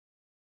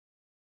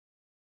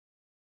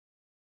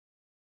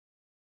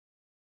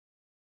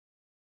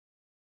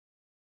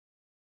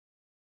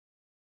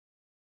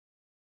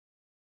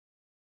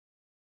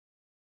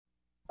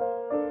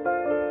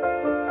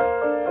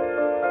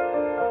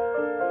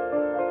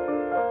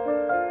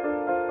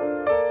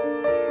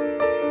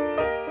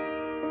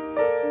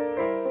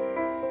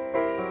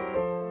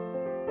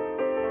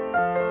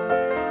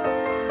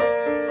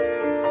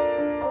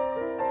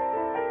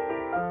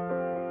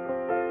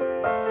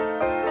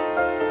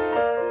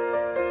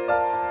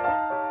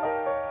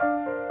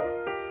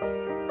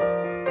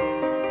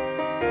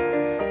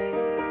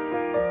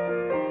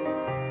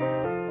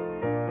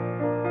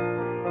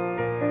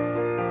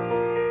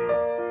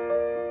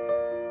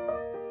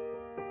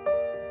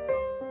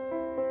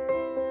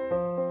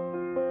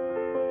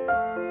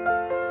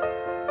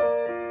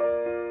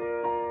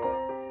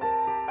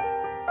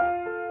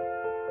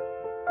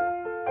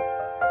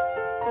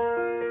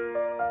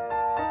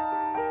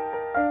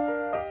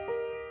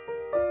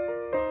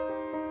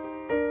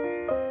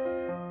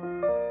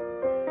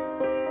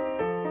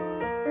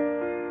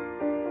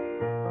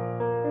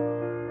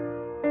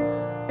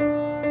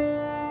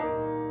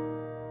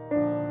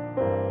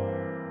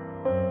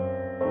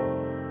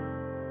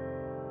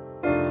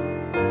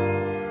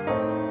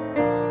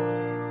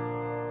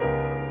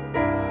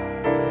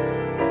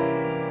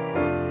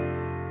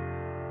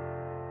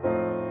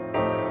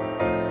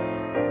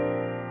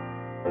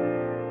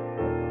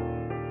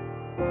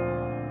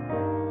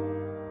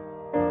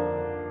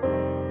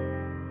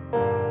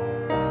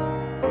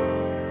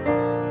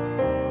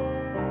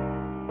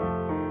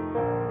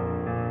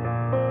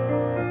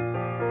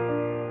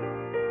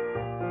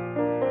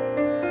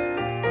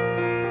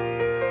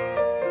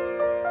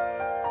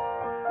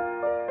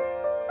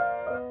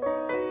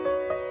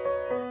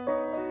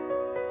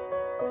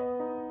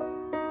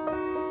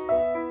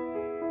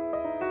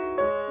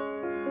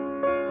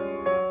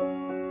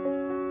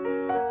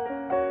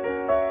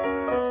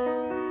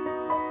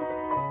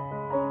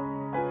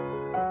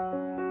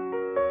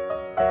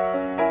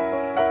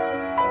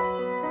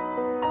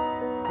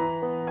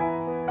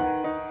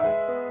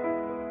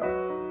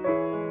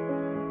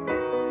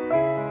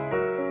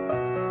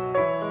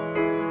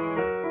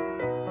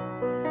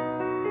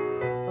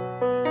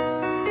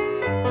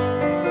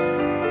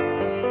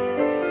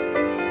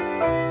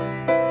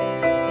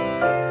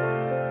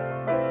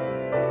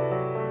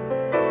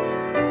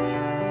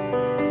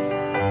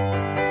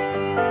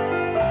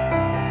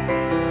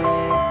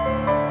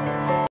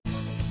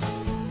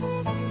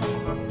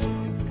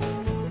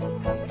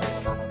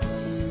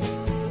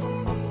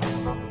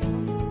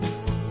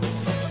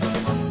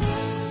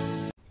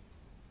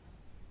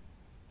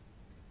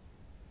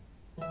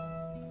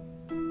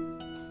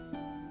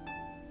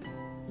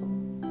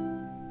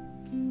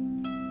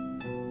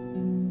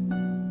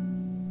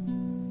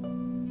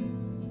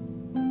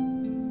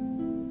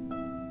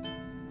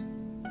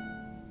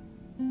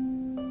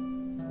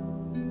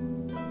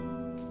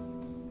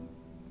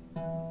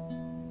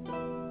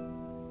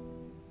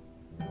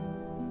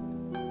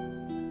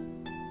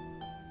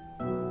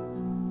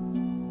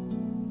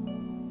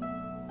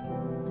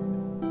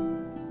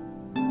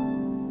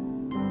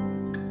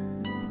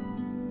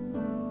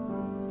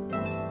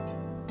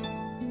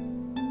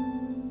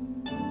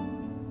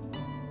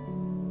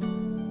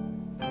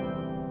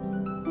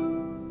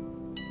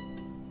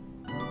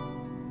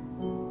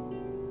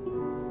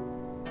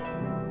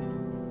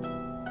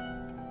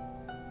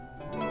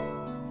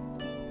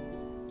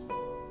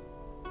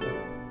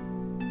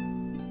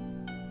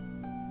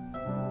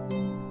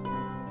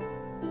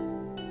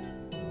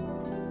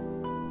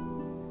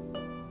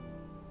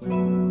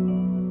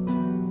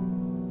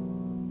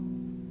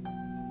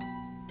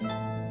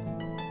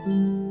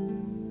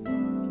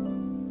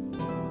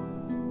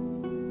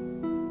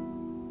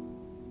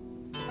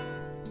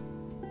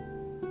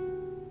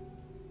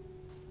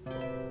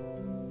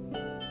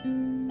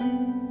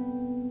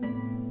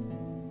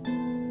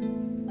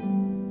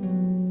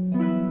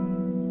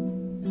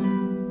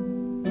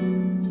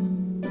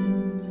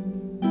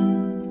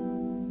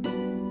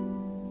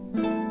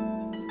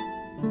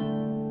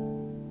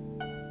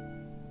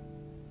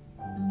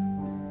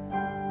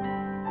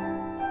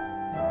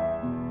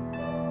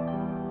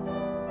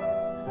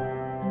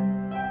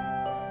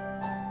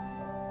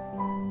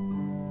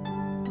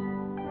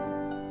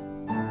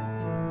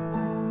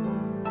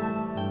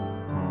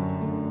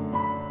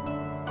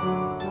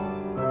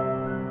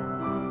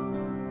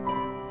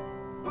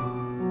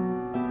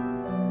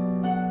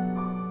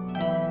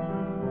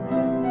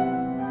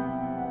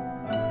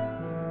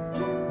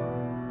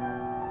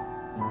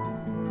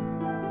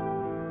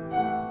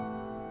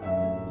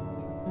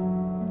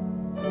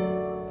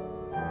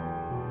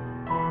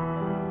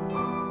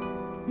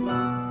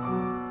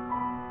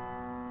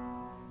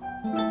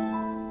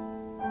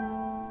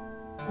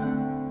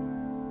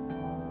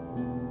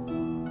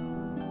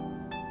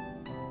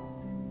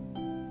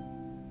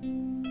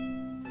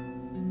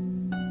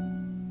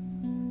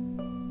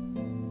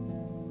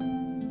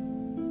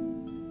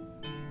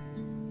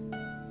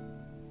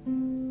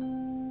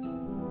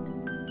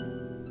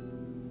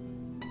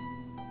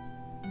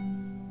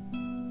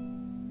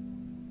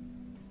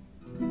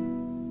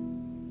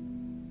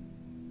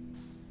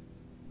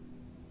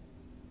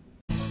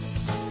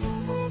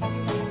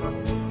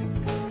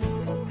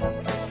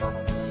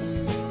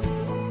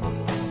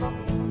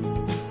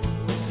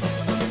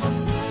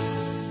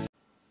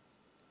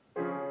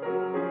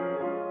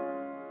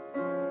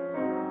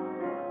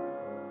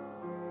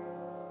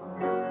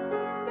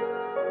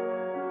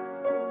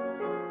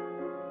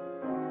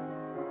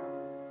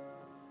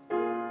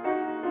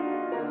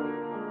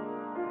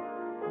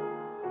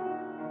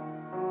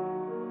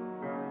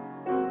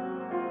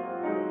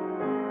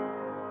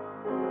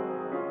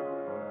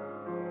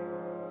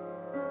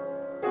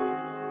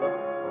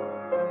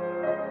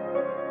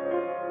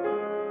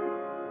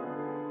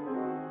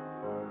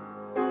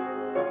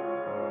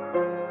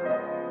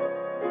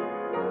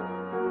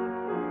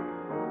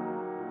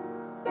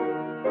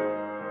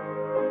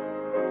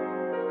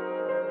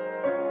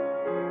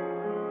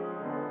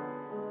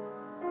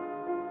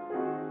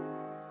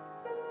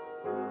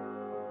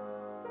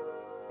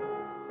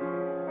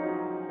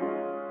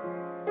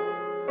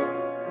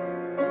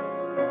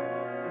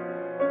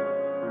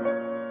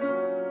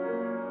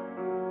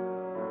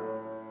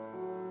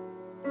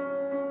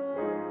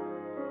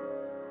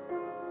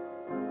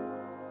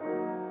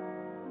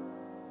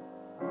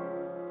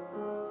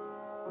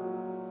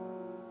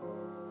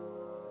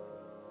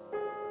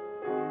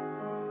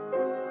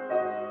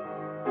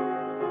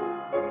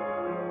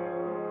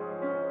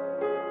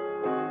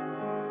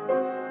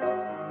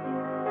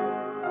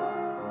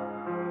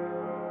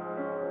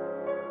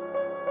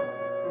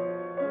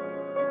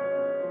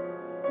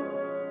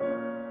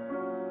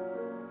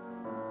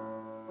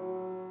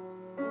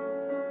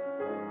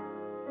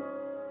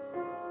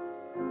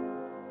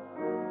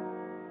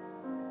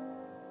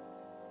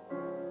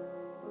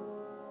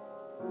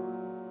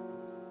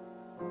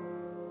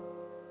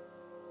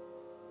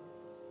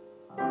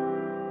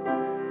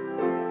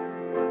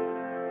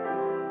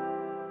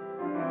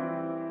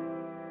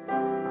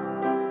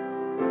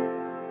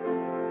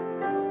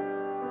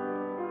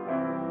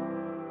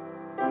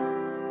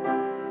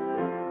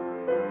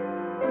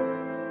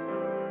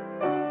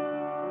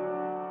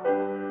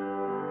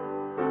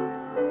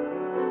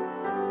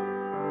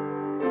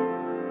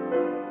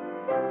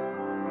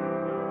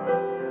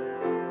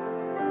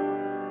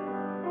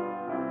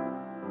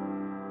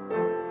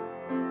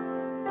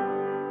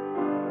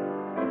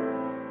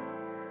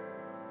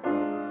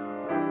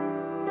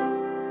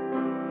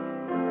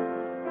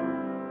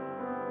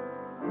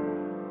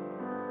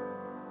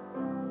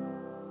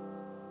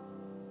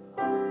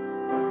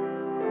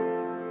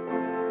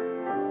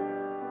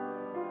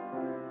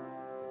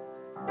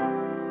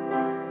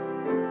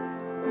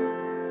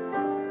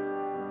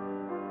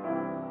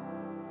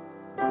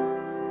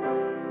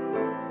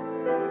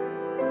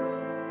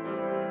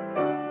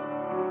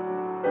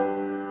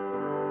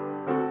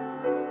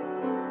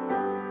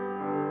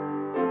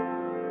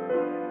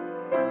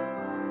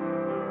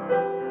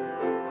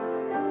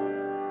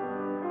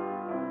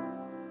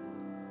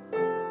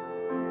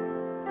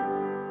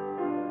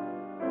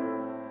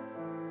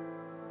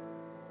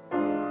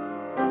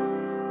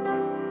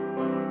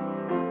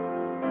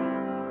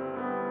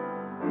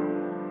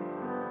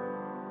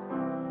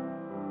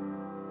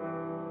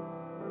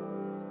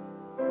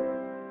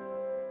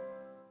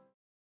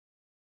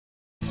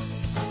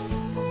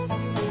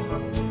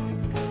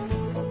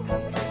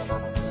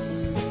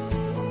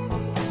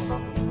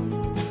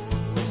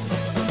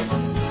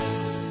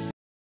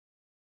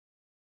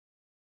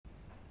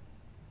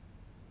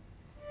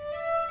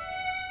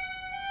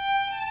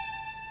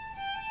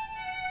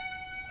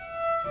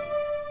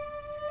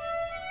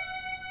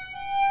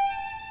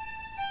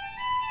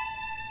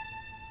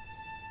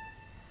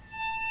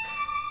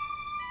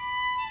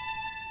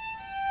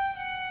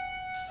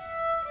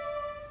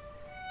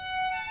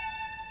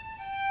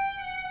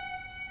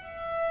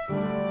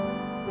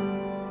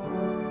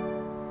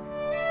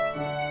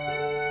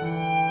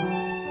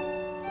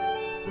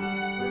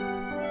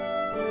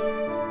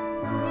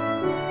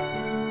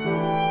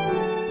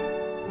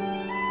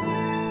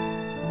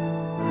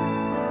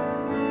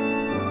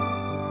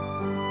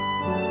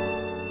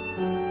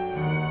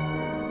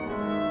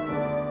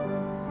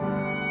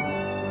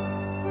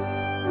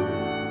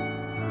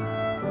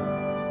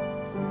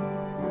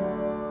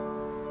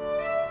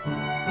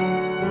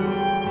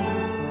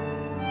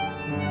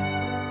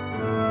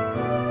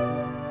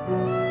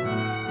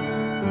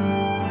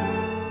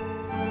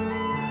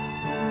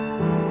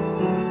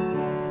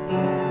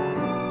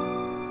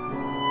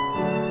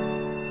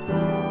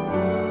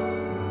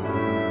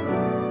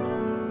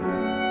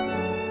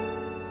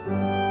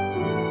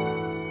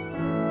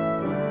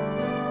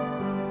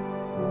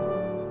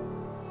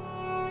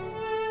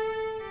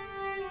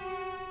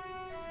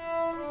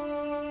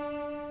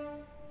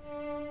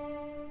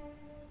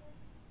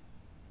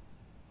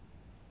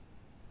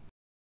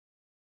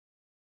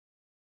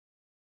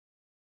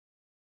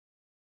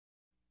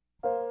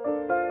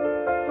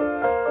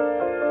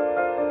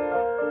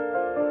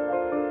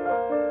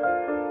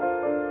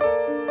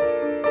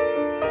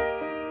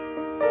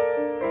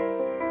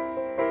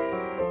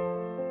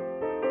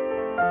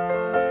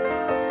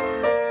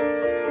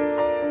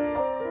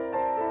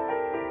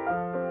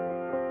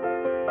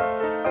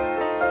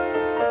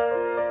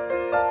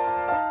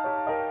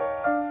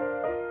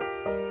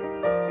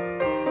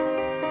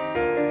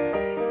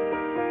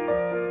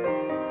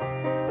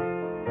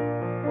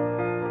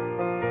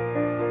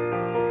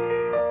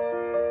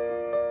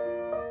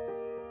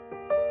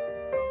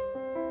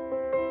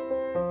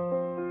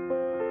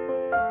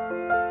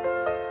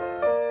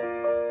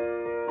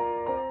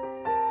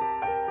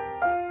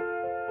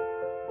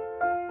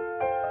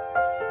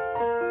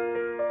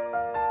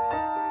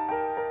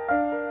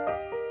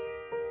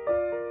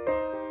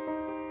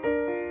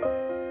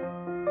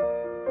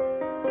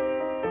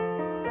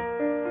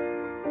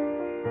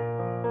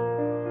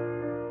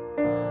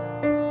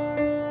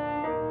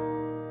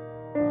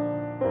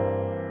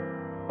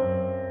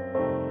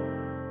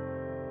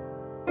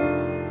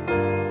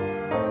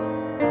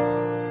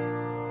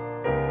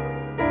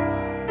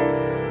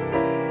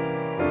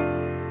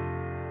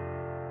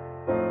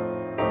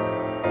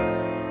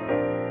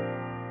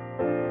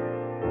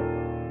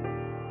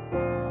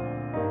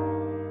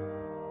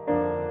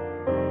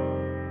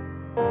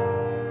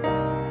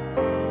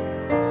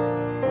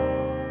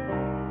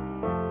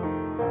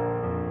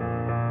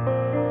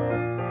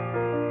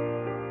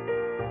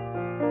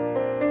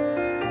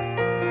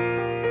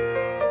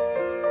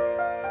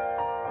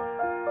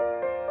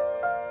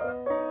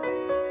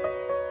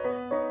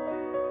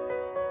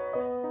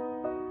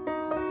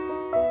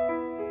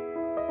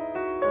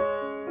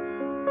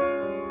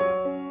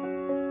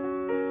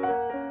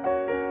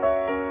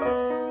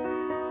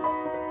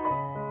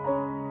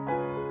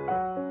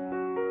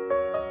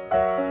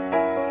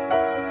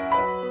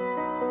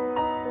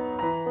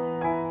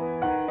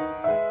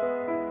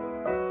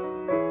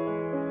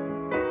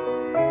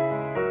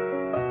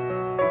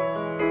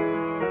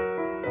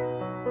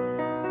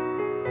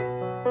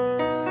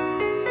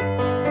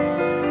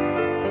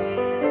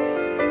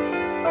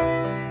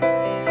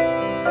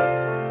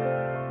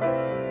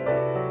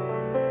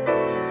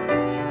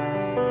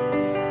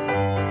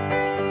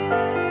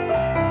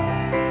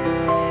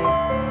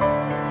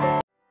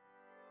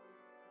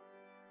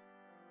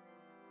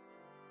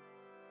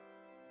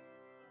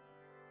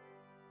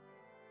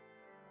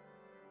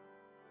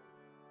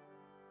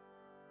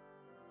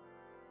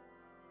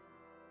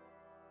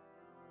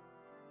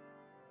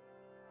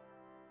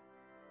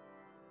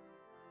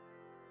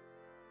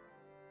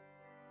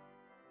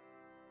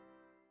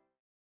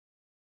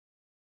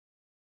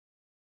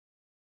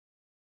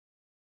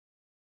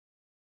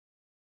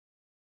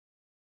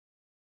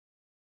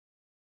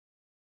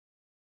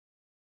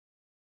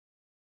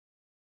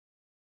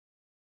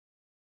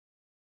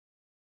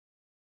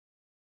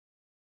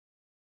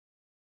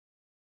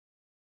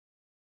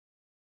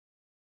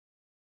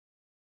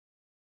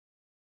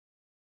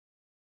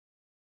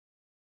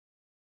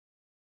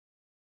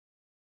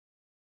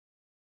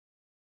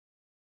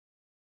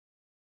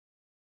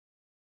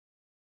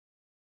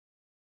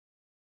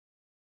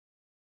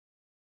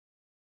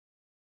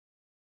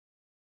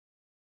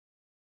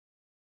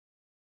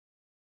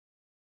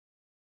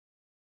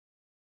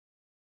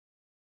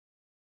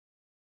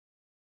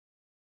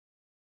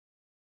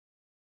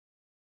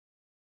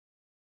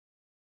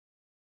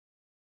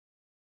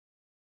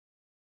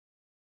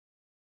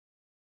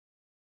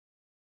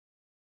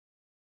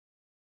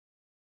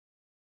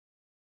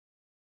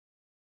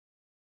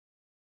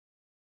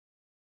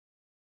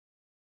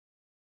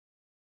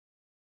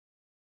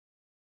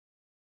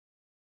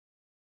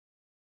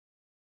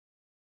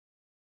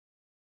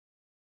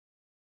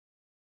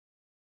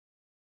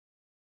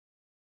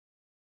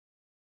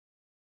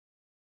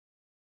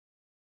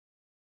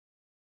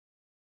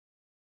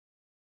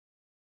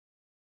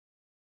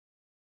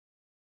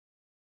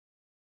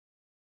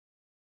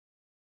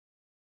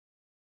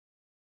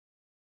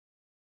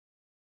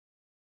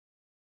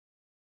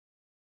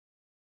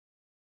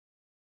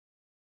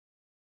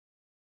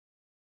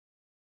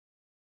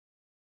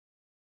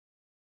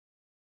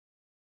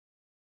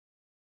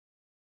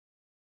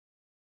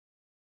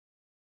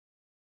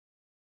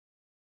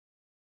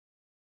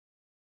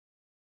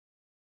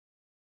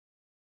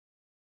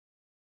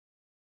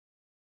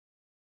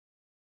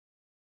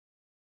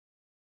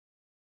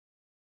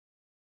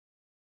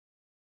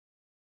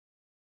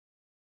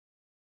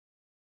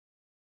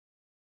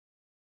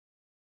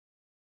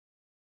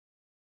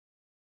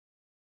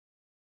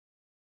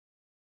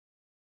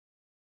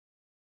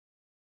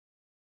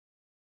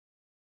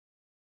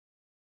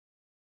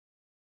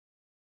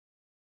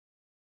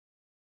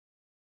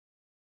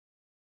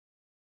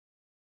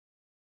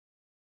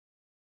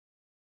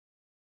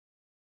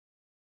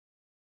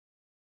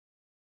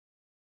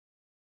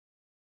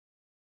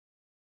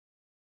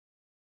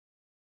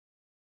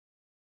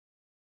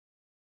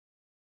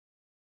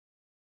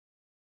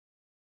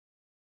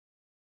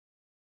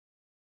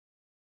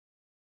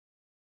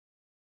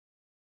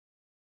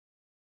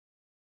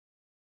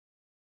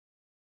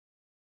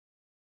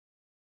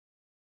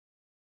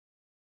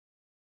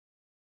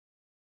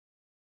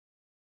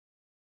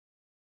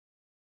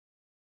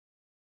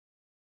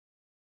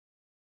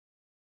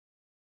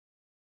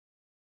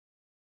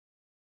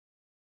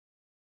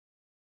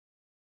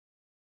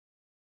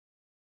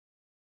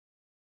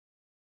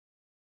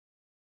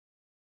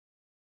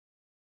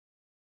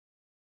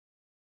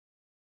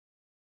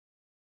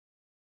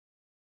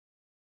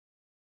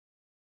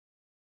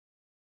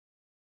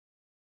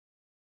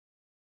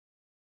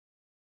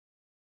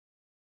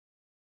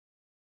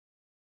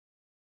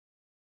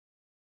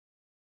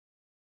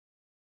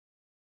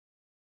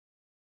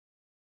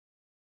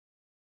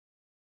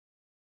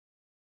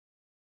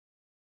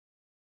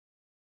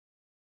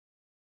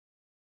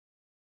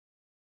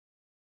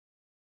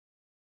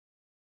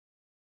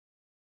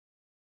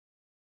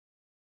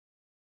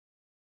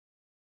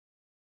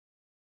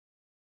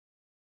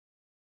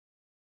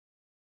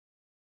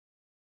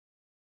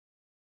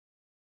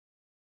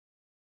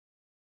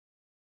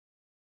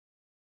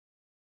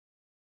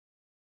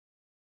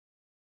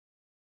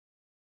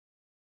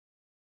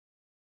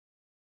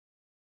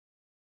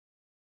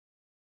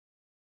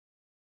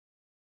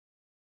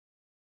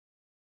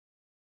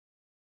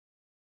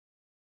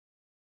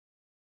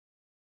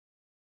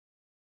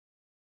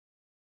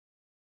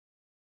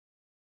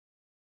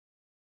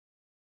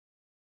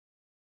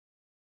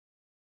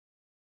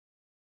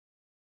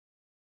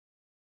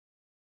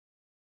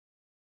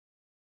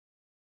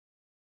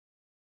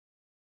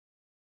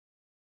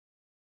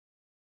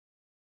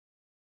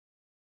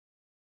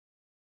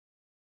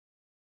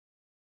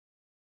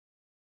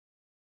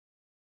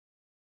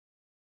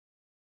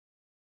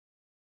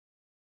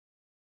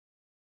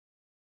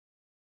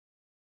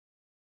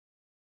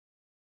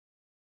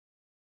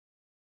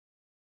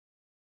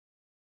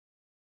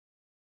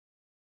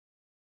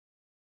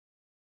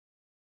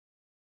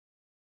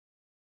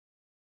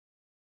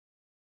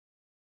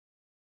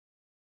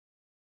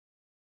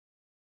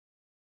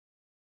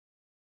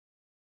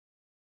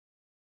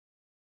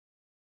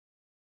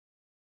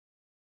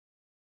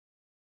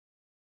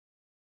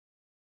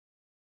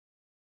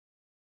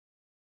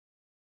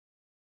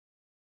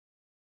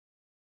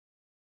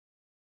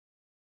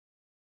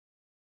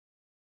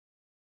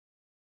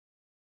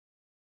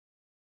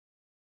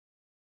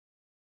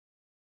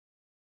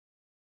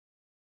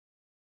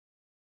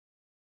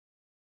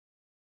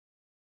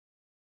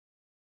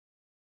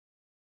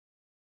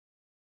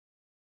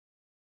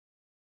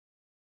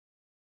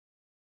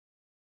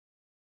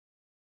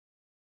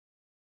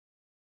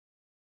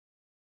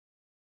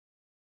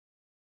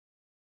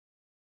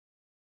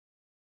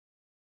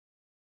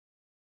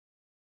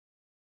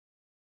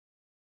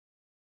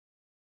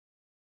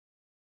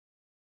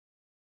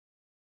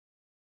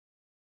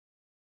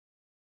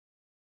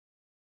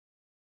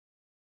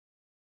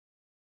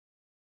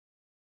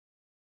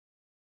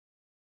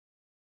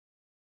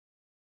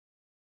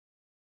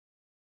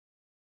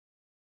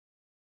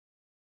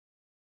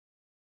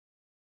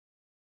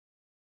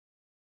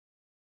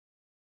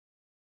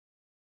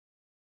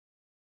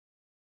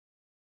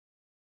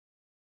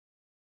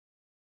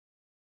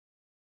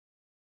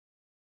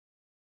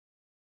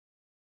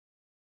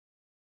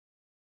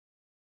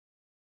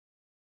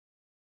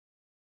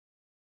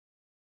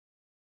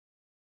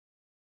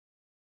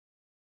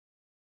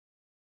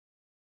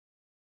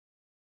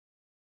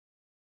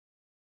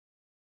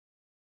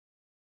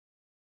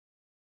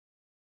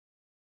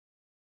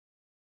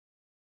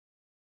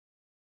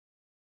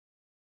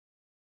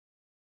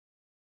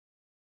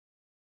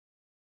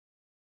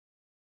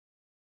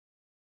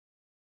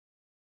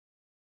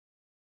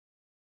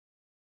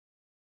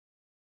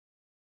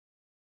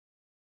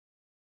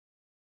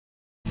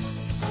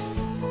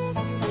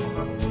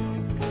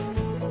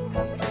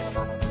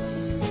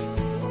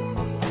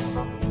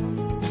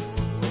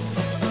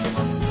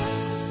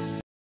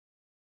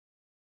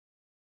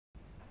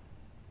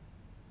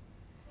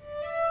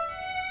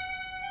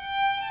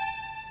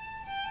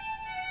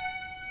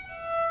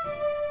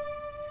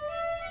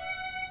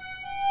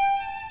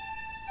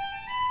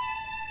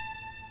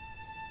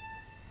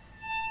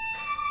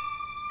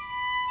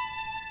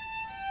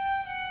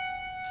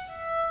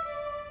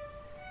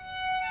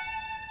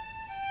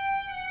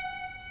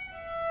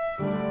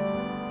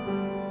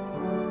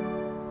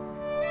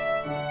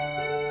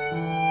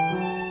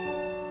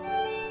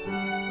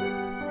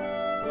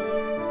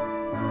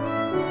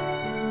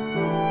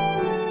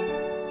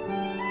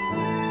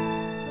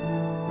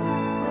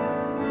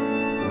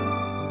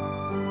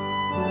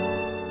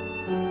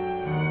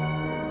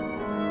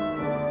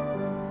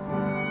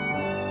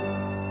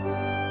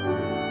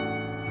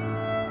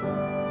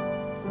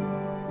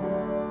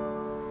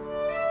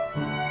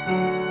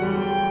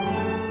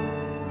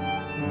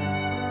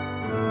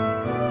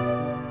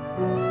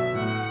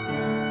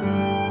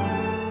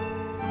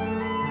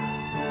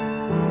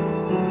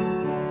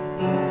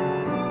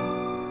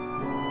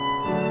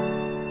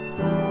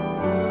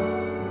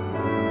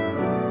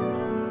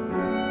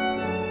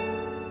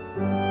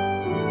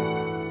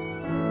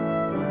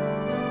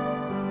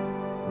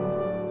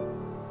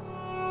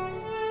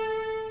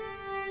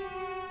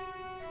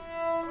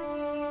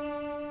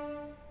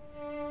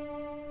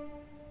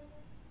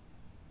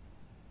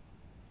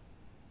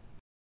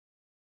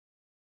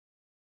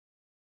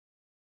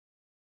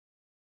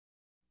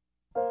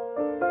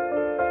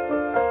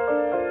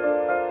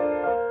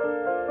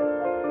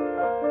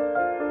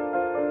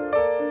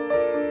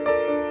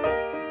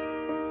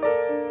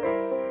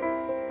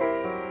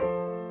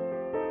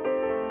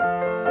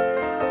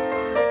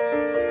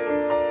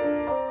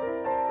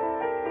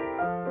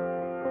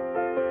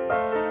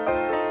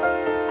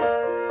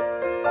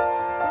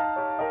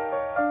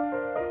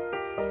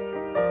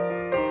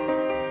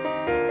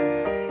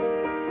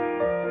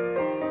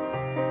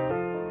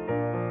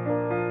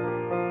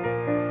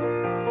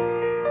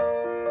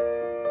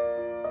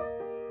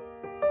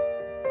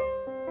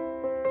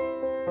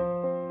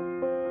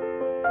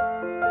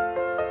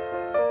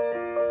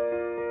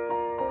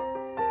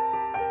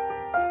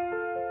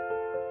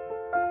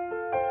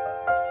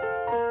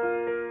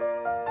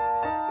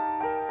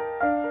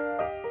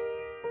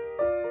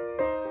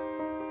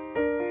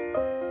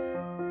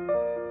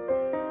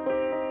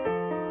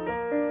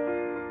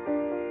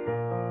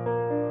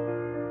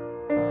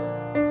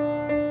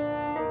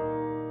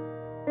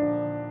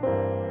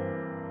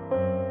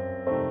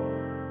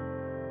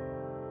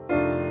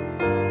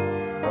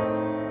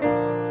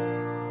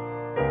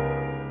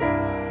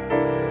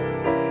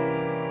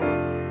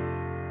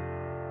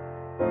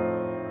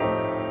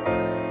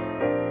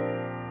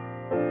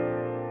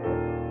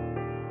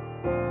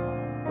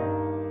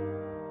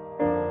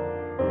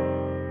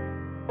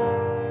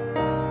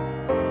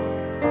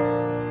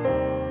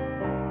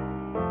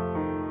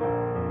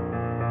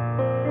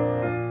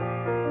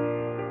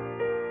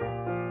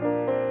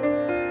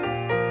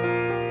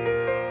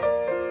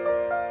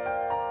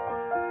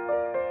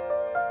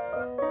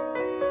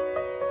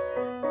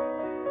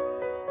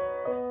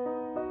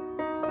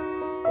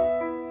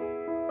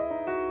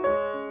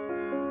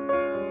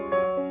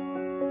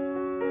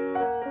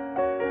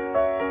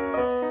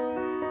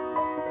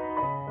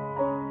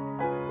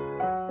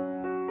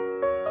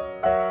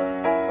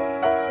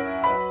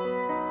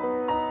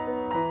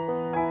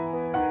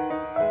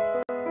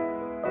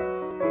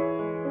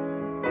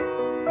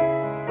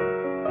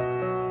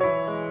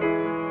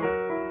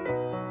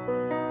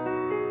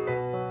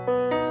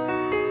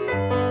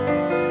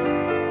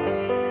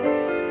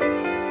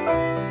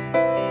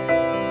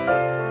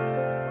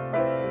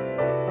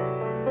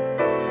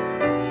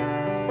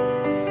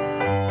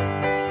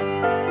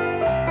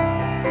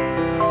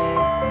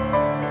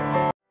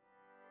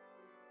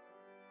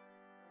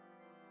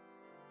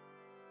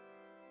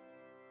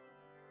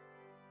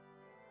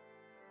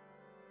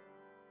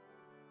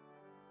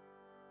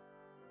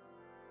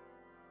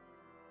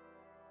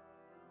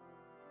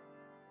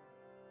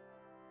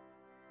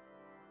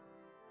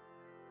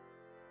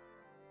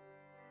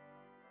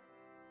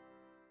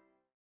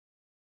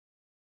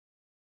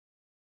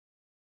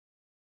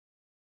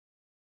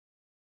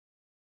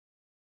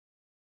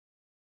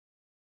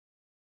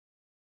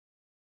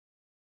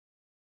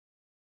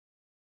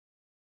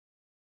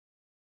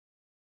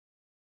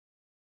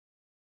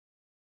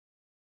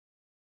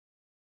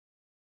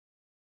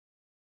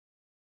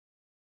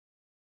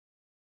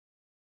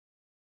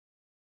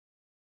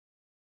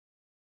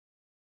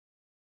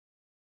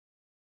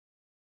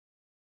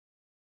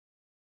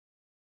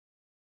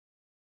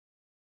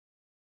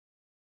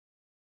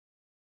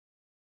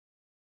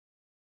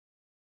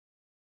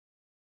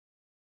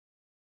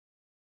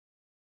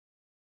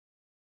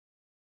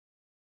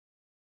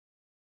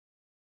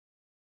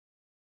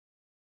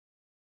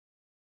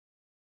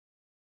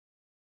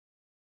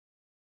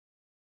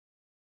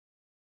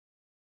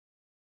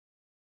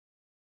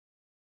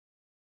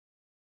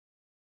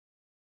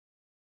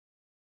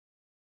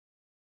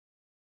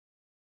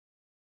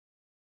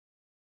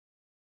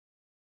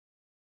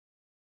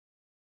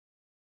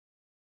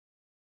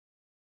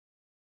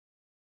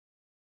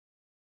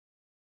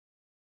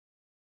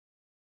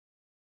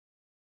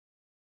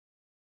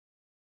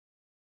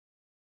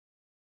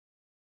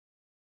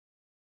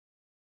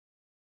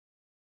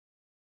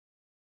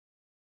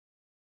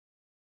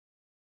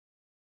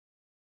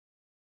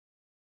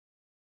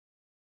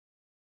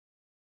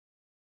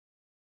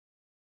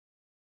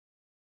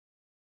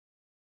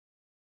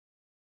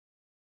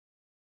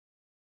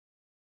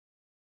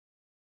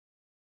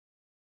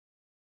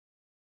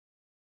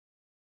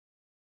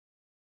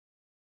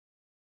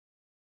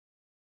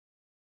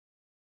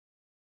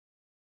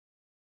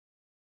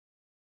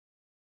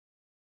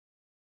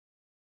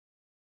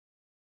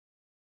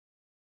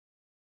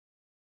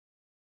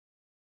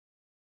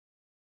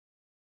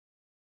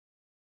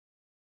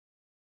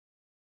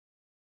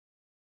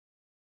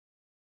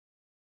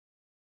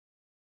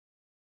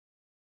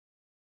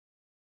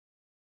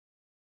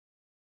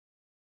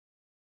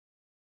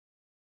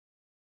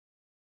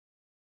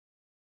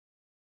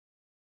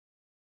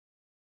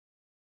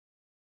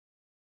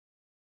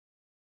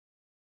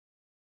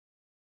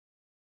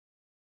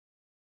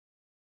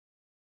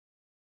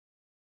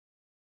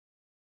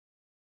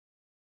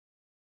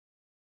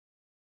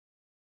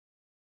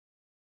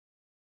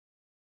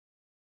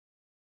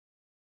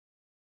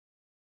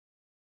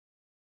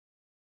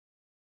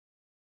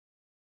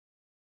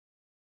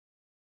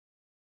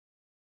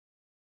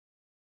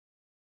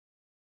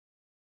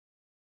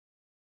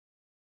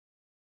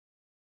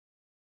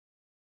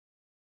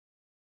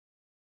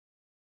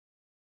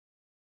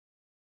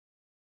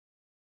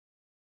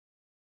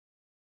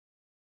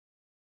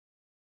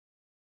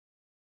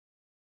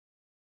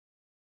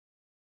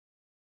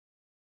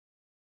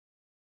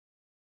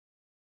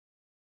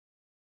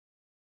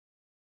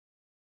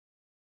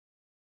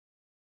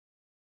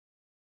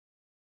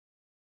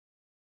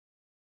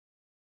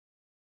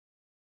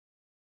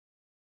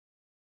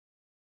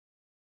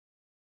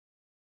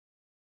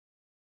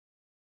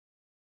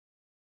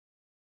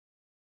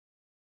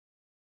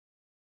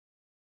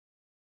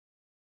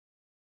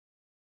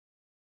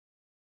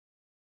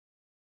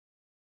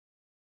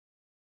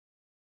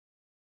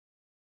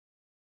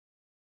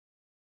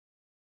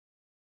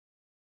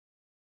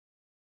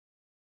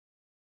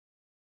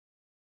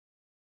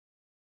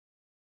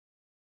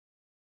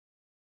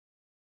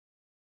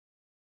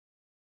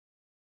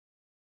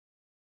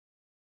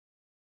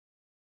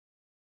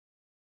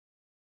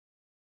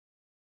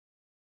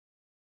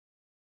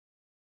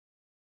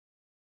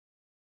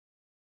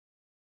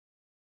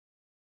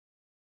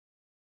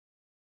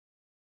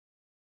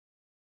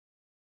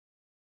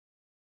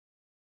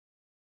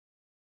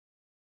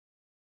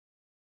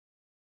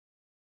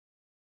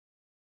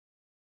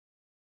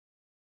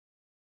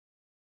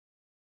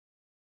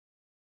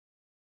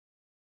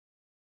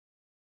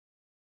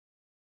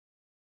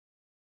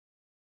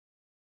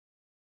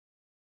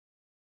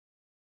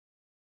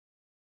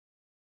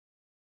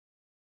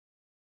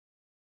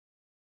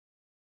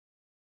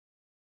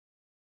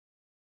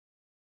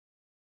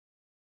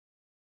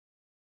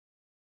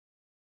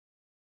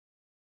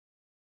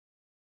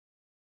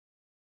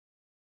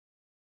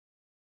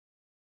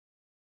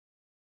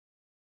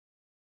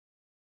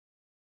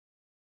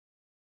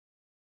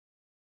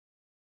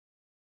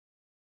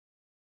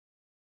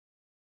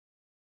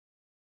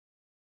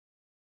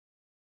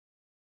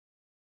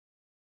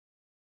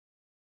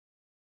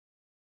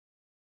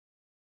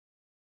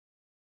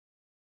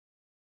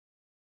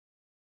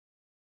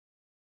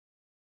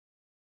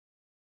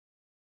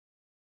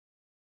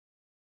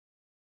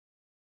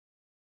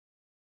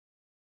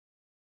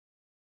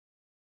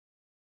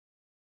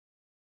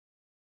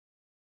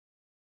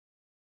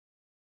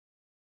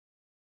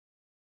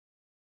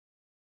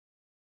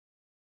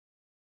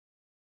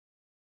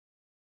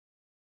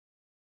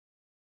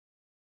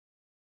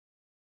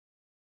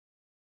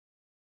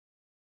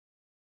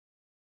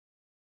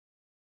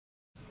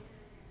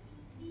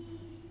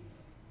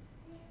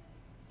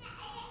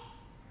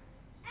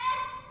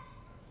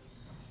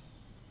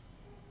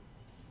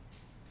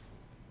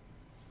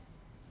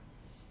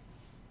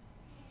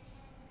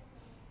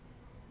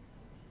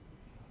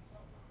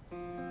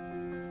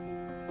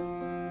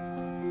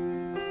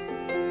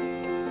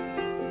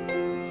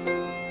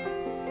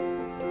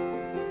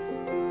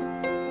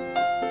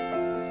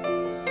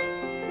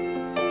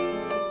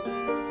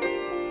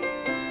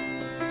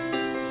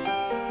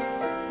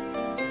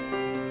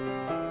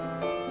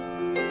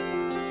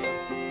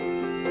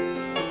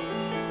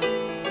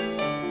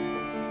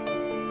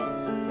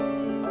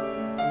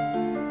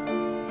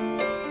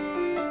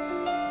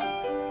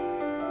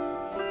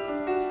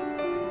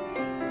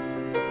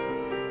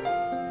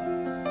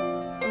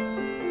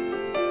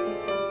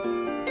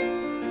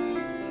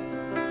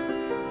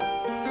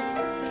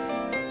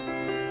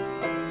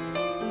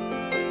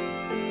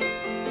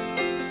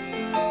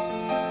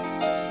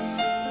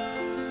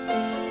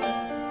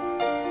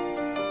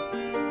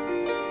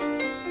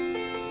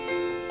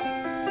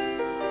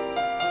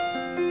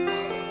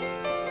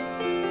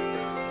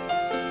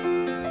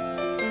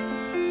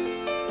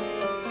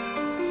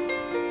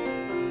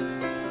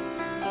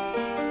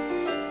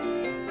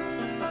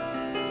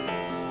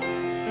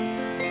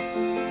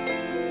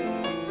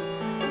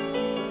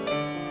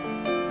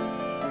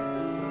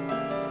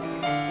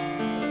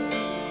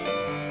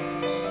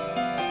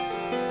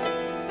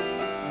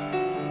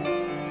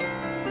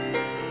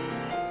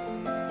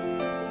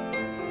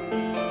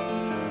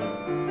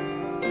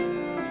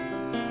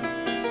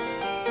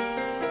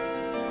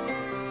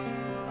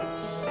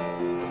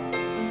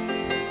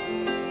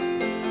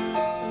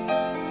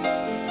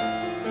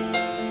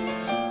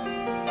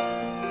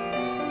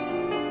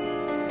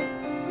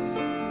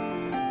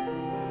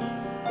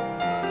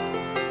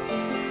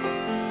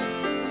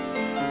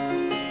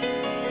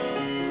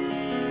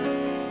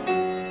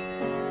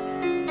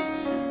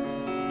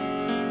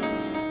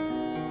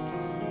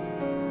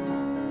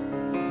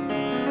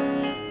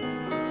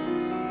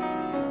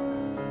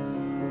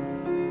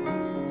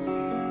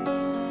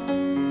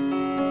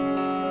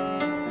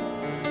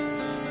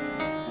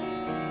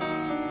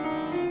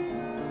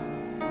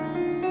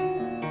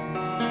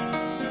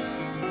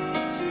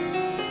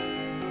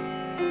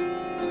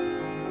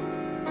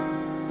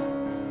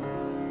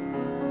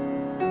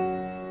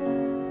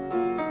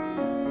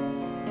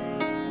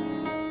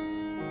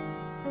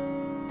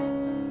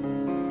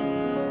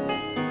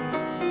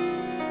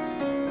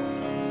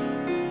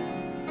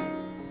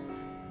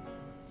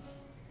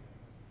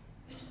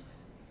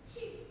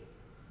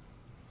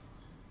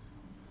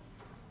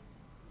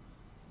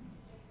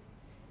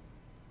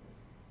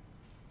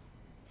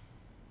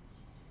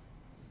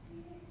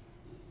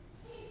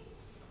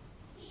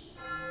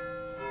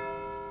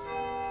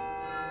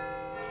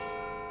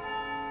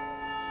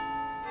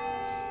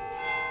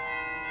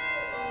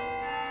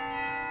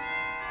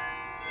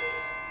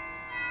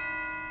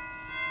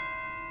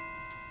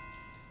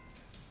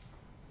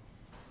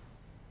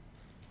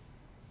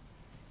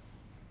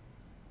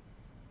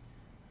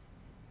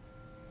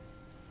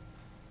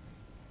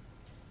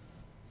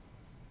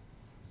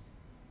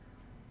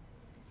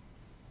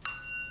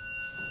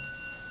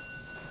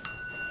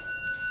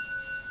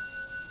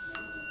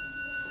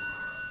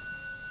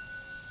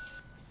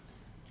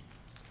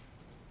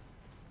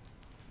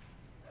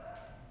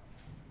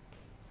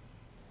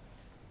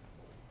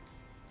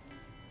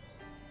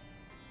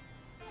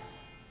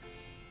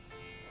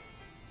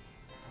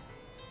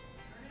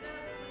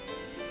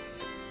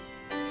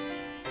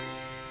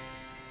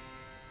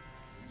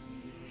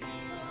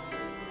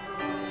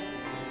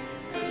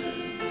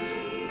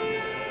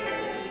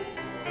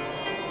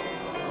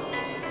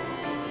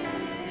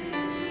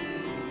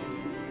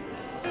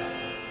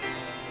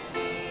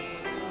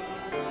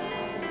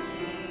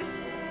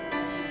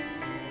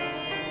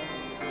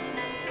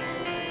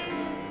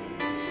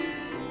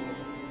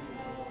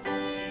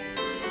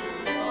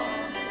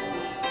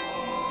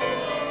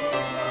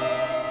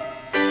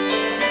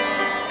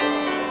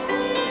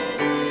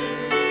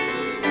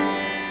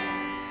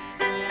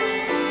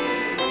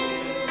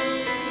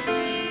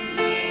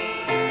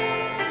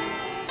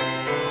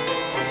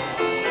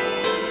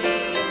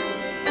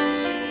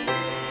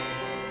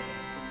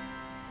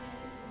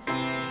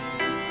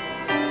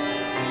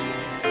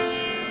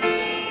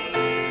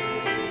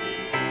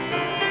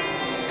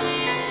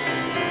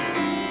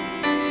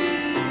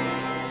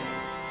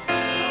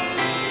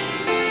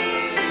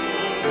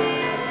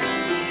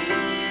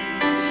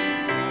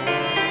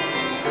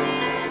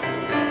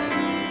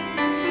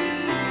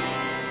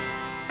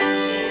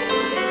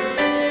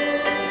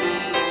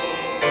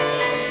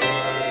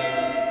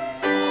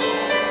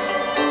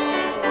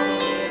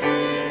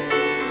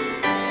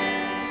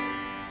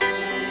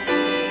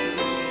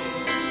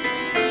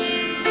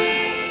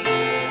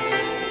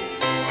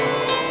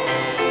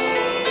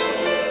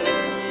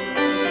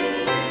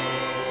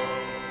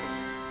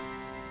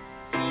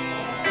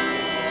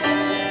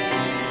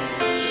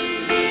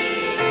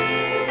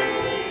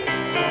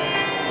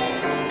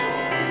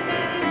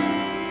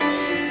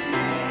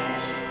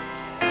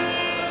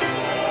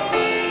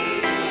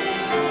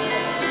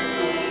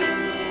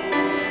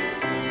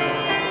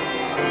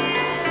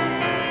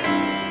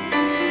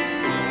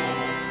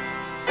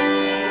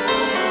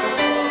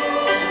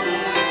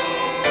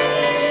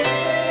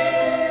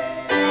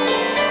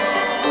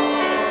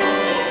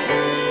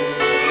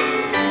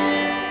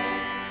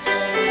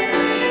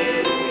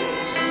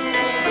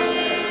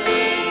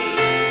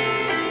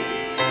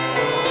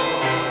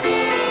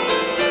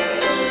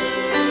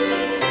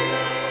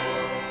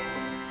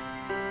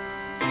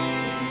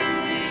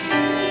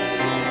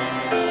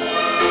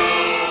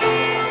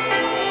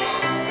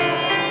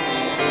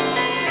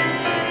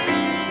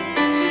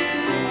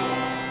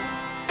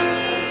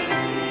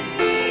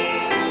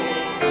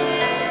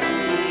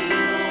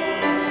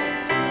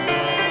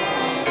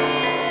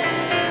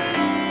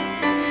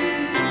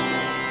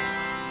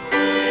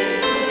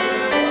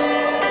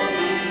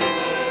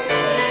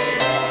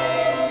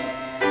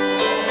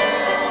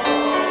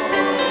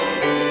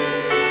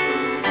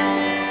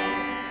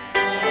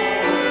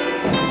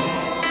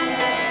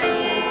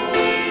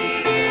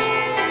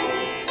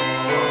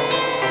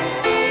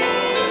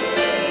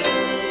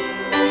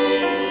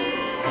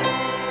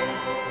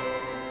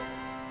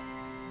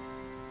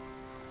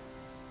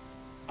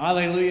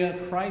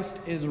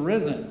Christ is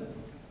risen.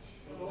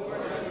 The Lord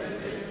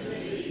is risen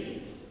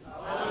indeed.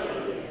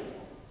 Hallelujah.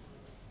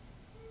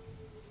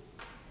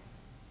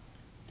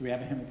 Do we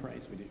have a hymn of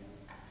praise? We do.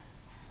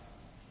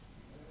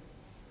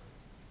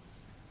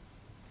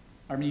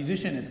 Our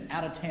musician is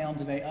out of town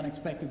today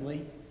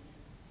unexpectedly.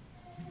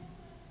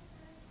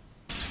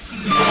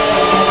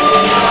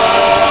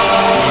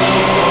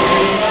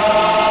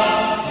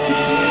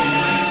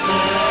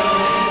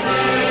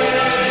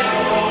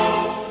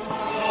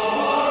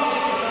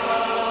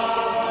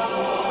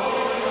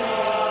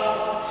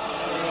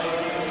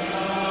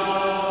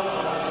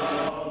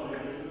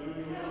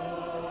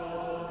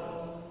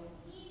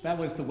 That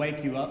was the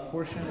wake you up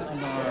portion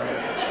of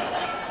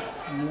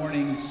our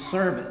morning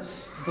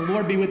service. The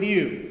Lord be with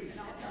you.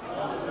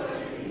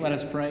 Let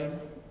us pray.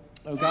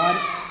 O God,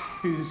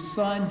 whose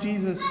Son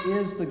Jesus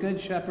is the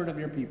good shepherd of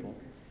your people,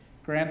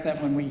 grant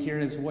that when we hear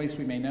his voice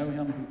we may know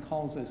him who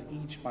calls us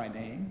each by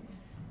name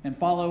and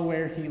follow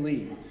where he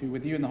leads, who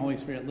with you and the Holy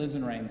Spirit lives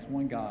and reigns,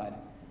 one God,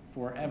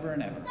 forever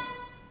and ever.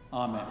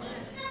 Amen.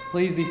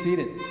 Please be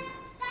seated.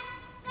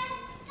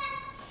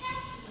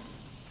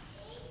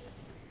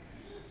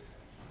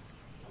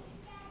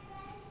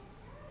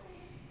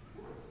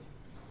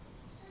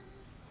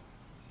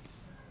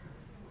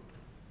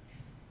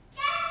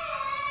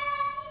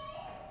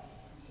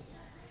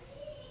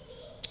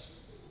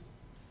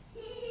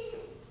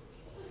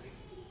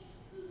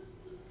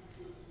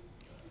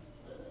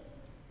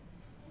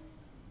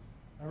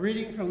 A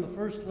reading from the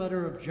first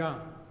letter of John.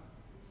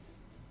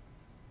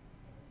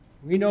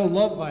 We know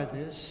love by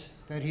this,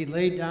 that he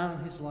laid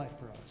down his life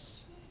for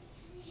us.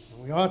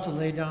 And we ought to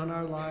lay down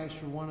our lives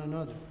for one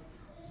another.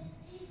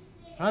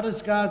 How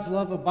does God's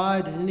love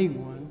abide in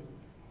anyone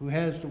who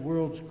has the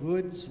world's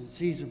goods and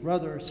sees a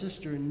brother or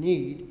sister in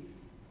need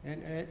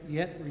and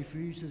yet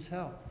refuses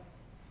help?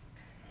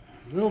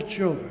 Little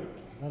children,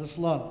 let us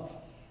love,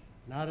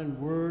 not in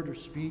word or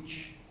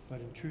speech,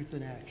 but in truth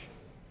and action.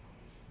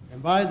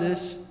 And by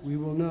this we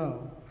will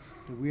know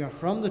that we are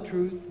from the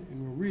truth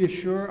and will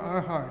reassure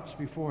our hearts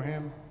before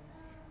him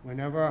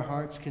whenever our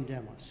hearts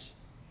condemn us.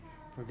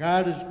 For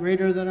God is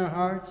greater than our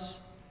hearts,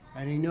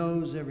 and he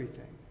knows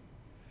everything.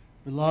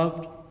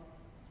 Beloved,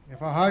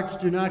 if our hearts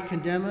do not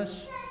condemn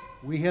us,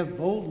 we have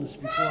boldness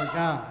before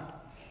God,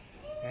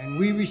 and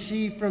we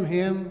receive from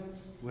him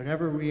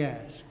whatever we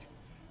ask,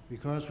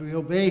 because we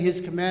obey his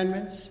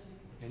commandments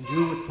and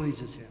do what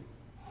pleases him.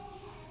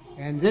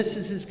 And this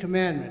is his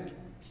commandment,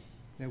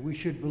 that we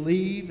should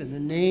believe in the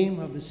name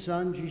of his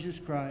Son, Jesus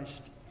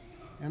Christ,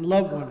 and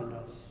love one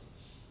another,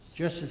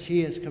 just as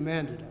he has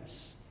commanded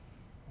us.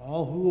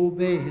 All who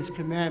obey his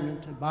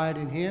commandment abide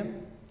in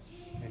him,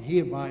 and he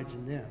abides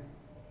in them.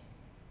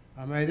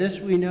 And by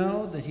this we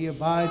know that he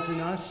abides in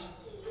us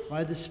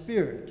by the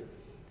Spirit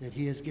that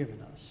he has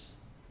given us.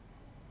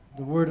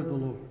 The word of the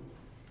Lord.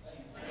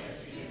 Thanks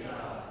be to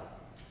God.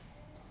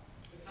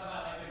 This time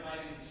I'd like to invite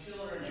any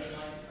children who would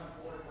like to come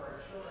forward for our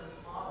children's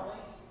homily.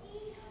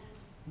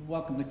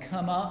 Welcome to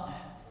come up.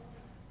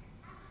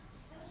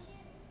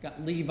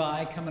 Got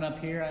Levi coming up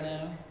here, I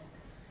know.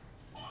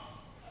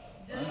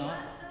 Or not.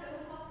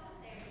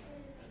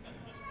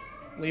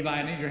 Levi,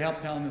 I need your help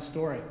telling this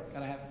story.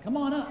 Come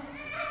on up.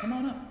 Come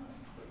on up.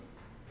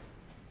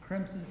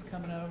 Crimson's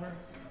coming over.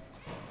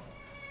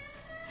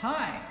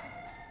 Hi.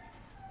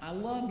 I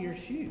love your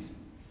shoes.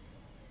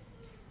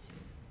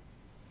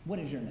 What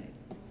is your name?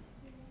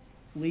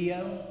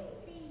 Leo?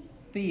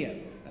 Theo.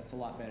 That's a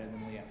lot better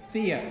than Leo.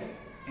 Theo.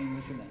 And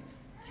what's your name?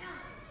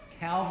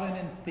 Calvin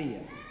and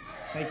Theo.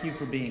 Thank you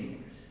for being here.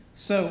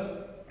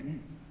 So,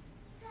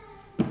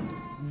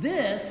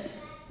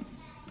 this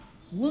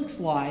looks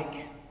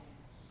like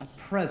a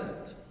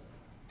present.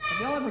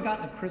 Have y'all ever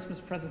gotten a Christmas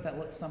present that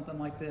looks something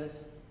like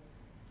this?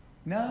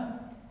 No?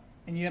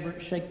 And you ever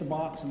shake the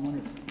box and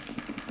wonder?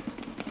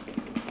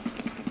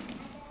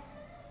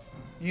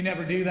 You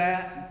never do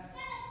that?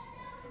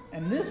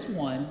 And this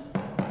one,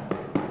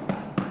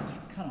 it's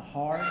kind of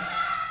hard.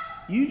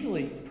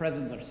 Usually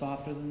presents are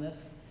softer than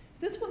this.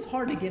 This one's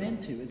hard to get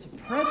into. It's a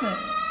present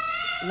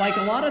like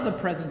a lot of the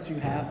presents you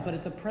have, but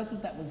it's a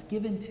present that was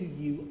given to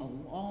you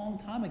a long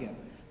time ago.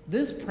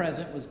 This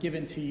present was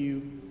given to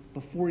you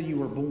before you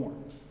were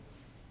born.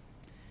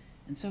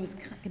 And so it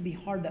can be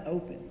hard to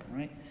open,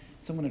 right?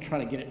 So I'm going to try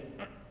to get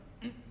it.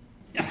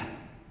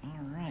 All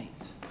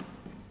right.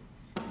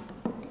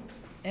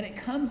 And it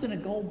comes in a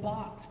gold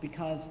box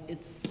because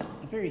it's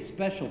a very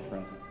special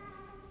present.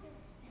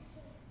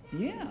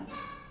 Yeah.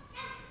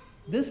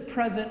 This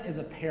present is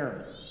a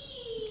parable,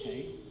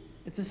 okay?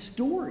 It's a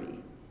story,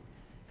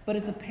 but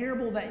it's a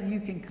parable that you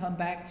can come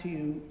back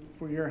to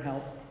for your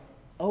help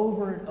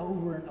over and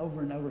over and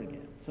over and over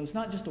again. So it's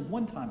not just a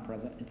one-time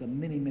present, it's a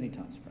many, many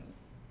times present.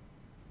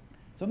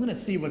 So I'm going to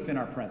see what's in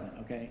our present,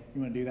 okay?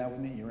 You want to do that with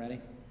me? You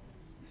ready?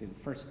 Let's see, the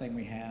first thing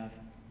we have,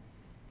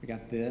 we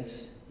got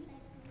this.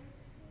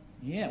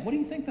 Yeah, what do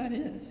you think that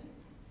is?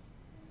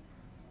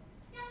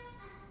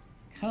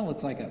 Kind of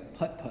looks like a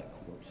putt-putt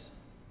course.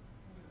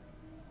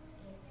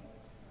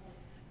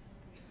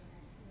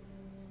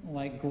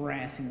 Like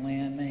grassy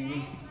land,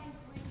 maybe.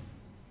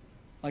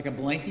 Like a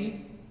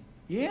blankie?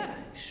 Yeah,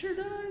 it sure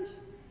does.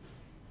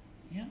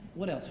 Yeah,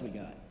 what else we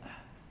got?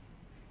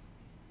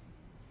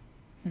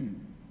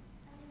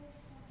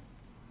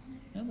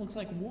 That looks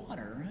like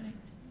water, right?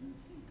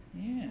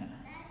 Yeah.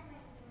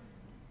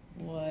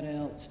 What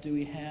else do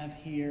we have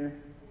here?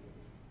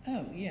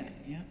 Oh, yeah.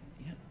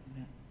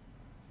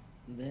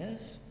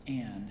 This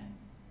and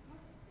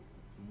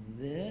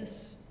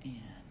this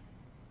and...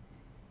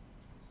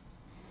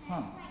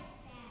 Huh.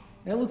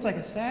 It looks like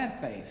a sad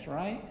face,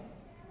 right?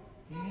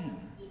 Yeah.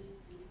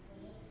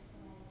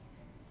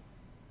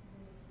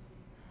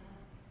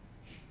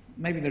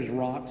 Maybe there's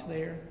rocks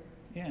there.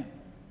 Yeah.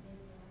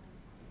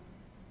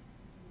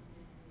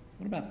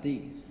 What about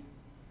these?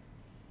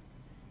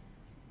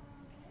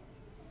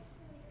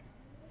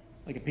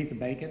 Like a piece of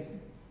bacon?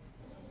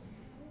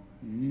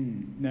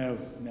 No,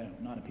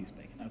 not a piece of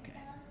bacon. Okay.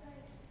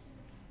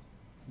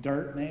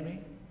 Dirt, maybe?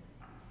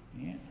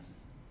 Yeah.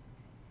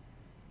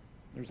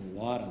 There's a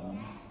lot of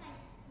them.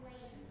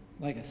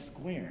 Like a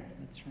square.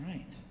 That's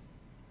right.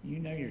 You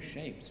know your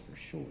shapes for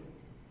sure.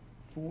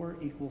 4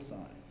 equal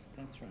sides.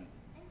 That's right.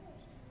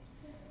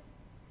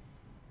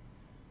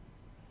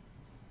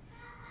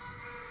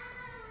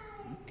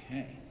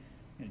 Okay.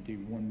 I'm going to do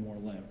one more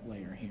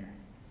layer here.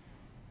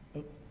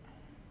 Oh.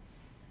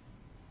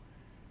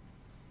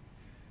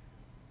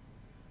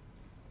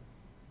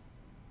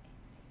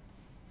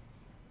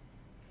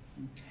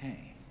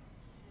 Okay.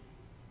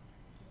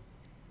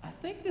 I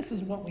think this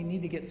is what we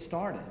need to get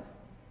started.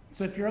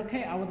 So if you're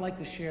okay, I would like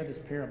to share this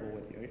parable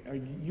with you. Are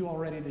you all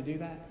ready to do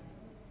that?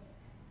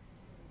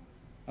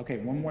 Okay,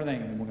 one more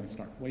thing and then we're going to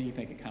start. What do you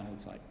think it kind of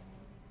looks like?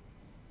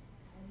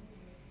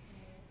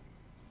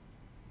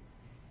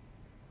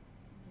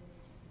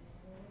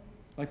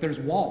 Like there's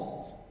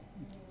walls.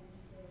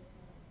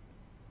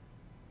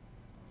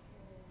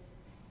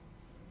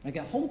 Like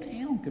a whole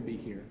town could be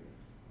here.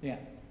 Yeah.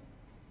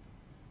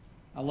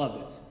 I love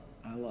this.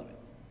 I love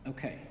it.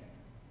 Okay.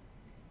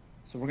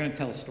 So we're going to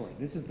tell a story.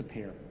 This is the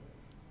parable.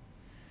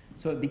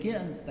 So it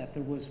begins that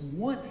there was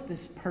once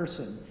this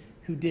person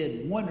who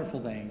did wonderful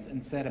things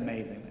and said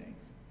amazing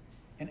things.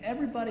 And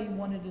everybody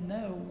wanted to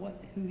know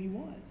who he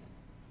was.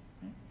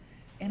 Right?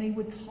 And he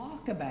would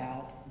talk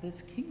about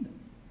this kingdom.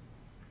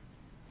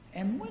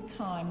 And one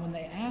time when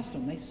they asked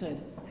him, they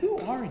said, "Who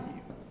are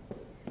you?"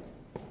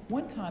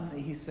 One time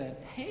he said,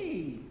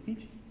 "Hey,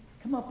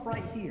 come up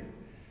right here.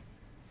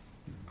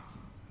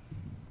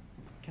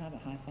 Can I have a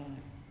high five?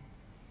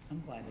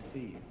 I'm glad to see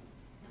you."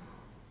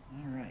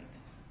 All right.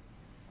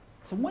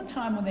 So one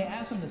time when they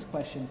asked him this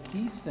question,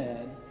 he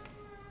said,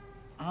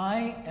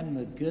 "I am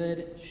the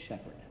good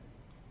shepherd."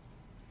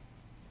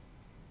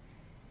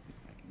 Let's see if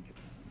I can get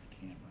this on the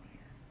camera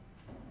here.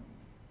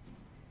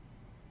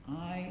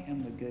 I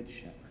am the good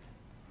shepherd.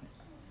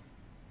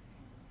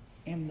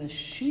 And the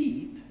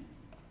sheep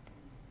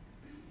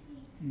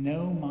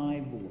know my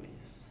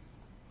voice.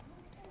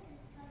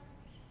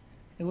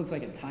 It looks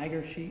like a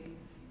tiger sheep.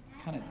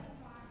 Kind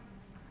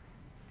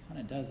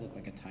of does look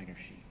like a tiger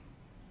sheep.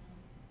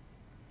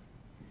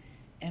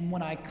 And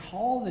when I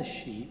call the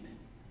sheep,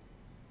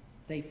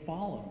 they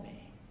follow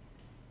me.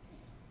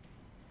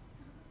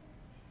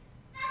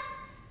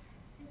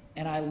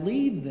 And I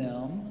lead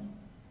them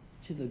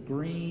to the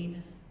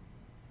green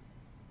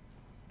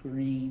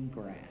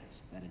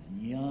grass that is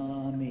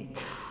yummy.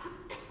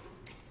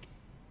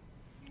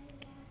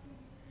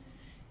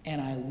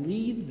 And I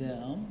lead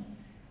them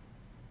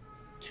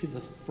to the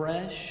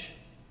fresh,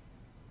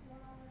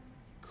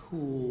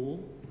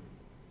 cool,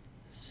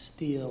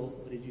 still,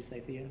 what did you say,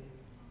 Thea?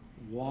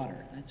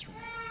 Water, that's right.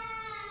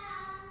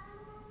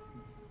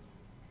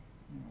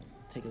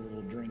 I'll take a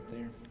little drink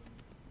there.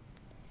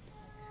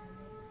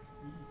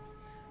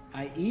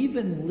 I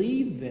even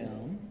lead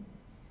them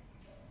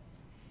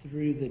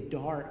through the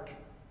dark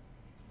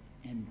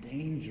and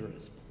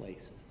dangerous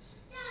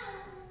places.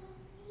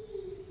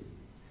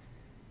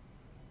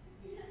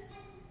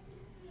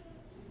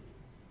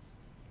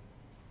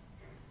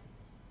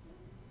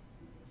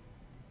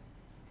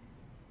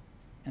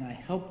 And I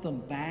help them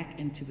back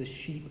into the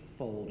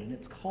sheepfold. And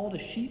it's called a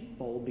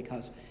sheepfold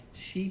because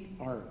sheep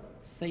are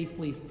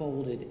safely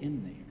folded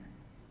in there.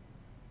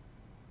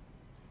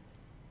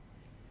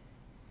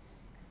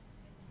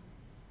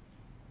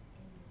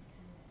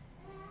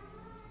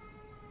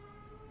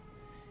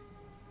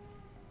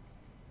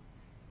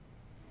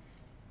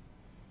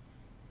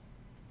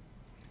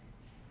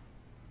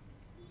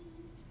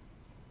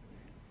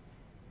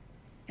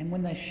 And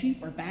when the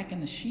sheep are back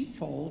in the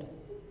sheepfold,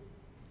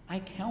 I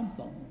count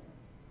them.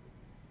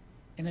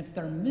 And if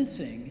they're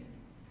missing,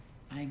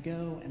 I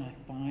go and I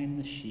find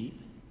the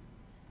sheep.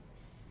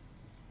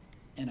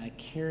 And I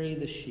carry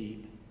the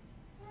sheep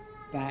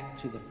back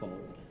to the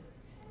fold,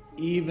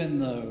 even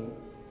though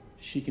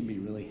she can be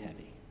really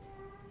heavy.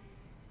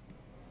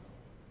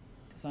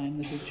 Because I am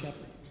the good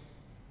shepherd.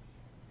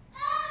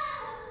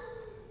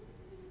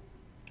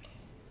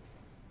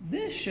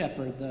 This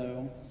shepherd,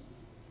 though,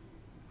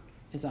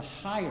 is a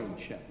hired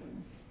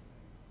shepherd,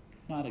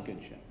 not a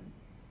good shepherd,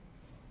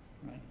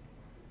 right?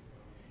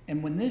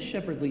 And when this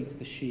shepherd leads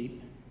the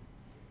sheep,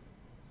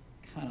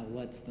 kind of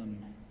lets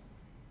them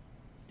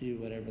do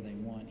whatever they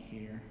want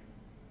here.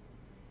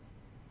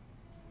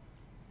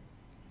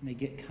 And they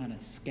get kind of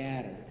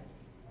scattered.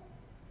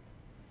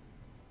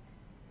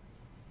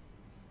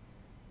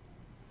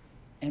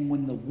 And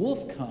when the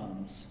wolf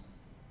comes,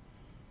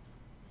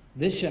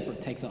 this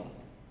shepherd takes off.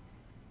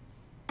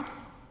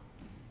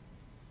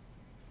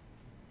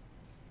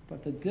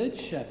 But the good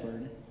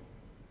shepherd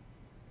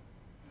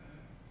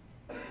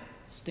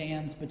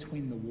stands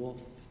between the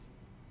wolf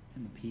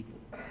and the people,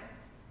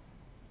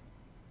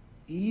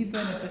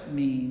 even if it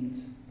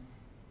means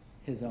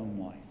his own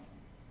life,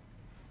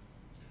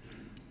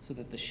 so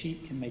that the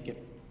sheep can make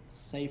it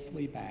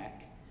safely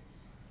back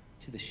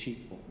to the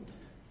sheepfold.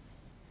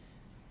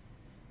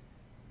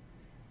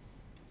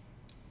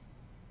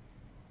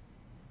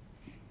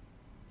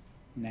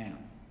 Now,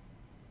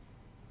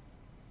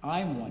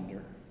 I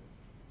wonder,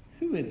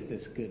 who is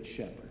this good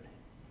shepherd?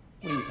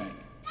 What do you think?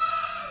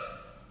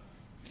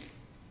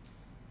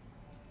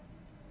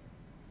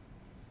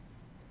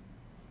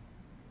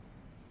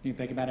 You can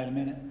think about it a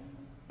minute?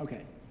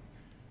 Okay.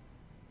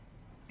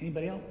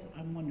 Anybody else?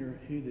 I wonder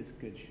who this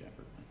good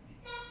shepherd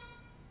might be.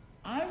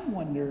 I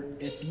wonder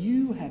if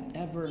you have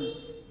ever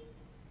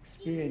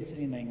experienced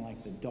anything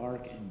like the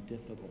dark and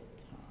difficult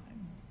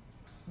time.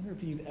 I wonder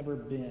if you've ever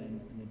been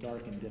in the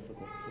dark and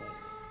difficult place.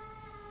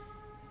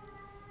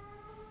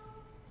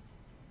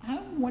 I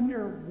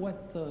wonder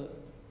what the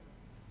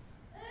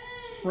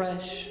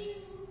fresh,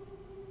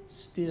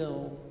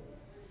 still,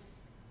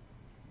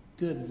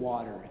 good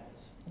water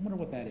is. I wonder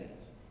what that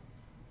is.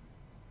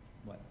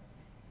 What?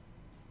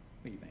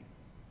 What do you think?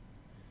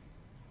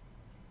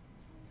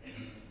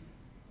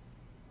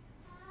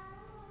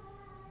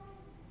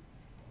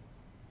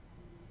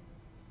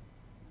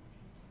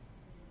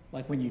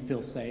 Like when you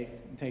feel safe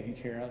and taken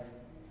care of?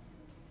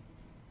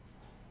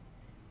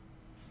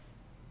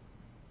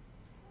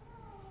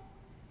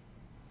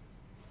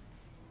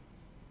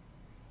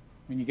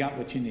 When you got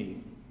what you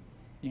need?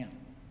 Yeah.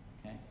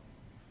 Okay.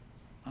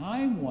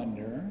 I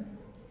wonder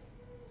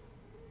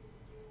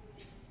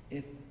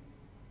if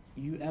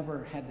you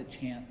ever had the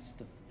chance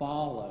to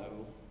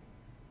follow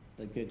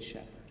the Good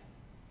Shepherd.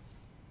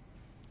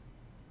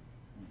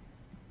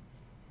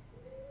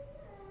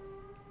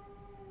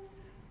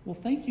 Well,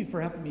 thank you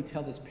for helping me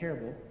tell this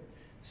parable.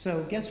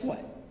 So guess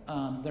what?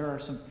 There are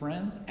some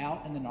friends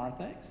out in the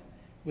narthex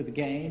with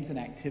games and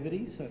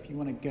activities. So if you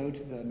want to go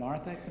to the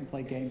narthex and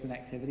play games and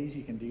activities,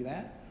 you can do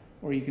that.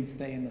 Or you can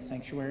stay in the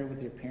sanctuary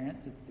with your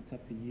parents. It's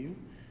up to you.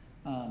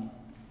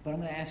 But I'm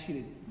going to ask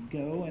you to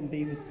go and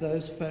be with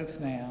those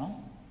folks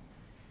now.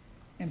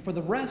 And for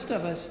the rest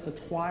of us, the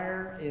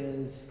choir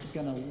is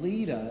going to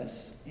lead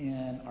us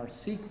in our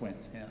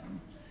sequence hymn.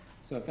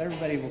 So if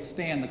everybody will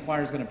stand, the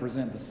choir is going to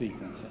present the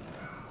sequence hymn.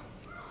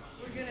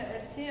 We're going to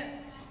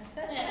attempt.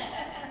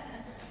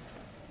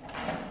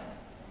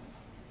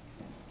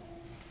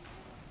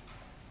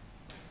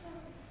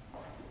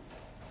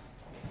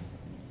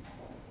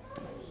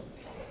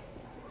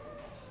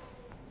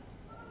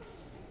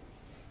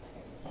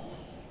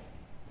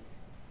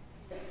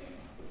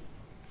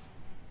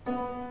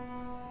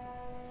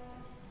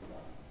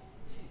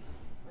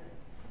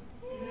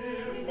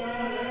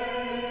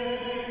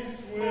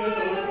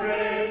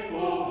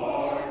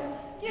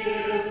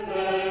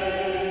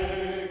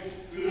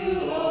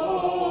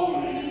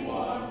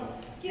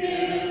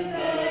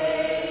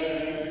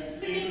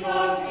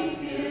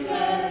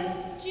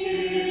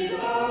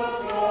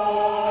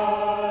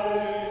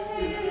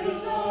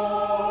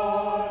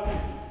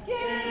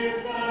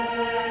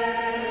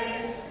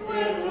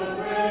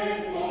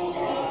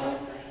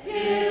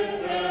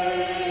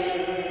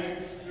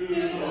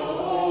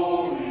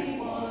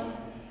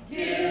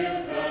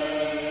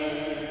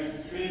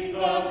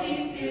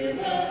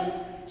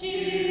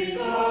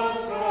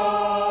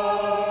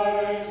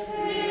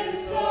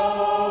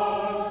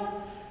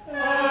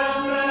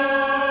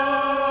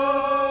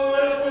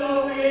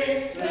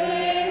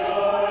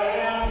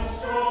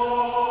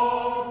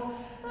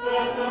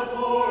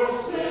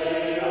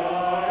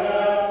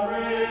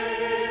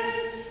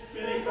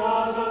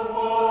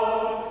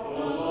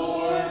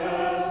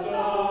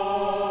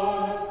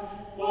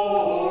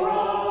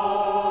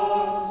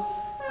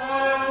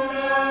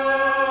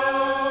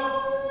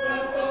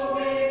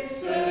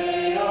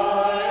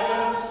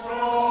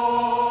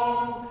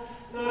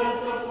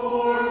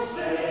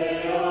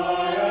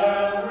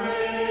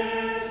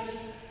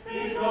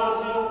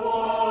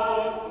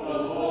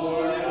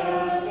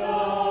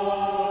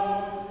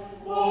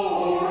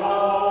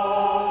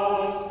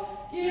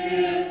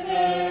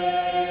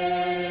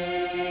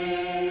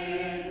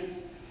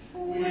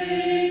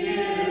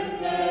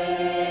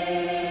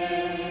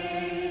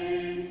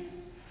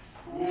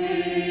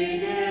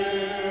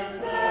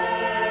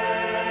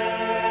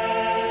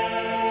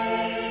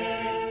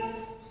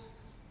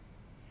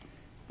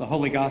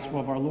 Holy Gospel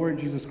of our Lord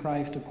Jesus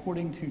Christ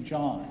according to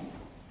John.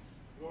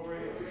 Glory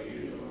to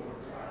you, Lord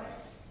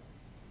Christ.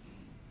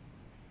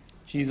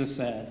 Jesus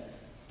said,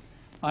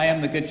 I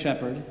am the good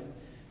shepherd.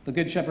 The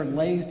good shepherd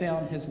lays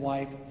down his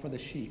life for the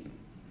sheep.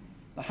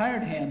 The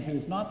hired hand, who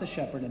is not the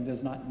shepherd and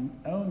does not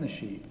own the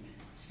sheep,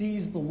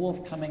 sees the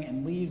wolf coming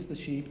and leaves the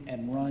sheep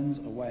and runs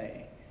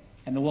away.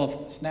 And the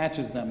wolf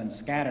snatches them and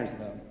scatters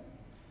them.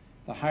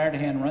 The hired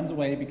hand runs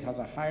away because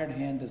a hired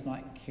hand does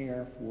not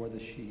care for the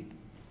sheep.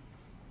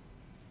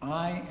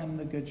 I am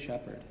the good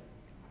shepherd.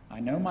 I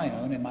know my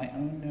own, and my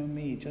own know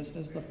me, just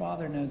as the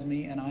Father knows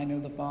me, and I know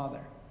the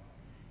Father.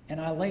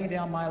 And I lay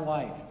down my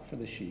life for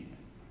the sheep.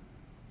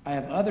 I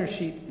have other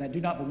sheep that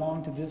do not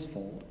belong to this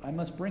fold. I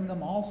must bring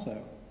them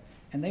also,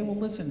 and they will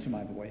listen to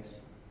my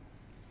voice.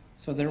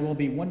 So there will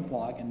be one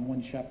flock and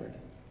one shepherd.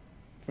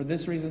 For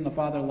this reason the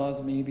Father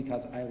loves me,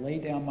 because I lay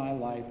down my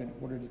life in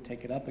order to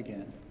take it up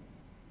again.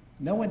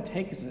 No one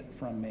takes it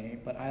from me,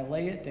 but I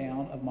lay it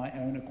down of my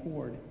own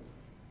accord.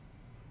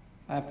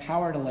 I have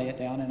power to lay it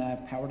down, and I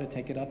have power to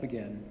take it up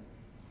again.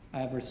 I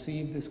have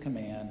received this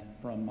command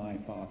from my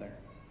Father.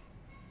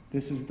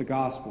 This is the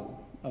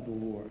gospel of the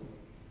Lord.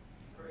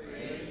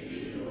 Praise to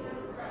you,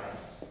 Lord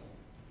Christ.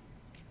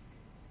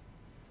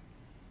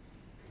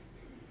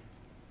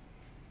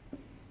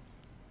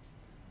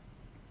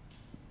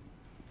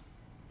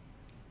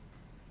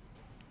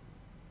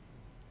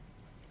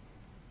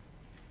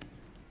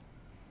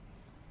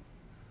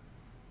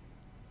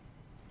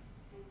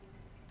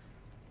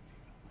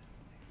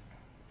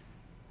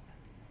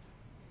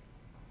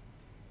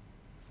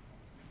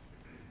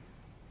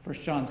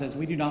 First John says,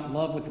 we do not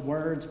love with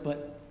words,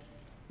 but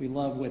we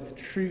love with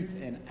truth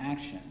and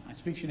action. I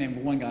speak to you in the name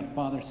of one God,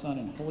 Father, Son,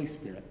 and Holy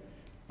Spirit.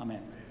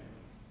 Amen.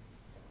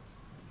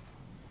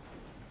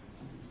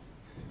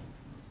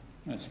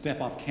 I'm going to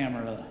step off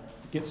camera to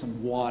get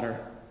some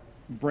water.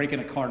 I'm breaking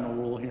a cardinal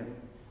rule here.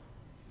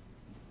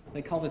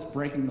 They call this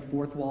breaking the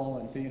fourth wall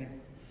in theater.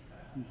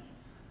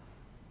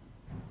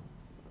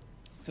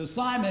 So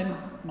Simon,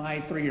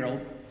 my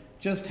 3-year-old,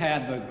 just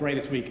had the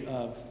greatest week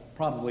of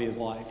probably his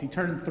life. He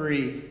turned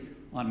 3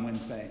 on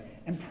Wednesday,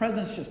 and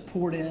presents just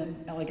poured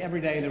in. Like every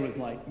day there was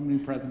like new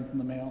presents in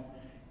the mail,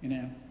 you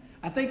know.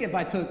 I think if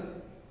I took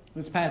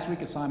this past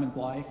week of Simon's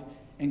life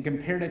and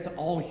compared it to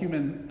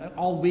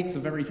all weeks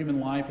of every human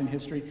life in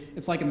history,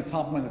 it's like in the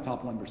top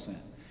 1%.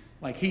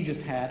 Like he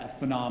just had this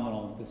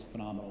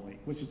phenomenal week,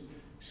 which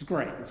is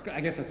great. I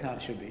guess that's how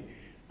it should be.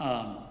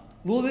 A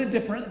little bit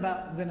different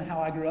than how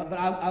I grew up, but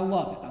I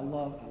love it. I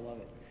love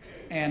it.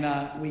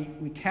 And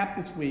we capped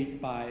this week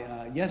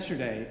by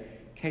yesterday,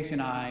 Casey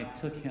and I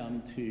took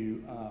him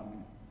to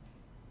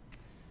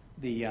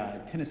the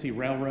Tennessee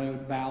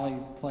Railroad Valley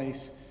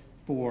place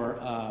for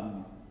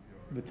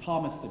the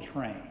Thomas the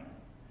Train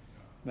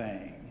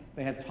thing.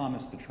 They had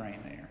Thomas the Train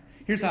there.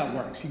 Here's how it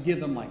works. You give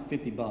them like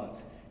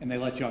 $50 and they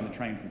let you on the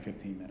train for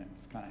 15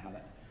 minutes. Kind of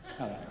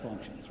how that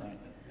functions, right?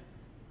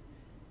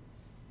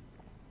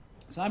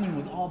 Simon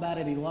was all about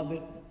it. He loved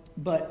it.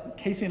 But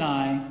Casey and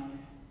I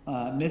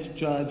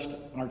misjudged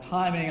our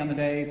timing on the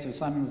day, so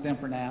Simon was down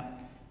for a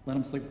nap. Let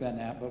him sleep with that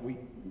nap. But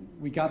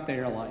we got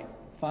there like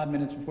 5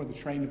 minutes before the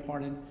train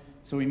departed,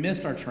 so we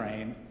missed our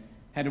train,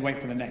 had to wait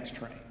for the next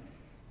train.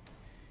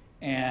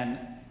 And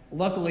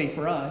luckily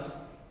for us,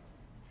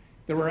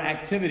 there were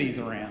activities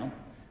around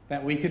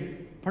that we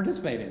could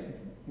participate in,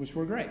 which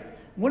were great.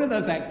 One of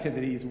those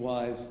activities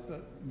was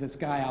this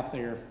guy out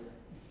there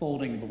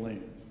folding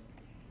balloons,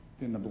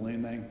 doing the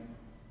balloon thing.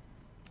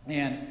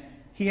 And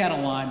he had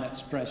a line that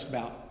stretched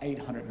about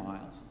 800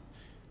 miles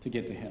to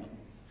get to him.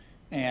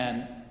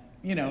 And,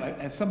 you know,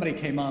 as somebody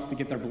came up to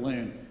get their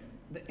balloon,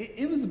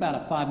 it was about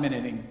a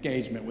 5-minute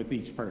engagement with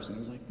each person. It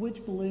was like,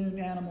 which balloon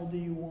animal do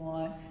you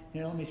want?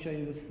 Here, let me show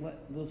you this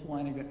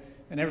line.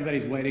 And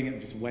everybody's waiting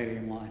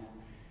in line.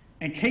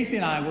 And Casey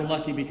and I were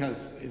lucky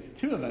because it's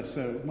 2 of us,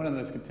 so one of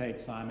us could take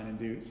Simon and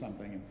do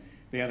something, and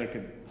the other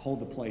could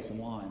hold the place in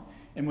line.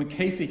 And when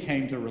Casey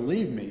came to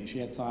relieve me, she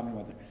had Simon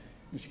with her.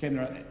 She came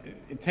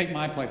to take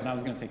my place, and I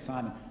was going to take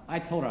Simon. I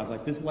told her, I was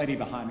like, this lady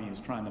behind me is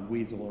trying to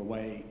weasel her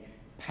way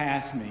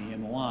past me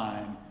in the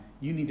line.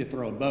 You need to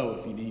throw a bow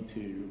if you need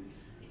to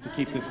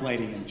keep this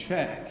lady in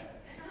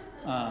check.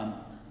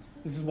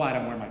 This is why I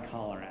don't wear my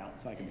collar out,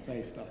 so I can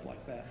say stuff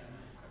like that.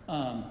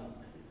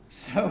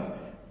 So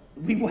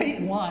we wait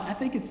in line. I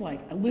think it's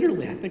like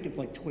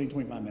 20,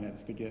 25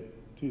 minutes to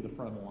get to the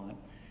front of the line.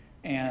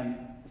 And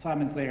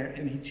Simon's there,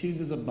 and he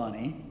chooses a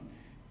bunny.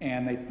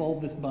 And they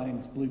fold this bunny,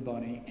 this blue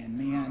bunny, and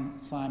man,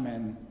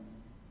 Simon,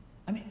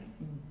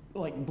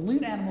 like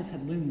balloon animals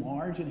had loomed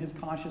large in his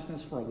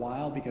consciousness for a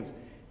while because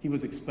he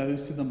was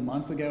exposed to them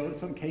months ago. It was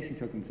something Casey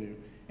took him to,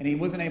 and he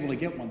wasn't able to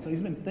get one. So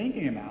he's been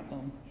thinking about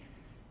them,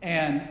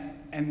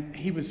 and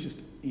he was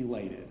just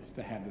elated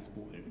to have this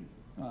balloon.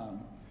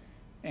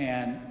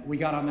 And we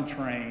got on the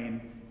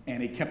train,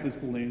 and he kept this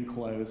balloon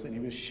closed, and he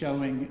was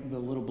showing the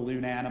little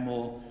balloon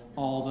animal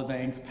all the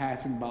things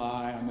passing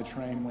by on the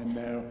train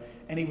window,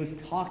 and he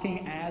was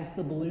talking as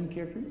the balloon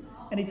character,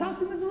 and he talks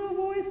in this little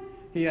voice.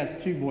 He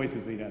has 2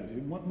 voices he does.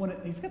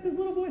 He's got this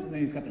little voice, and then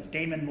he's got this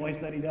demon voice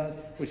that he does,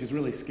 which is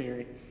really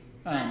scary.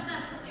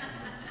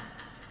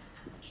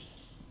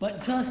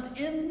 But just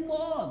in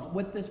love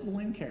with this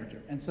balloon character.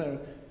 And so,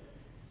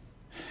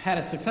 had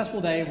a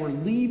successful day. We're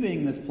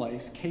leaving this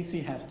place.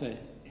 Casey has to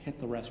hit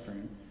the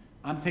restroom.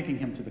 I'm taking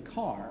him to the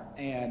car,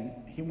 and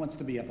he wants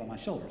to be up on my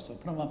shoulders. So I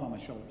put him up on my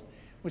shoulders,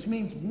 which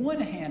means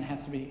one of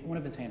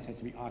his hands has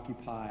to be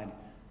occupied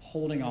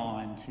holding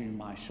on to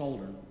my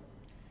shoulder,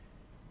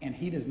 and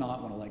he does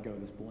not want to let go of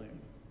this balloon,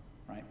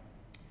 right?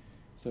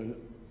 So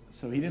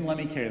he didn't let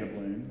me carry the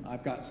balloon.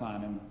 I've got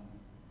Simon.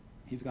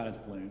 He's got his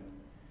balloon.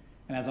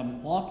 And as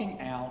I'm walking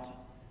out,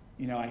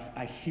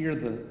 I hear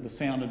the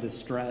sound of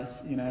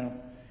distress,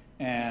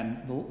 and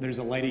there's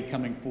a lady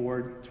coming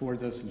forward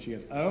towards us, and she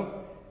goes,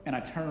 "Oh," and I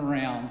turn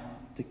around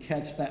to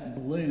catch that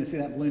balloon, to see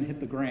that balloon hit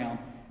the ground,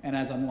 and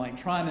as I'm like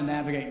trying to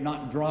navigate,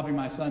 not dropping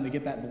my son to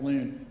get that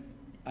balloon,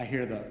 I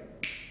hear the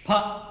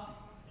pop.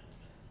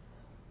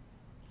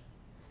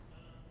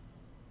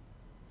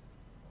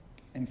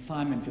 And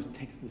Simon just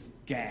takes this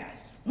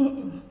gasp.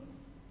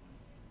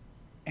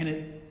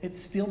 And it's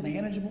still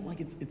manageable, like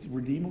it's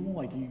redeemable,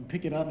 like you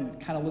pick it up and it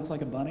kind of looks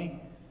like a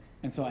bunny.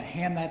 And so I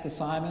hand that to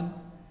Simon,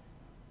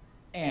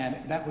 and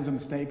that was a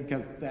mistake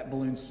because that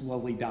balloon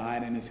slowly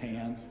died in his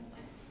hands.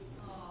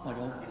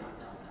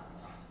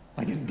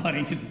 Like his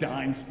bunny just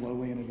dying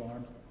slowly in his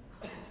arms.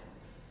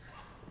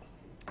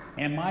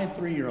 And my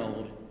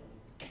 3-year-old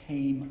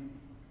came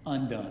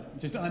undone,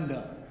 just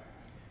undone.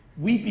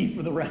 Weepy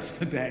for the rest of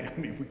the day. I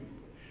mean,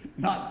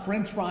 not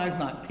French fries,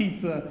 not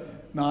pizza,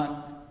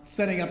 not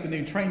setting up the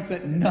new train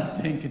set,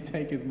 nothing could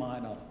take his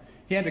mind off.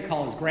 He had to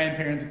call his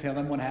grandparents and tell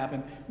them what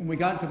happened. When we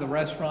got to the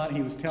restaurant,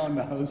 he was telling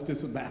the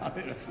hostess about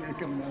it as we were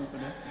coming down.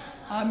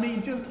 I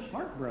mean, just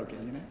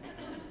heartbroken,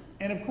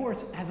 And of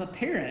course, as a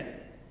parent,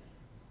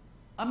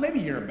 maybe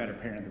you're a better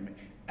parent than me.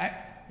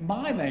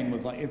 My thing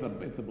was like, it's a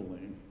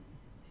balloon.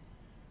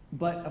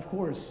 But of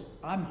course,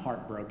 I'm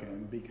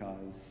heartbroken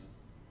because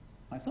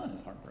my son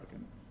is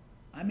heartbroken.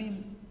 I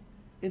mean,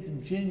 it's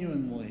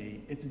genuine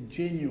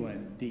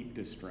deep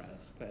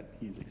distress that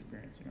he's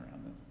experiencing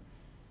around this.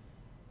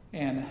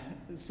 And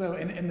so,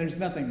 and there's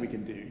nothing we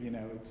can do,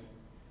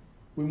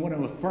 we want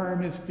to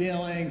affirm his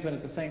feelings, but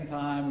at the same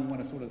time, we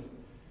want to sort of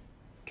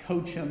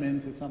coach him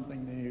into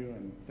something new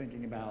and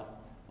thinking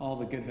about all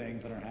the good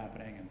things that are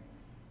happening. And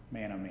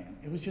man, oh man,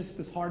 it was just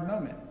this hard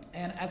moment.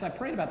 And as I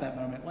prayed about that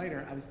moment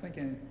later, I was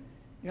thinking,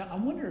 I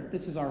wonder if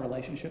this is our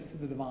relationship to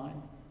the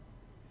divine.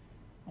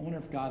 I wonder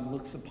if God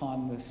looks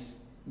upon this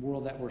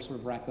world that we're sort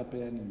of wrapped up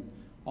in and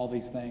all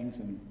these things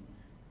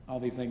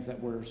that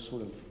we're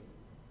sort of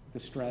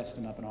distressed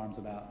and up in arms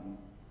about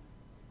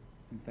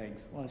and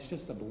thinks, well, it's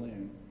just a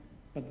balloon.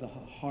 But the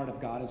heart of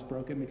God is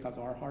broken because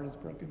our heart is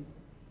broken.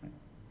 Right?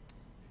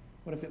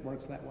 What if it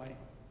works that way?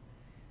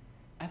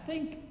 I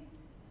think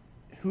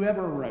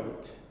whoever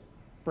wrote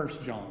 1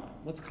 John,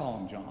 let's call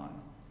him John,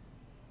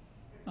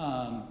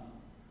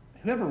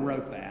 whoever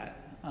wrote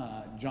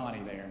that,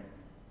 Johnny there,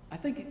 I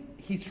think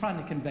he's trying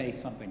to convey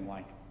something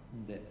like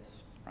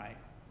this, right?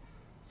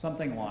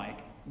 Something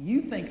like,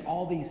 you think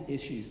all these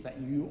issues that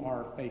you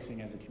are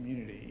facing as a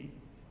community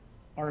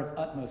are of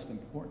utmost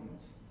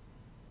importance,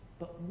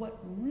 but what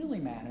really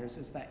matters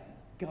is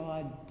that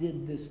God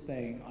did this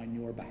thing on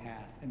your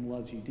behalf and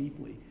loves you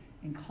deeply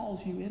and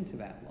calls you into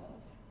that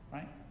love,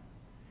 right?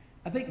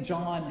 I think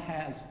John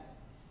has,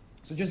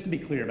 so just to be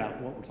clear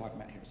about what we're talking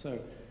about here. So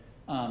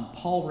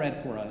Paul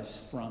read for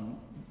us from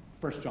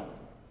 1 John,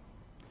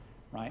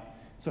 right?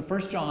 So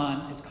 1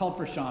 John, it's called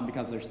 1 John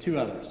because there's two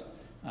others.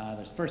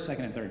 There's 1st, 2nd,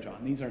 and 3rd John.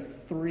 These are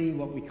 3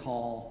 what we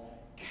call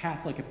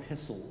Catholic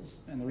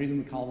epistles. And the reason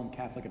we call them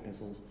Catholic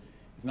epistles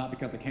is not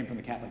because they came from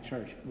the Catholic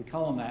Church. We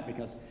call them that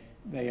because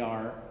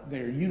they're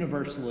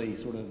universally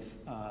sort of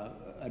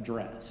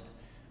addressed.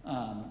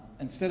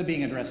 Instead of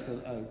being addressed to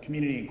a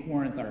community in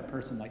Corinth or a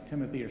person like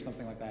Timothy or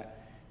something like that,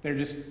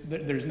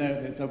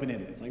 it's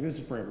open-ended. It's like, this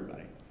is for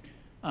everybody.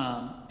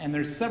 And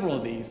there's several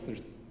of these.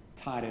 There's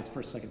Titus,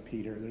 1st, 2nd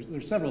Peter.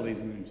 There's several of these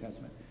in the New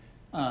Testament.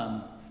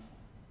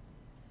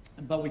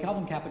 But we call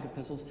them Catholic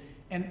epistles,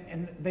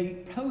 and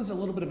they pose a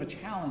little bit of a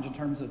challenge in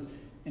terms of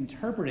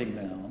interpreting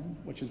them,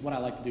 which is what I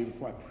like to do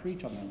before I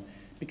preach on them,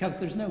 because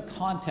there's no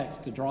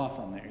context to draw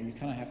from there. You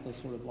kind of have to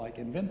sort of like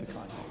invent the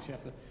context. You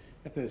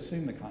have to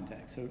assume the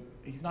context. So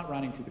he's not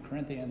writing to the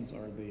Corinthians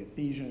or the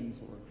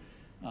Ephesians or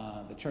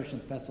the church in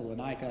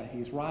Thessalonica.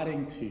 He's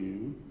writing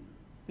to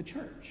the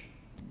church,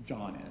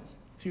 John is,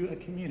 to a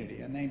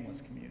community, a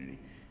nameless community,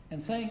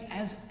 and saying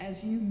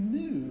as you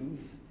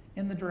move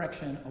in the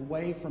direction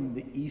away from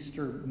the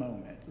Easter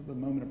moment, the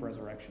moment of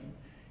resurrection,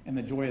 and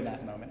the joy of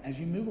that moment, as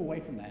you move away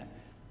from that,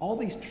 all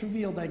these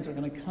trivial things are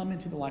going to come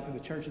into the life of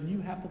the church, and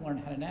you have to learn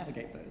how to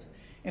navigate those.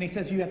 And he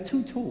says you have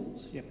 2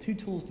 tools. You have 2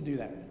 tools to do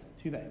that with,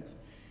 2 things.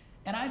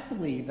 And I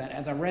believe that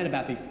as I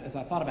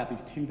thought about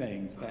these 2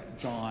 things that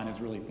John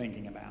is really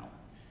thinking about,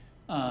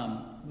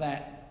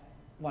 that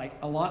like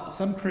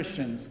some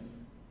Christians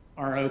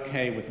are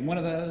okay with one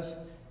of those,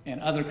 and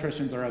other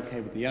Christians are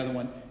okay with the other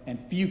one, and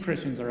few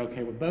Christians are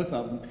okay with both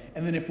of them.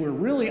 And then if we're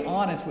really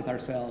honest with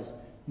ourselves,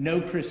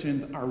 no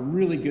Christians are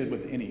really good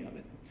with any of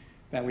it,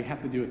 that we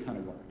have to do a ton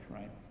of work,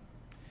 right?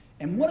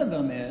 And one of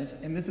them is,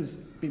 and this is,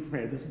 be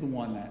prepared, this is the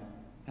one that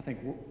I think,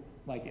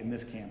 like in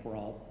this camp, we're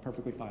all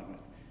perfectly fine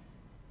with.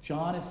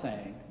 John is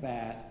saying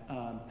that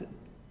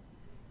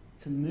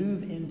to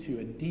move into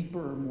a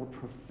deeper, more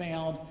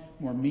profound,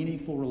 more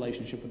meaningful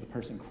relationship with the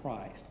person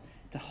Christ,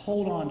 to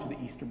hold on to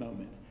the Easter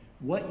moment.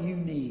 What you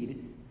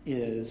need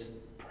is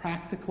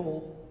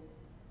practical,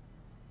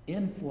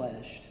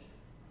 in-fleshed,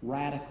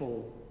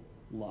 radical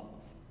love.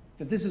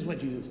 That this is what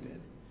Jesus did.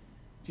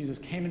 Jesus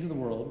came into the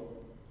world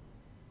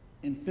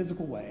in a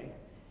physical way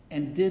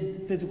and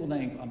did physical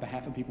things on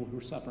behalf of people who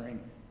were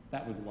suffering.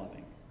 That was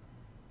loving.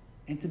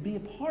 And to be a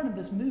part of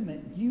this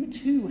movement, you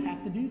too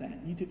have to do that.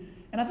 You too.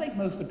 And I think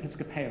most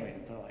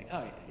Episcopalians are like,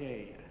 oh,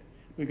 yeah.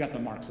 We've got the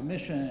marks of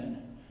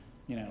mission.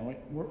 You know,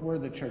 we're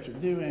the church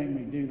of doing.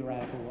 We do the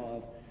radical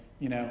love.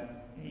 You know,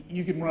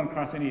 you can run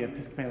across any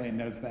Episcopalian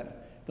knows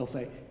that. They'll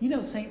say, you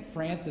know, St.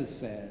 Francis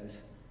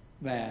says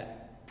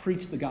that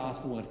preach the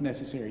gospel and if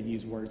necessary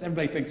use words.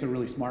 Everybody thinks they're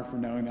really smart for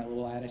knowing that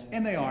little adage.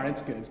 And they are.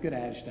 It's good. It's a good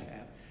adage to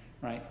have,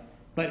 right?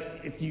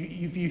 But if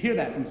you hear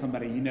that from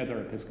somebody, you know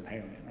they're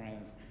Episcopalian,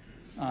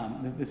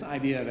 right? This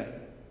idea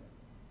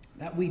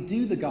that we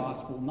do the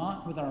gospel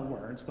not with our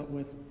words, but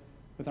with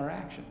our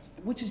actions,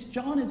 which is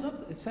John is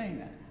saying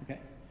that. Okay,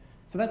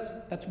 so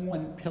that's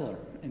one pillar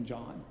in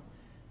John.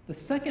 The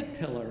second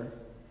pillar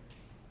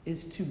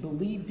is to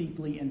believe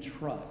deeply and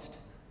trust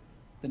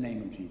the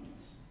name of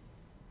Jesus.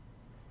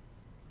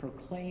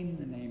 Proclaim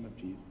the name of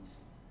Jesus.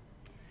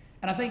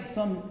 And I think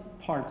some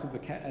parts of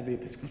the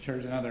Episcopal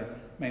Church and other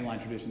mainline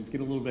traditions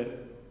get a little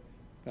bit,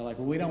 they're like,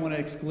 well, we don't want to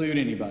exclude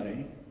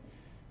anybody,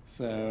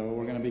 so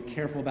we're going to be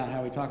careful about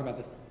how we talk about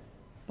this.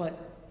 But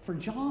for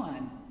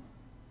John,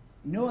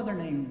 no other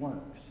name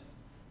works,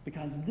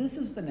 because this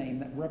is the name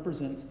that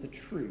represents the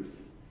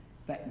truth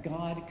that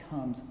God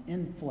comes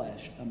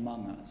infleshed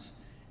among us.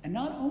 And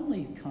not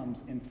only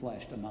comes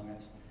infleshed among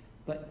us,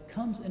 but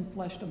comes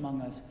infleshed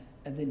among us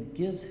and then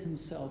gives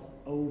himself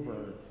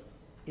over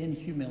in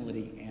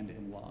humility and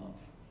in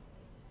love,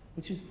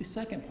 which is the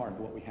second part of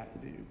what we have to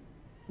do.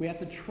 We have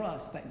to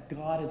trust that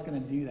God is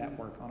going to do that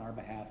work on our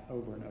behalf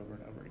over and over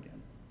and over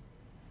again.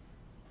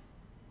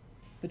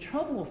 The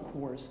trouble, of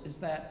course, is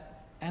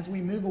that as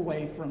we move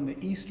away from the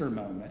Easter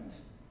moment,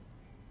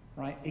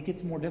 right, it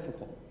gets more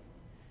difficult.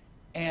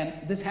 And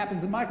this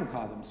happens in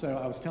microcosm. So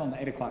I was telling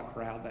the 8 o'clock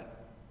crowd that,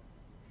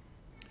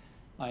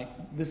 like,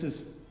 this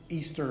is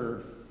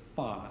Easter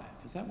 5.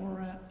 Is that where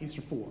we're at?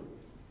 Easter 4.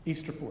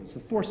 Easter 4. It's the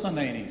fourth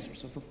Sunday in Easter.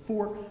 So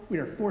we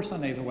are 4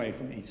 Sundays away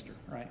from Easter,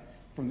 right?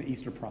 From the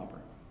Easter proper.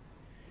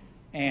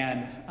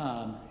 And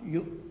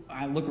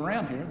I look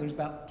around here, there's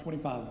about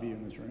 25 of you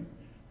in this room,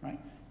 right?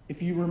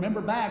 If you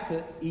remember back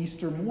to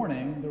Easter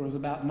morning, there was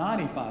about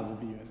 95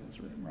 of you in this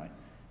room, right?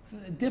 It's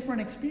a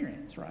different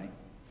experience, right?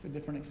 It's a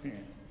different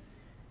experience.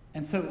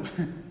 And so,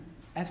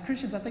 as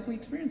Christians, I think we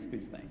experience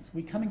these things.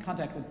 We come in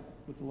contact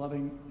with the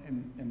loving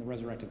and the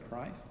resurrected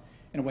Christ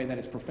in a way that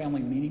is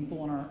profoundly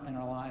meaningful in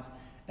our lives.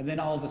 And then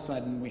all of a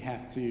sudden, we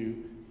have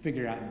to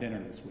figure out dinner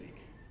this week.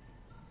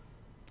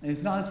 And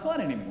it's not as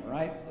fun anymore,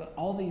 right?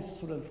 All these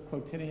sort of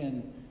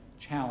quotidian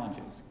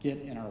challenges get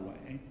in our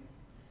way.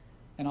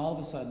 And all of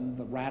a sudden,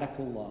 the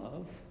radical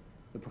love,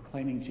 the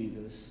proclaiming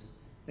Jesus,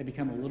 they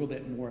become a little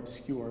bit more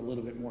obscure, a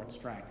little bit more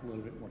abstract, a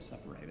little bit more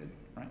separated,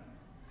 right?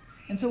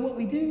 And so what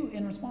we do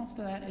in response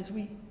to that is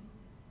we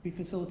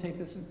facilitate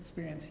this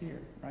experience here,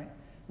 right?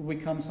 We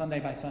come Sunday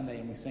by Sunday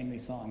and we sing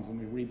these songs and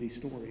we read these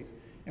stories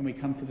and we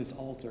come to this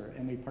altar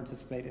and we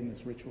participate in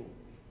this ritual,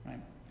 right?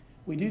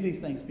 We do these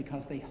things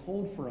because they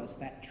hold for us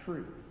that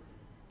truth,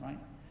 right?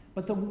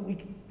 But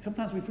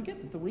sometimes we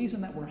forget that the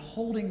reason that we're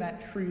holding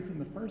that truth in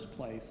the first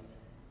place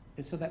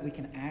is so that we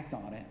can act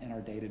on it in our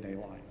day-to-day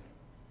life.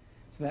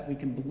 So that we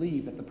can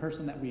believe that the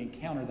person that we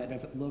encounter that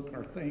doesn't look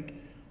or think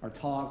or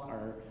talk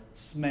or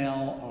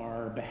smell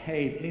or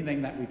behave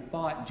anything that we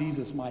thought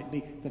Jesus might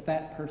be,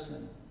 that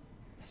person,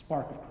 the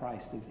spark of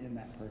Christ is in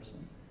that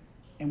person.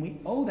 And we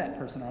owe that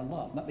person our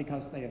love, not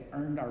because they have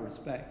earned our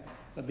respect,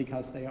 but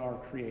because they are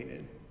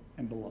created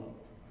and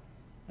beloved.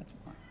 That's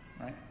why,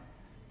 right?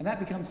 And that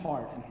becomes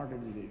hard and harder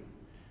to do.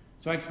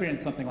 So I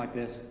experienced something like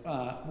this.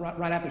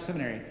 Right after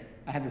seminary,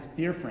 I had this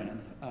dear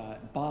friend,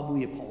 Bob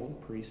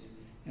Leopold, priest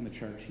in the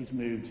church. He's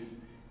moved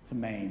to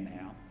Maine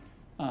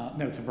now.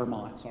 To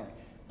Vermont, sorry.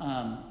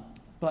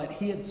 But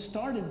he had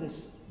started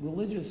this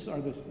religious,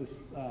 or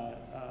this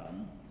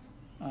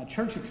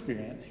church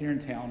experience here in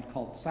town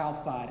called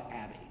Southside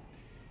Abbey.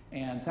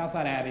 And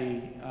Southside Abbey,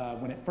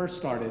 when it first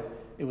started,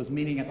 it was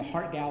meeting at the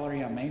Hart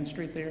Gallery on Main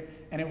Street there,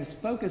 and its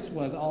focus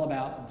was all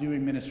about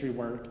doing ministry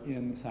work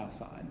in the South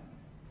Side.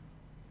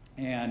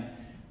 And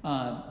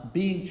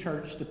being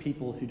church to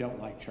people who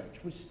don't like church,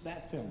 which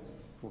that sounds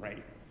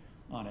great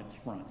on its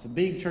front. So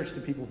being church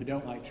to people who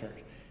don't like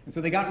church. And so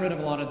they got rid of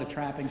a lot of the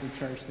trappings of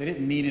church. They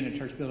didn't meet in a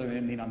church building. They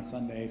didn't meet on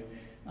Sundays.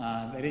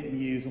 They didn't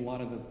use a lot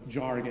of the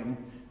jargon.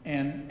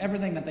 And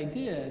everything that they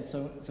did,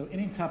 so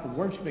any type of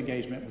worship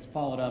engagement was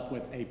followed up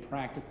with a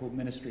practical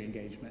ministry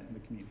engagement in the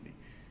community.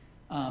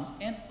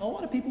 And a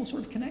lot of people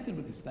sort of connected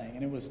with this thing.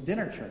 And it was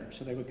dinner church.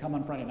 So they would come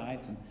on Friday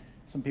nights, and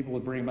some people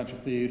would bring a bunch of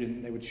food,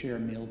 and they would share a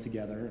meal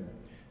together.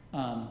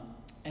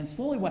 And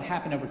slowly what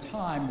happened over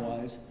time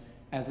was,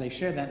 as they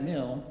shared that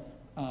meal,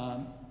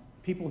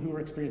 people who were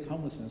experiencing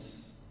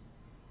homelessness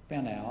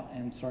found out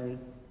and started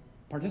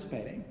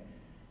participating.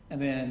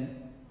 And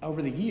then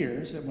over the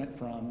years, it went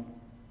from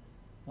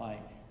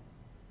like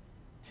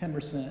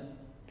 10%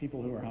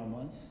 people who are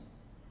homeless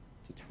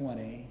to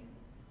 20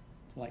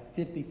 to like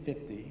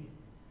 50-50.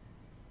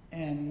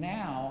 And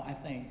now I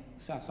think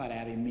Southside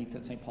Abbey meets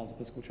at St. Paul's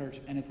Episcopal Church,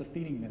 and it's a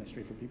feeding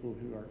ministry for people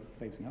who are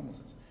facing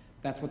homelessness.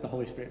 That's what the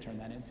Holy Spirit turned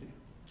that into.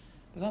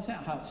 But that's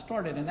not how it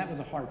started, and that was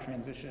a hard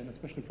transition,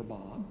 especially for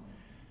Bob.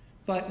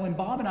 But when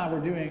Bob and I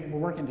were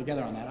working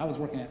together on that, I was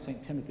working at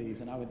St.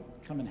 Timothy's, and I would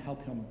come and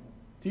help him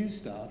do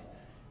stuff,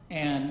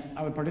 and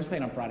I would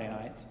participate on Friday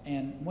nights.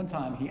 And one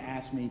time he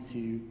asked me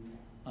to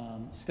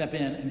step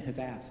in his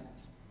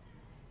absence.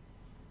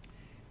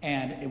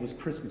 And it was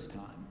Christmas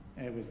time.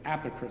 It was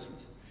after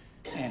Christmas.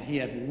 And he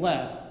had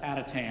left out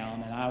of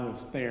town, and I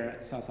was there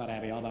at Southside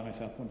Abbey all by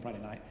myself one Friday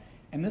night.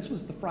 And this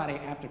was the Friday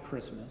after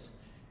Christmas.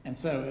 And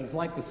so it was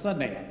like the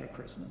Sunday after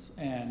Christmas.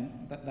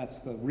 And that's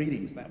the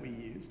readings that we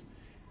used.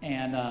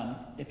 And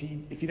if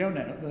you don't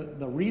know,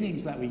 the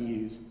readings that we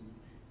used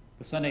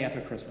the Sunday after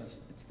Christmas,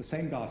 it's the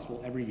same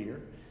gospel every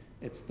year.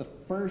 It's the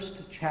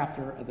first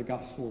chapter of the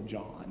Gospel of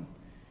John.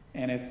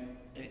 And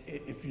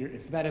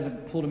if that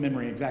isn't pulled to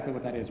memory exactly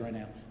what that is right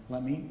now,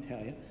 let me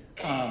tell you.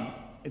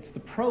 It's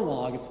the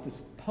prologue, it's this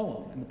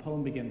poem, and the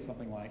poem begins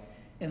something like,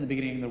 in the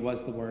beginning there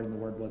was the Word, and the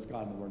Word was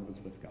God, and the Word was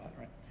with God,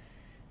 right?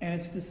 And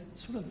it's this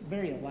sort of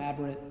very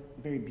elaborate,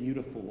 very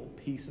beautiful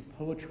piece of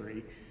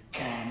poetry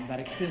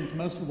that extends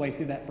most of the way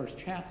through that first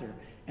chapter.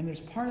 And there's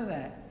part of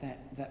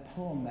that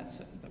poem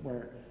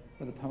where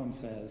the poem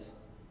says,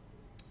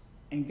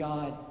 and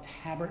God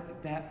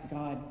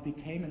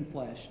became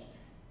enfleshed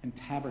and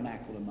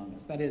tabernacled among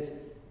us. That is,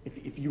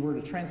 if you were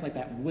to translate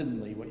that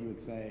woodenly, what you would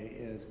say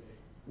is,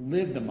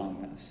 lived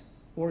among us.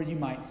 Or you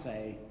might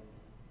say,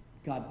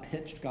 God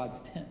pitched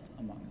God's tent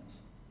among us.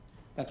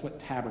 That's what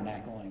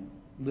tabernacling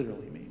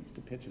literally means,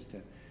 to pitch his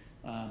tent.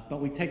 But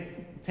we take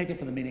it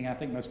for the meaning, I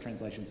think most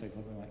translations say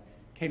something like,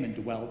 came and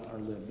dwelt or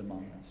lived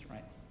among us,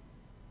 right?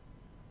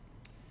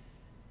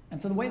 And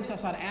so the way the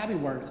Southside Abbey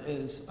worked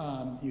is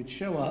you'd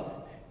show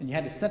up, and you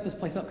had to set this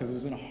place up because it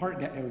was in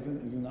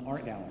the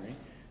art gallery.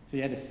 So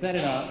you had to set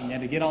it up, and you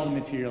had to get all the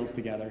materials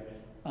together.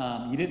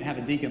 You didn't have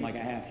a deacon like I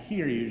have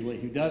here usually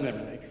who does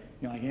everything.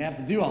 You know, like you have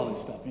to do all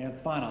this stuff, and you have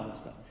to find all this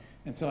stuff.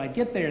 And so I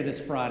get there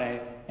this Friday,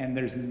 and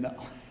I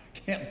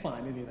can't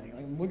find anything.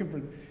 Like I'm looking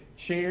for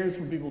chairs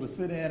for people to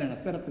sit in, and I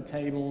set up the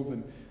tables,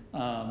 and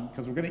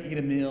because we're going to eat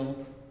a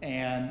meal,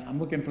 and I'm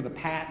looking for the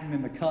paten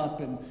and the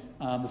cup and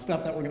the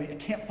stuff that we're going to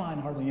eat. I can't find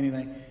hardly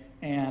anything,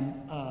 and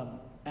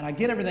I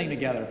get everything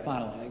together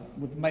finally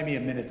with maybe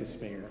a minute to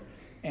spare.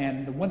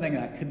 And the one thing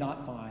that I could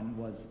not find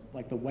was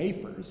like the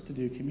wafers to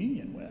do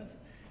communion with.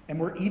 And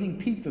we're eating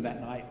pizza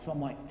that night, so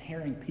I'm like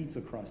tearing pizza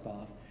crust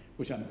off,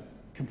 which I'm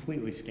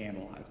completely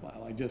scandalized by.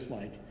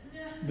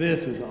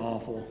 This is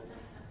awful.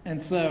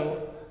 And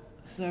so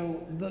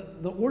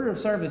the order of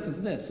service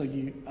is this. So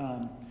you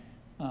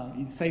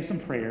say some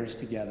prayers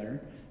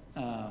together.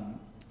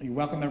 You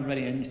welcome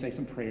everybody in, you say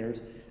some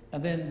prayers.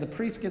 And then the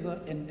priest gets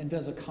up and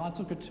does a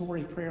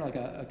consecratory prayer, like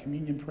a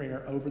communion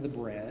prayer over the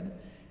bread.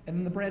 And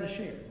then the bread is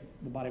shared.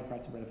 The body of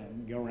Christ, the bread of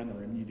heaven. You go around the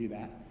room, you do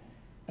that.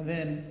 And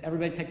then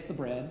everybody takes the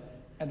bread.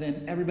 And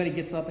then everybody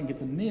gets up and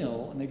gets a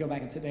meal, and they go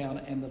back and sit down,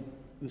 and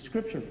the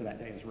scripture for that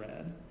day is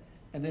read.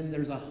 And then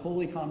there's a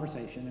holy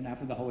conversation, and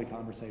after the holy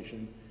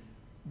conversation,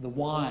 the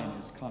wine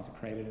is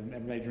consecrated, and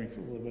everybody drinks a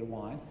little bit of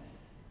wine.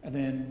 And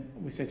then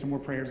we say some more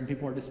prayers, and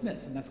people are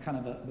dismissed. And that's kind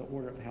of the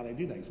order of how they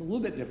do things. So a little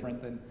bit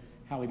different than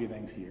how we do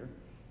things here.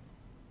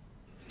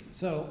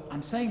 So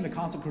I'm saying the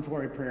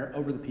consecratory prayer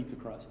over the pizza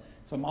crust.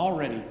 So I'm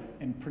already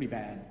in pretty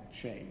bad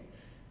shape.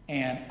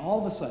 And all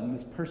of a sudden,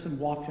 this person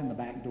walks in the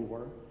back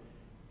door,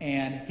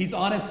 and he's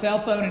on his cell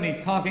phone, and he's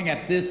talking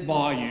at this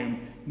volume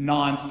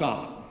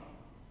nonstop.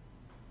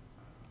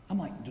 I'm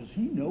like, does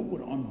he know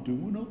what I'm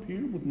doing up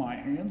here with my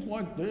hands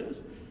like this?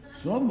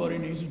 Somebody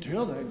needs to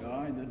tell that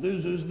guy that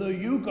this is the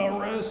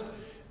Eucharist.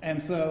 And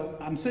so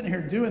I'm sitting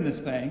here doing this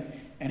thing,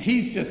 and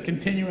he's just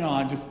continuing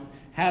on, just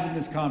having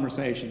this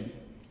conversation.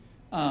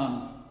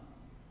 And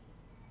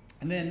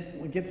then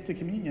when it gets to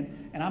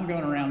communion, and I'm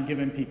going around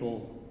giving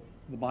people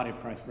the body of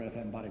Christ, bread of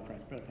heaven, body of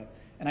Christ, bread of heaven.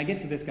 And I get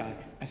to this guy.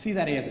 I see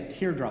that he has a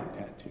teardrop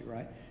tattoo,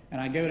 right? And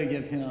I go to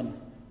give him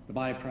the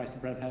body of Christ, the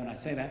bread of heaven. I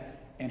say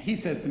that, and he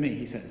says to me,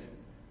 he says,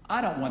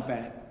 I don't want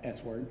that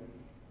S word.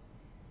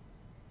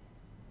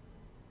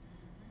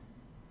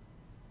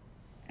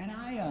 And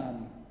I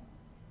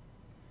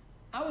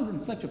was in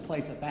such a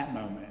place at that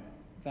moment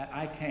that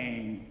I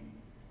came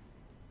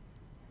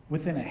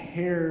within a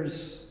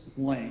hair's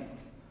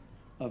length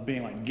of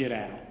being like, get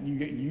out. You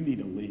need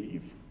to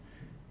leave.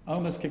 I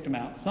almost kicked him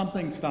out.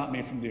 Something stopped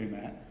me from doing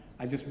that.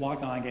 I just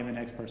walked on and gave the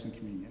next person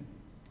communion.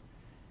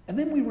 And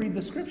then we read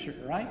the scripture,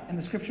 right? And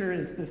the scripture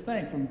is this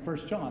thing from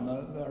 1 John,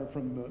 or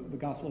from the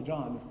Gospel of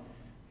John,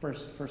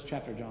 this first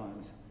chapter of John,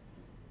 this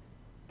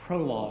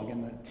prologue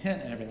and the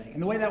tent and everything.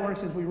 And the way that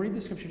works is we read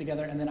the scripture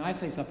together, and then I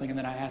say something, and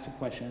then I ask a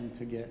question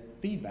to get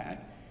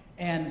feedback.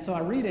 And so I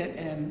read it,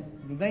 and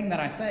the thing that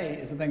I say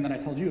is the thing that I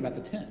told you about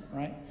the tent,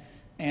 right?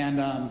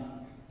 And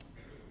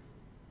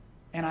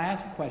I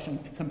asked a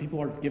question. Some people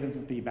are giving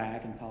some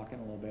feedback and talking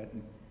a little bit.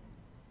 And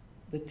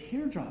the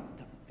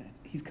teardrop,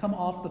 he's come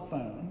off the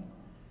phone,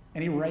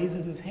 and he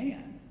raises his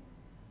hand.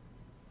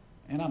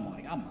 And I'm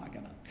like, I'm not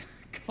going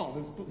to call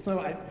this.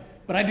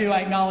 But I do,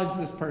 I acknowledge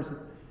this person.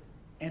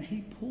 And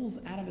he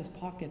pulls out of his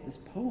pocket this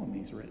poem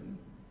he's written.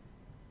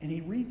 And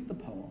he reads the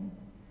poem.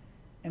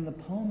 And the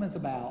poem is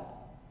about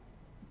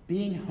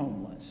being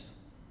homeless,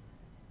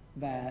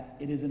 that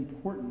it is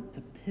important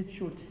to pitch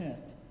your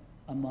tent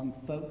among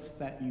folks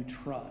that you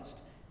trust.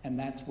 And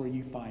that's where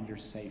you find your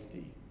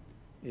safety,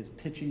 is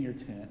pitching your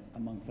tent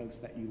among folks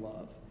that you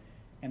love.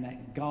 And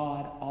that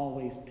God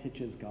always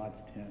pitches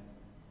God's tent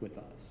with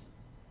us.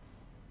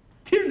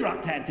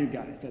 Teardrop tattoo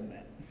guy said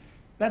that.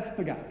 That's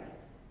the guy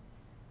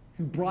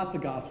who brought the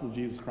gospel of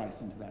Jesus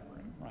Christ into that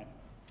room, right?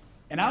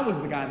 And I was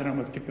the guy that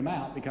almost kicked him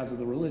out because of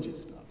the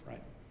religious stuff,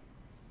 right?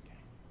 Okay.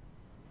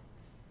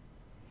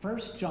 1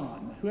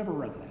 John, whoever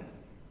wrote that,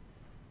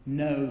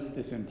 knows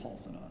this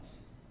impulse in us.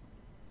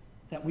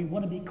 That we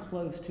want to be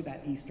close to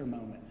that Easter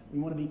moment. We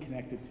want to be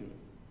connected to it,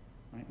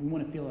 right? We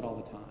want to feel it all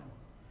the time.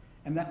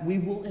 And that we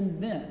will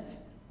invent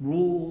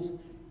rules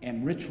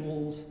and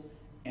rituals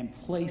and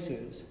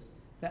places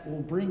that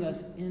will bring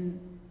us in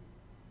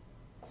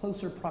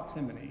closer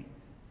proximity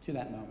to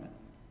that moment.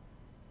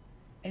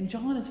 And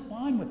John is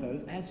fine with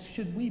those, as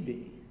should we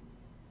be.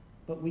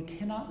 But we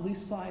cannot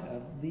lose sight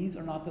of these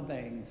are not the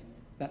things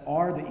that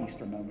are the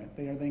Easter moment.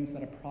 They are things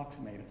that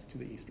approximate us to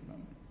the Easter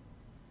moment.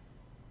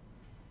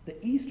 The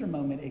Easter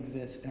moment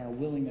exists in our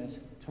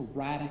willingness to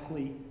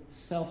radically,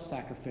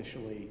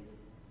 self-sacrificially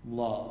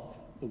love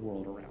the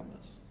world around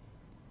us,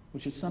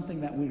 which is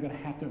something that we're going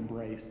to have to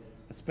embrace,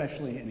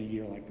 especially in a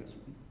year like this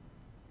one.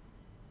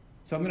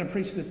 So I'm going to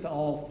preach this to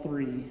all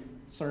three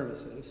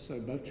services, so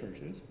both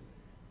churches.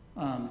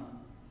 The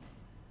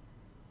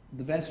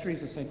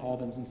vestries of St.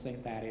 Albans and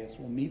St. Thaddeus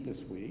will meet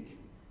this week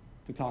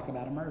to talk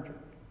about a merger.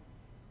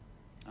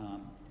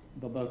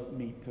 They'll both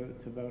meet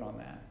to vote on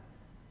that.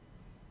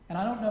 And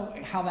I don't know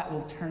how that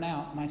will turn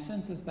out. My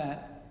sense is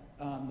that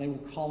they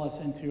will call us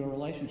into a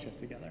relationship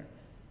together.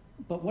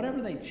 But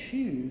whatever they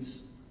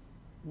choose,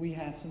 we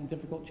have some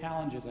difficult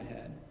challenges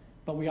ahead.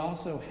 But we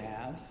also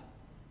have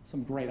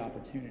some great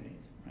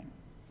opportunities, right?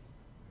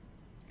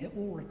 It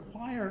will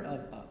require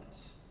of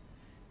us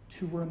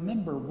to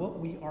remember what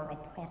we are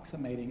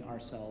approximating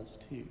ourselves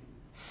to.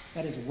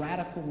 That is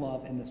radical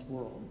love in this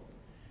world.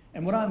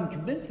 And what I'm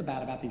convinced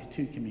about these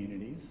two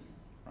communities,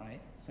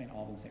 right, St.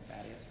 Albans, St.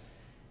 Thaddeus,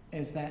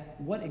 is that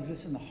what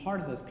exists in the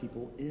heart of those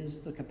people is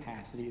the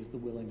capacity, is the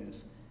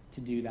willingness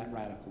to do that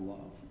radical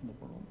love in the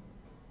world,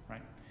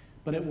 right?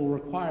 But it will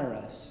require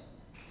us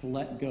to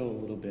let go a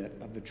little bit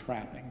of the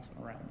trappings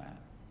around that,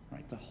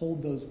 right? To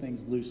hold those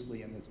things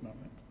loosely in this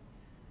moment.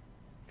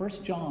 1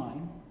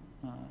 John,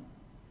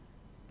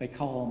 they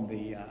call him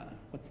the,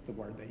 what's the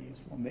word they use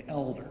for him? The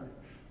elder,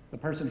 the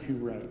person who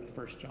wrote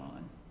 1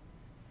 John.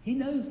 He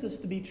knows this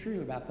to be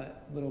true about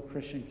that little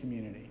Christian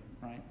community,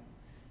 right?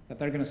 That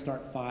they're going to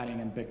start fighting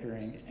and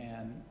bickering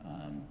and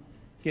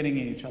getting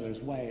in each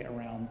other's way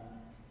around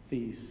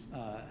these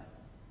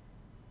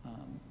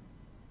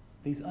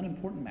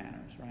unimportant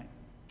matters, right?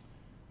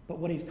 But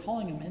what he's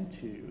calling them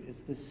into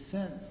is this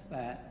sense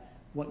that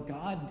what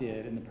God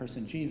did in the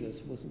person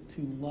Jesus was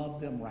to love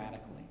them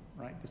radically,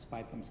 right,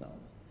 despite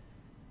themselves.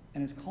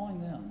 And is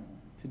calling them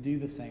to do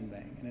the same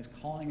thing, and is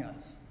calling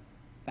us,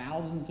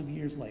 thousands of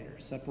years later,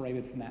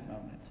 separated from that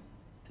moment,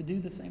 to do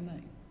the same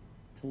thing,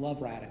 to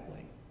love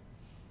radically.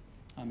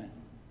 Amen.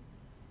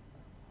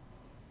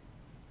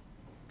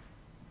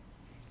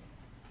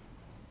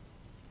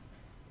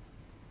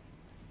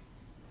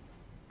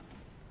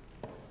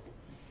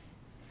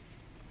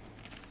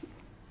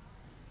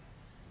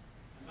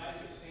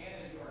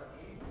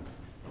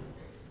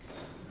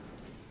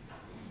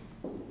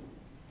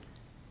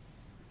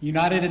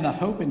 United in the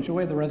hope and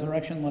joy of the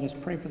resurrection, let us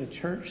pray for the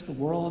church, the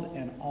world,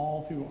 and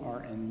all who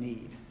are in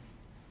need.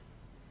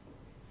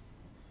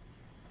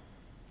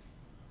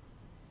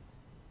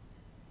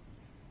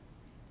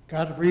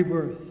 God of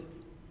rebirth,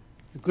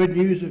 the good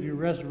news of your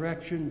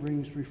resurrection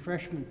brings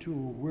refreshment to a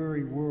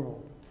weary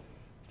world.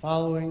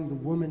 Following the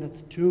woman at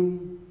the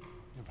tomb,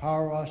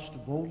 empower us to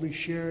boldly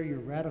share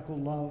your radical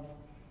love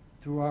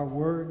through our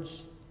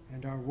words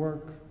and our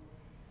work.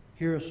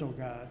 Hear us, O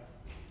God.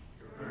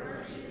 Your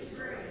mercy is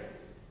great.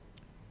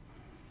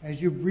 As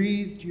you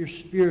breathed your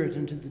Spirit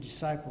into the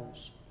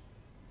disciples,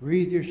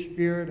 breathe your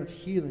Spirit of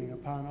healing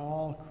upon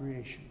all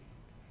creation.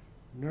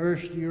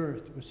 Nourish the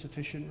earth with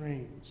sufficient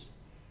rains.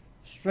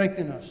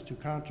 Strengthen us to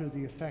counter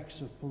the effects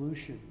of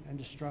pollution and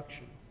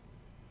destruction.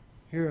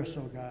 Hear us,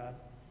 O God.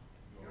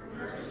 Your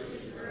mercy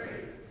is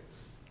great.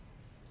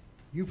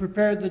 You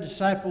prepared the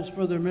disciples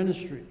for their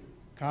ministry,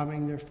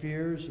 calming their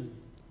fears and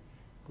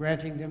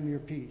granting them your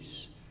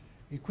peace.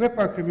 Equip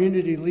our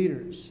community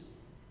leaders.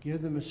 Give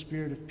them a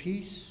spirit of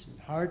peace and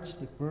hearts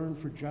that burn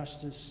for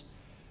justice,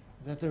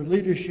 that their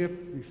leadership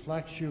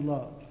reflects your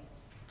love.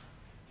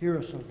 Hear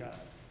us, O God.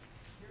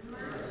 Your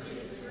mercy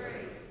is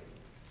great.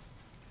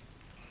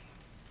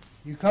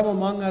 You come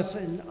among us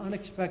in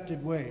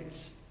unexpected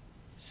ways.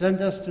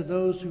 Send us to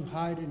those who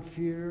hide in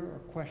fear or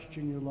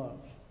question your love.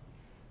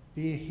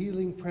 Be a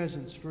healing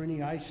presence for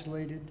any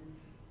isolated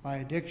by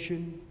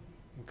addiction,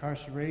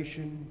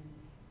 incarceration,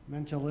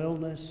 mental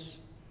illness,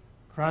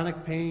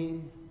 chronic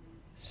pain,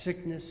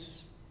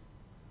 sickness,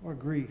 or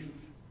grief,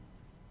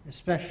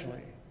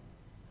 especially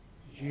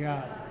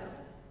Giada,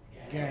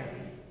 Gabby,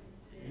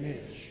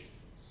 Mitch,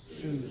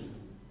 Susan,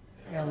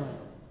 Ellen,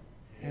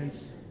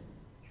 Henson,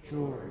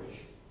 George,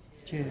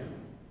 Tim,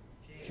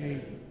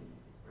 Jaden,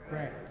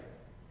 Breck,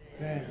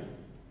 Ben,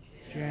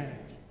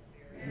 Janet,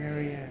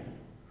 Marianne,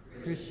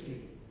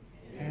 Christy,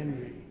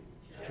 Henry,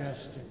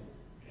 Justin,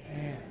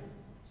 Ann,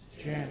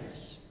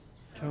 Janice,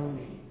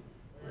 Tony,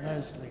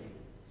 Leslie,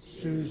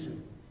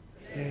 Susan,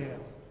 Dale,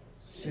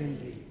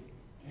 Cindy,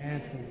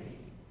 Anthony,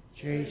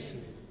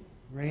 Jason,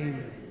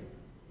 Raymond,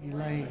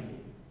 Elaine,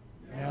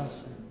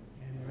 Nelson,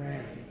 and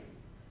Randy.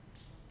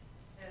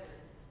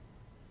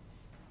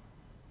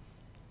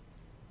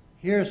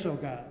 Hear us, O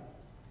God.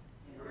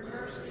 Your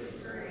mercy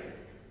is great.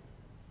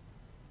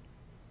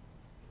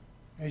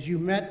 As you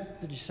met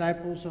the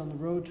disciples on the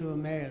road to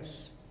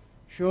Emmaus,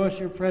 show us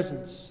your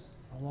presence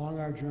along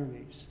our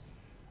journeys.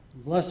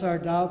 Bless our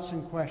doubts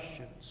and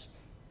questions.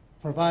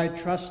 Provide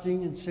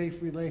trusting and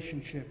safe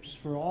relationships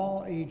for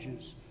all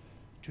ages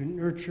to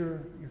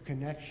nurture your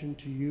connection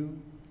to you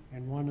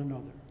and one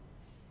another.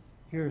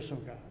 Hear us, O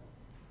God.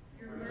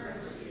 Your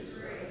mercy is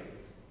great.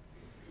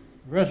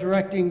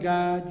 Resurrecting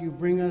God, you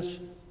bring us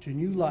to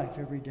new life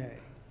every day.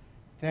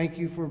 Thank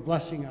you for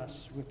blessing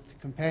us with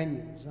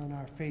companions on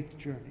our faith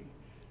journey,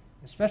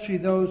 especially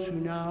those who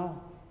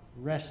now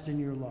rest in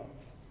your love.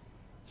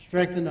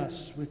 Strengthen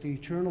us with the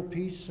eternal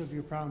peace of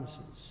your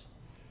promises.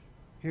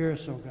 Hear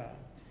us, O God.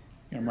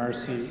 Your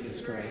mercy is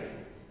great.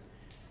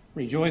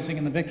 Rejoicing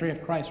in the victory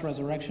of Christ's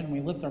resurrection, we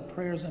lift our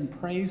prayers and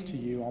praise to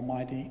you,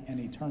 Almighty and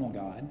eternal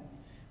God.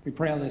 We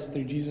pray all this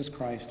through Jesus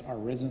Christ, our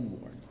risen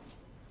Lord.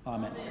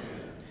 Amen.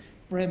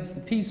 Friends,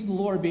 the peace of the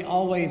Lord be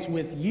always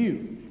with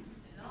you.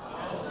 And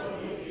also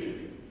with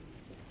you.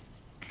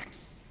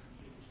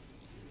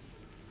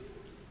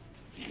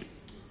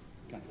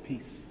 God's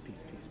peace,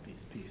 peace, peace,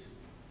 peace, peace,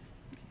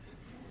 peace.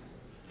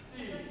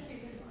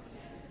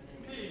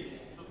 Peace,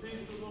 the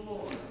peace of the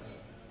Lord.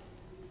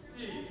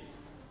 Peace.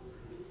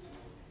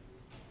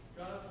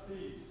 God's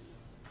peace.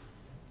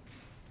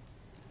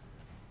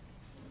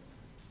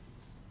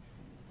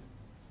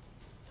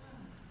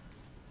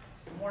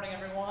 Good morning,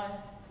 everyone.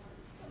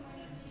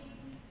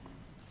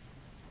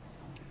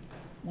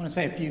 I want to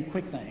say a few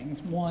quick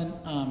things.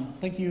 One,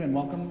 thank you and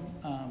welcome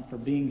for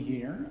being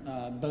here,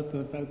 both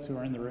the folks who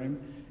are in the room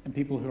and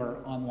people who are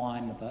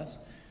online with us.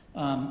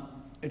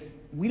 If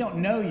we don't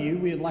know you,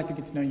 we would like to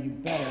get to know you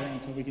better,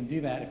 and so we can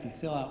do that if you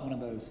fill out one of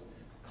those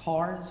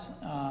cards.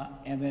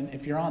 And then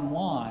if you're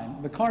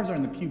online, the cards are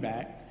in the pew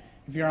back.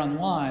 If you're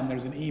online,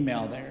 there's an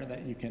email there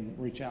that you can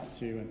reach out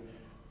to,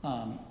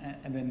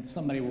 and then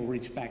somebody will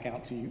reach back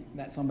out to you.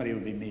 That somebody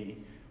would be me.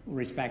 Will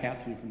reach back out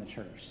to you from the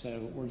church.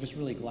 So we're just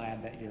really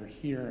glad that you're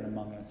here and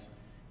among us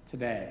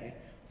today.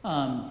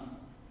 A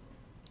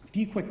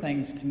few quick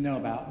things to know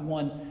about.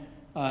 One,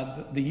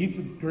 the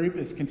youth group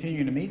is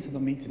continuing to meet, so they'll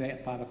meet today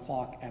at 5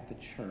 o'clock at the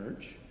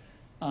church.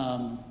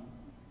 The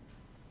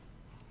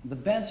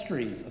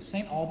vestries of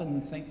St. Albans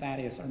and St.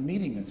 Thaddeus are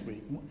meeting this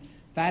week.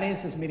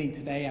 Thaddeus is meeting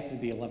today after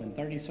the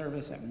 11:30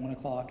 service at 1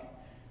 o'clock,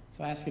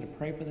 so I ask you to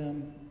pray for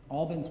them.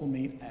 Albans will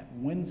meet at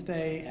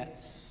Wednesday at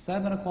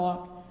 7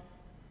 o'clock.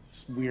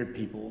 Just weird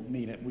people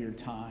meet at weird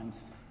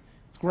times.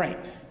 It's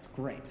great. It's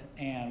great.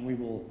 And we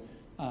will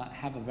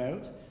have a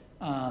vote.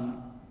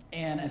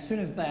 And as soon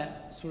as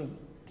that sort of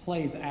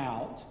plays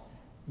out,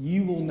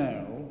 you will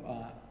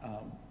know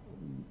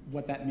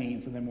what that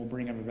means, and then we'll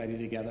bring everybody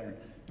together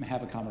and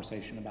have a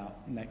conversation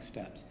about next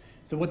steps.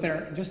 So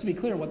just to be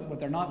clear, what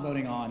they're not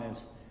voting on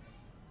is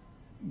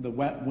the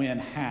when,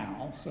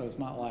 how. So it's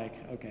not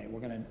like, okay,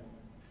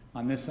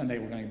 on this Sunday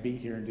we're going to be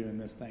here and doing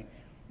this thing.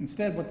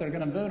 Instead, what they're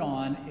going to vote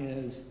on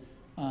is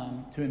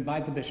to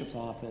invite the bishop's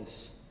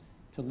office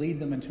to lead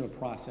them into a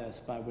process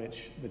by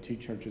which the two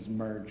churches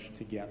merge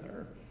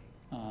together.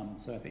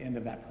 So at the end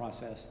of that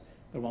process,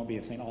 there won't be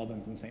a St.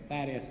 Albans and St.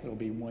 Thaddeus. There will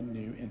be one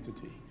new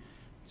entity.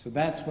 So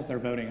that's what they're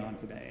voting on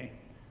today.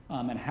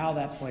 And how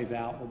that plays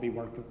out will be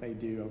work that they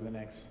do over the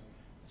next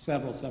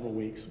several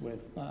weeks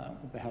with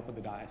the help of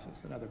the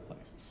diocese and other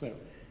places.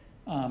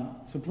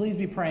 So please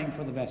be praying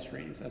for the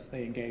vestries as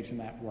they engage in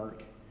that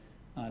work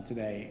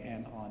today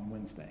and on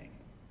Wednesday.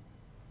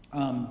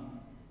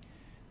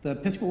 The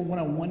Episcopal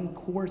 101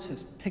 course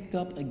has picked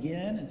up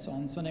again. It's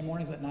on Sunday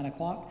mornings at 9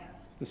 o'clock.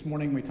 This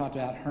morning we talked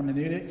about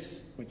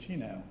hermeneutics, which,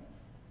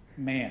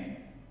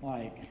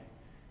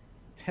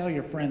 tell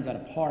your friends at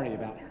a party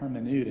about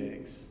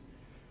hermeneutics.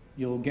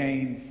 You'll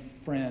gain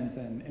friends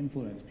and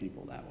influence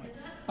people that way.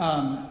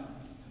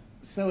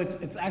 So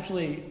it's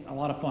actually a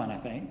lot of fun, I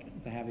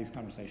think, to have these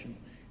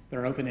conversations.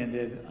 They're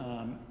open-ended.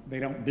 They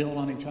don't build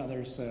on each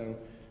other, so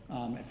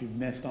if you've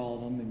missed all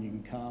of them, then you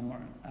can come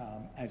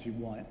as you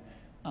want.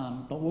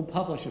 But we'll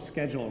publish a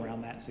schedule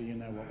around that so you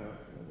know what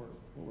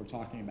we're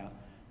talking about.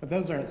 But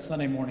those are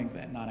Sunday mornings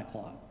at 9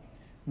 o'clock.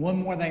 One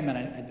more thing that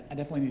I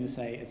definitely need to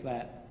say is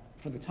that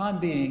for the time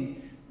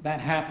being,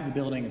 that half of the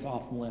building is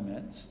off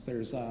limits.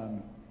 There's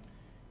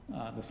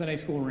the Sunday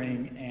school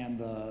ring and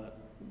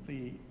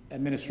the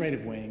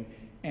administrative wing,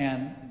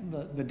 and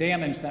the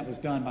damage that was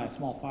done by a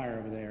small fire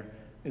over there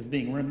is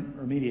being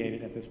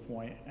remediated at this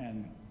point,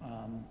 and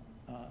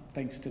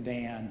thanks to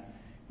Dan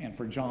and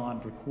for John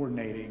for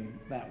coordinating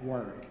that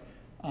work.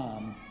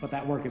 But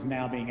that work is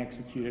now being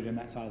executed in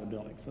that side of the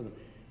building. So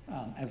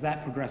as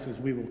that progresses,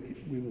 we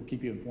will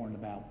keep you informed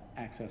about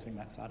accessing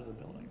that side of the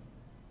building.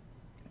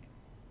 Okay.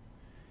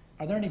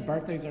 Are there any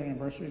birthdays or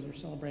anniversaries we're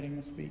celebrating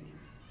this week?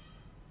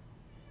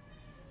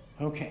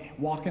 Okay.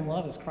 Walk in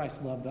love as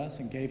Christ loved us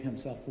and gave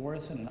himself for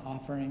us in an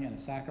offering and a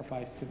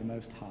sacrifice to the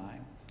Most High.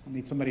 I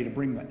need somebody to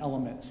bring the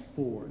elements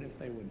forward if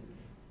they would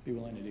be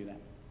willing to do that.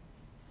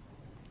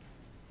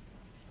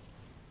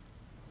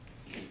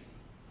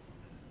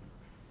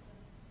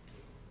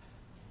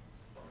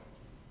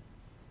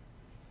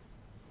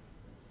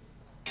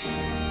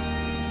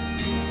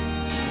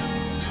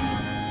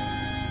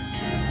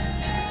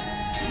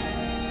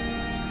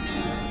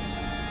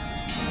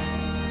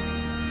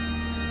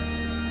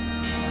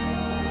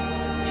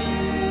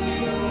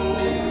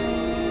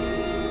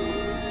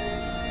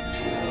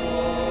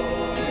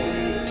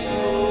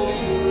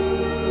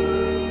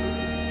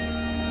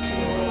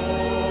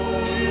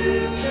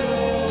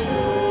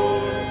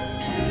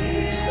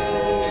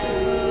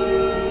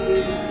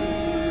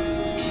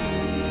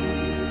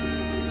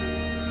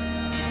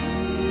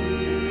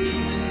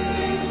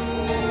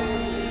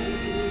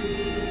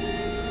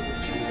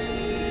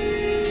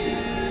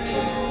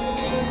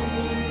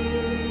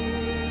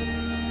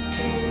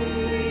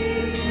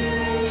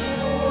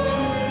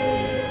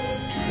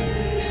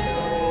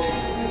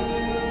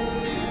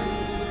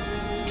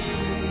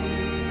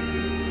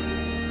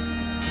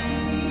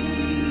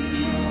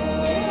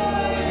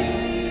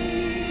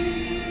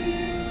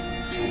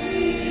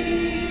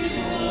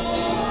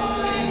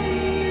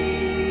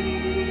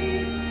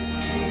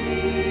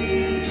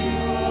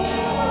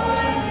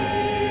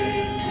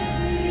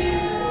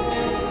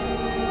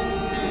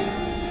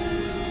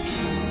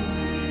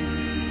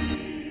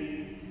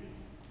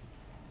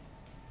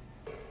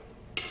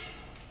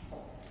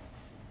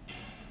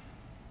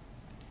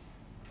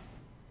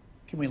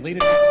 Can we lead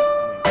it?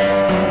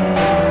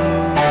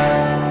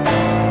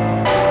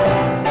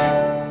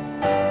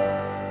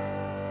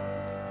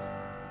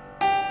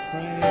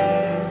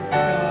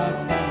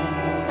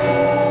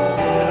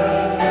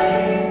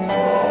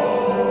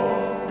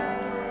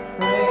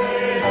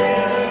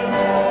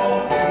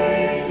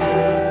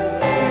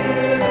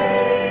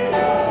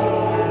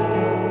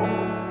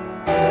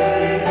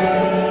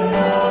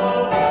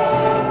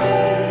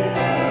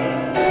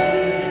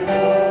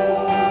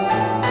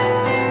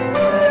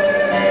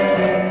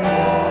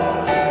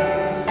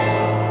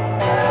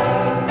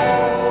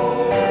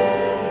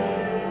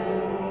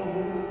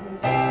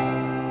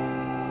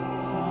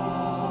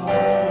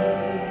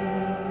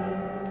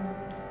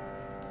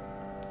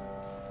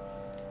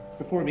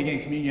 Before we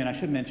begin communion, I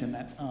should mention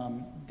that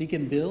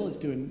Deacon Bill is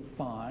doing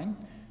fine.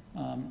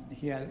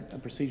 He had a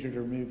procedure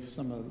to remove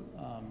some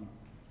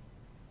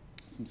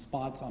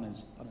spots on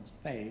his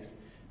face,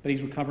 but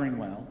he's recovering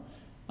well.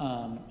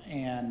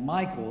 And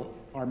Michael,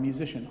 our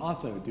musician,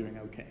 also doing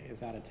okay,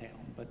 is out of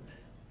town. But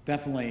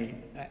definitely,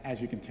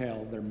 as you can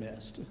tell, they're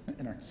missed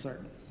in our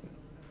service. So,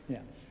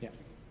 yeah.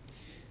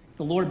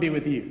 The Lord be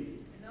with you.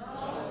 And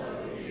also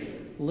with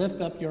you.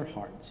 Lift up your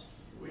hearts.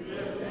 We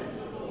lift them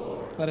to the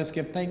Lord. Let us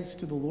give thanks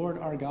to the Lord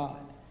our God.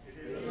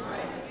 It is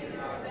right to give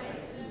our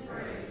thanks and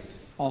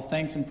praise. All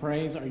thanks and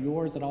praise are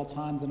yours at all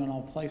times and in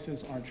all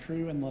places, our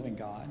true and loving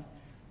God.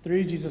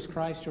 Through Jesus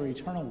Christ, your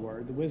eternal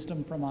word, the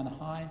wisdom from on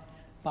high,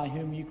 by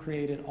whom you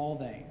created all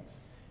things.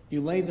 You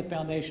laid the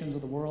foundations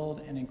of the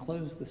world and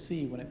enclosed the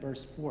sea when it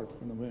burst forth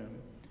from the womb.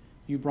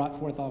 You brought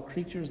forth all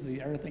creatures of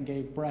the earth and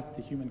gave breath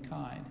to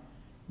humankind.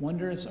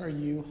 Wondrous are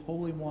you,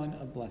 Holy One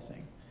of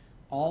blessing.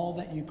 All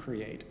that you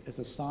create is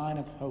a sign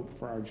of hope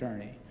for our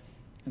journey.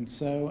 And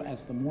so,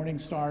 as the morning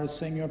stars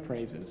sing your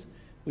praises,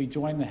 we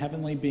join the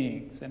heavenly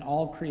beings and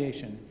all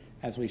creation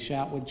as we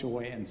shout with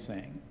joy and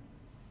sing.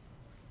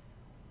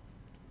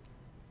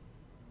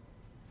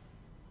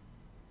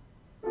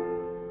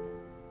 Oh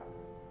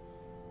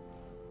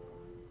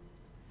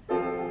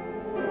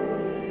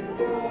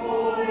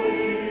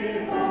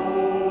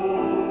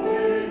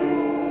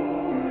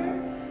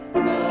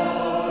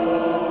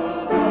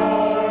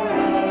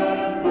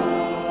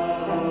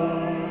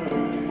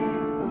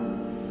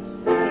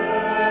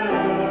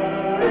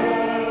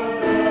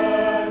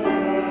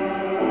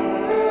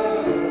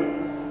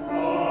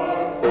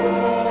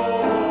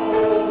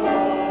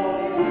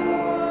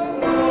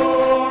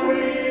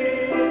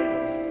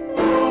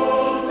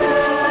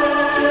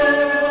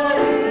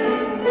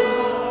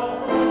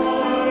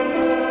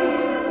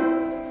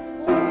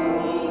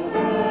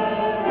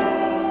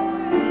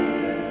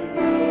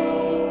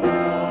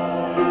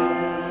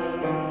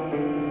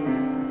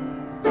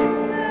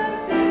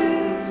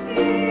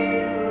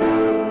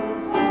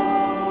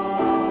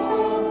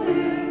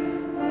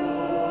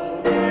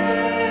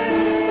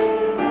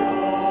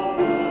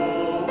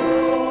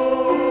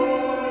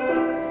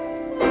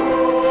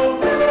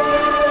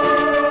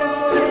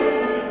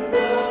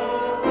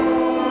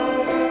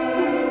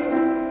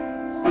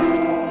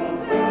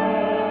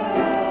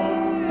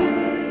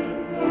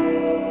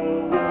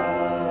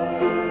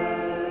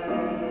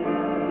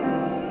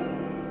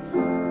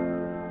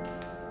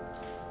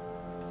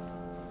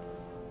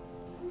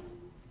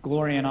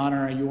Glory and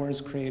honor are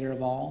yours, Creator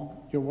of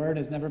all. Your word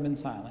has never been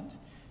silent.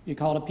 You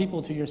called a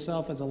people to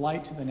yourself as a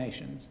light to the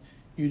nations.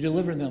 You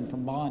delivered them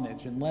from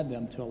bondage and led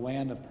them to a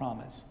land of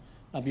promise.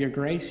 Of your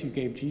grace, you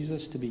gave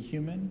Jesus to be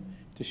human,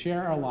 to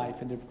share our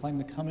life and to proclaim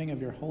the coming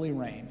of your holy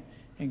reign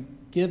and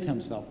give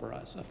himself for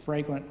us, a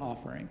fragrant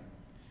offering.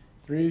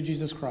 Through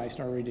Jesus Christ,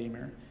 our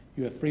Redeemer,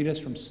 you have freed us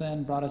from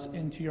sin, brought us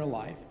into your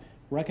life,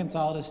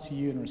 reconciled us to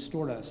you, and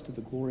restored us to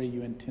the glory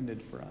you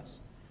intended for us.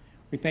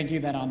 We thank you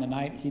that on the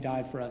night he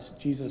died for us,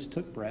 Jesus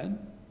took bread,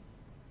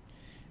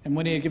 and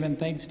when he had given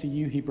thanks to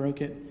you, he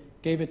broke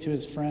it, gave it to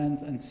his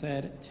friends, and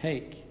said,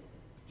 "Take,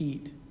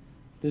 eat.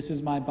 This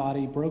is my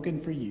body broken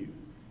for you.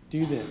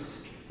 Do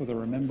this for the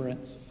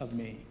remembrance of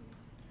me."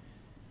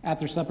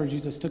 After supper,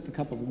 Jesus took the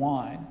cup of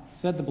wine,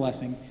 said the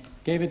blessing,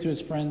 gave it to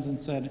his friends, and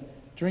said,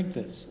 "Drink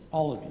this,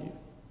 all of you.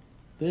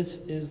 This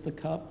is the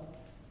cup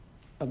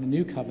of the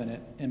new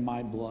covenant in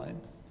my blood,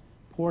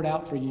 poured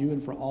out for you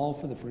and for all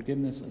for the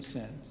forgiveness of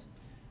sins.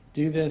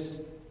 Do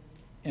this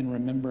in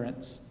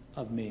remembrance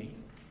of me."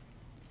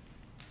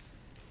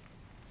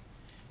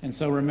 And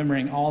so,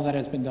 remembering all that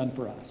has been done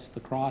for us, the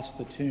cross,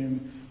 the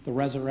tomb, the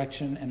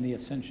resurrection, and the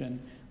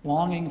ascension,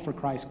 longing for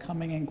Christ's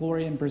coming in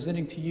glory, and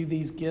presenting to you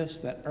these gifts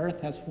that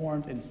earth has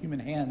formed and human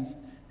hands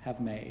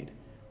have made,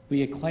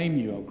 we acclaim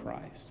you, O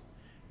Christ.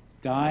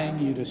 Dying,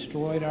 you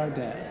destroyed our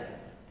death.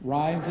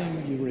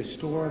 Rising, you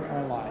restored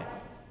our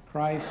life.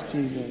 Christ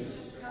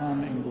Jesus,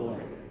 come in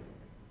glory.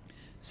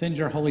 Send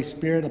your Holy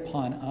Spirit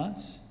upon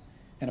us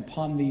and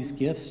upon these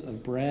gifts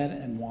of bread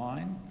and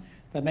wine,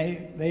 that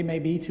they may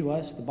be to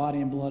us the body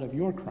and blood of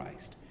your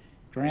Christ.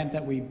 Grant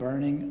that we,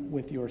 burning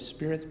with your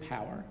Spirit's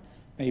power,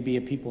 may be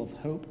a people of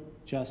hope,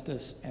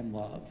 justice, and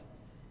love.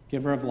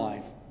 Giver of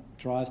life,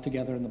 draw us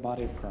together in the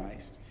body of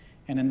Christ,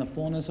 and in the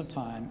fullness of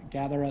time,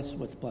 gather us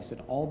with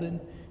blessed Alban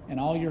and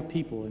all your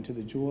people into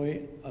the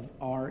joy of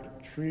our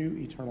true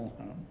eternal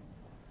home.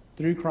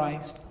 Through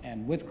Christ,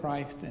 and with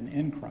Christ, and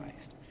in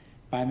Christ,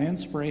 by the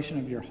inspiration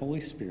of your Holy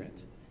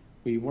Spirit,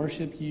 we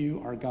worship you,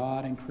 our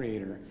God and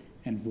Creator,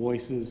 in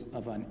voices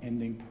of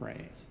unending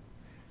praise.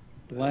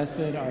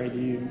 Blessed are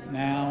you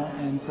now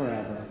and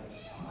forever.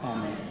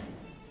 Amen.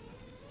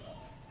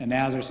 And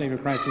now, as our Savior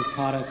Christ has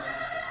taught us,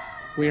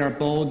 we are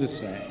bold to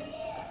say,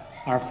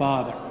 "Our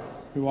Father,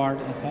 who art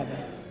in heaven,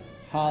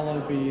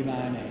 hallowed be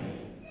thy name.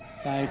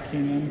 Thy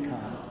kingdom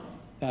come,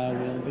 thy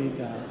will be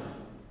done,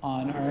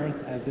 on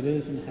earth as it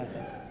is in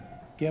heaven.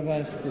 Give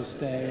us this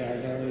day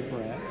our daily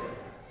bread,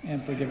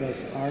 and forgive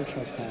us our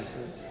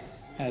trespasses,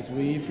 as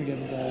we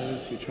forgive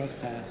those who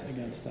trespass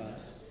against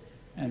us.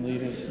 And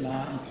lead us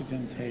not into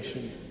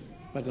temptation,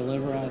 but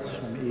deliver us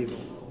from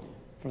evil.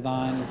 For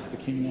thine is the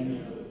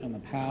kingdom, and the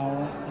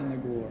power, and the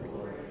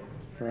glory,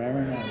 forever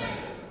and ever.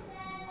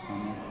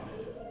 Amen."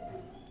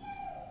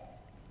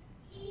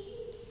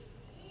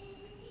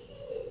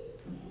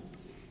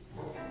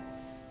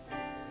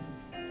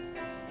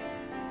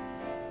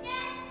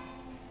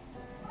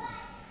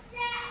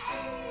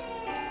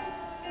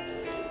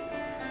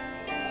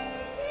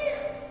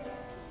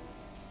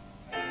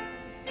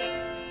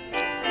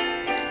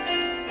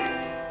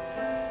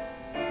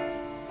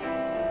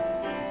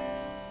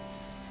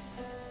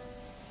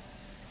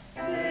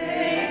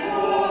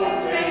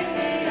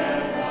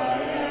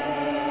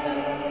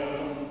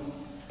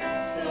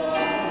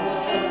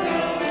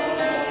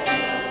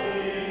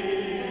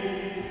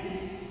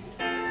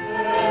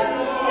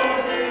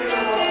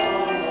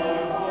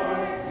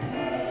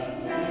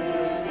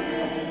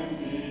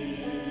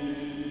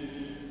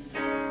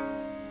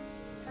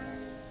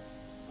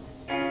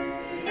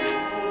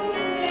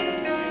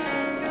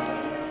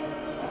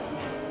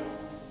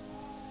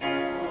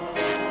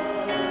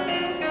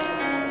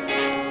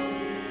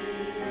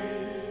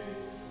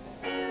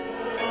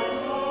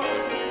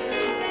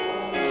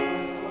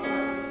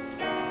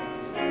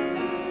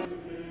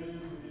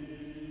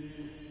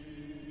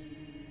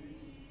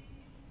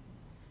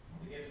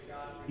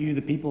 You,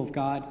 the people of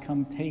God,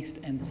 come taste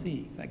and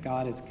see that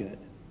God is good.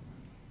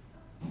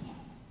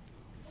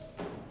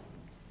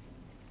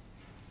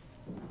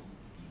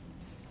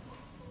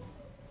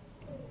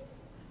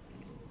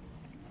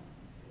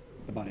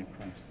 The body of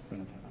Christ, the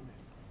bread of heaven.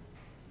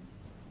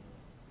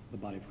 The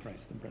body of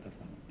Christ, the bread of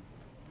heaven.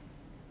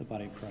 The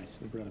body of Christ,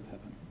 the bread of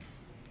heaven.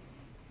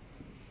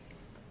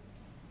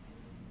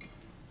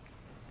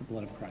 The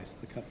blood of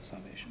Christ, the cup of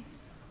salvation.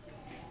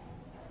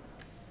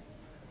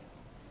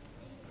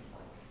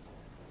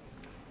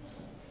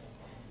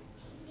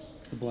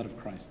 The blood of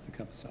Christ, the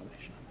cup of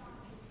salvation.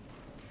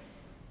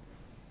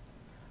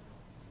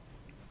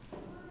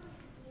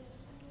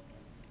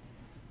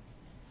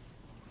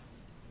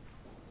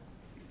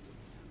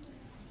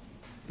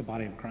 The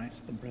body of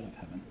Christ, the bread of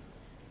heaven.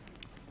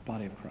 The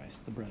body of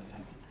Christ, the bread of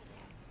heaven.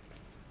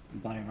 The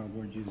body of our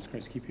Lord Jesus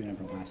Christ, keep you in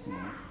everlasting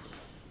life.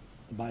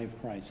 The body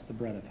of Christ, the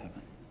bread of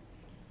heaven.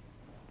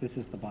 This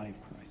is the body of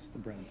Christ, the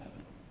bread of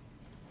heaven.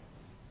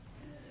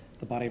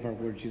 The body of our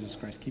Lord Jesus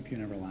Christ, keep you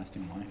in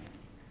everlasting life.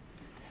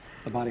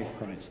 The body of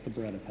Christ, the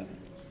bread of heaven.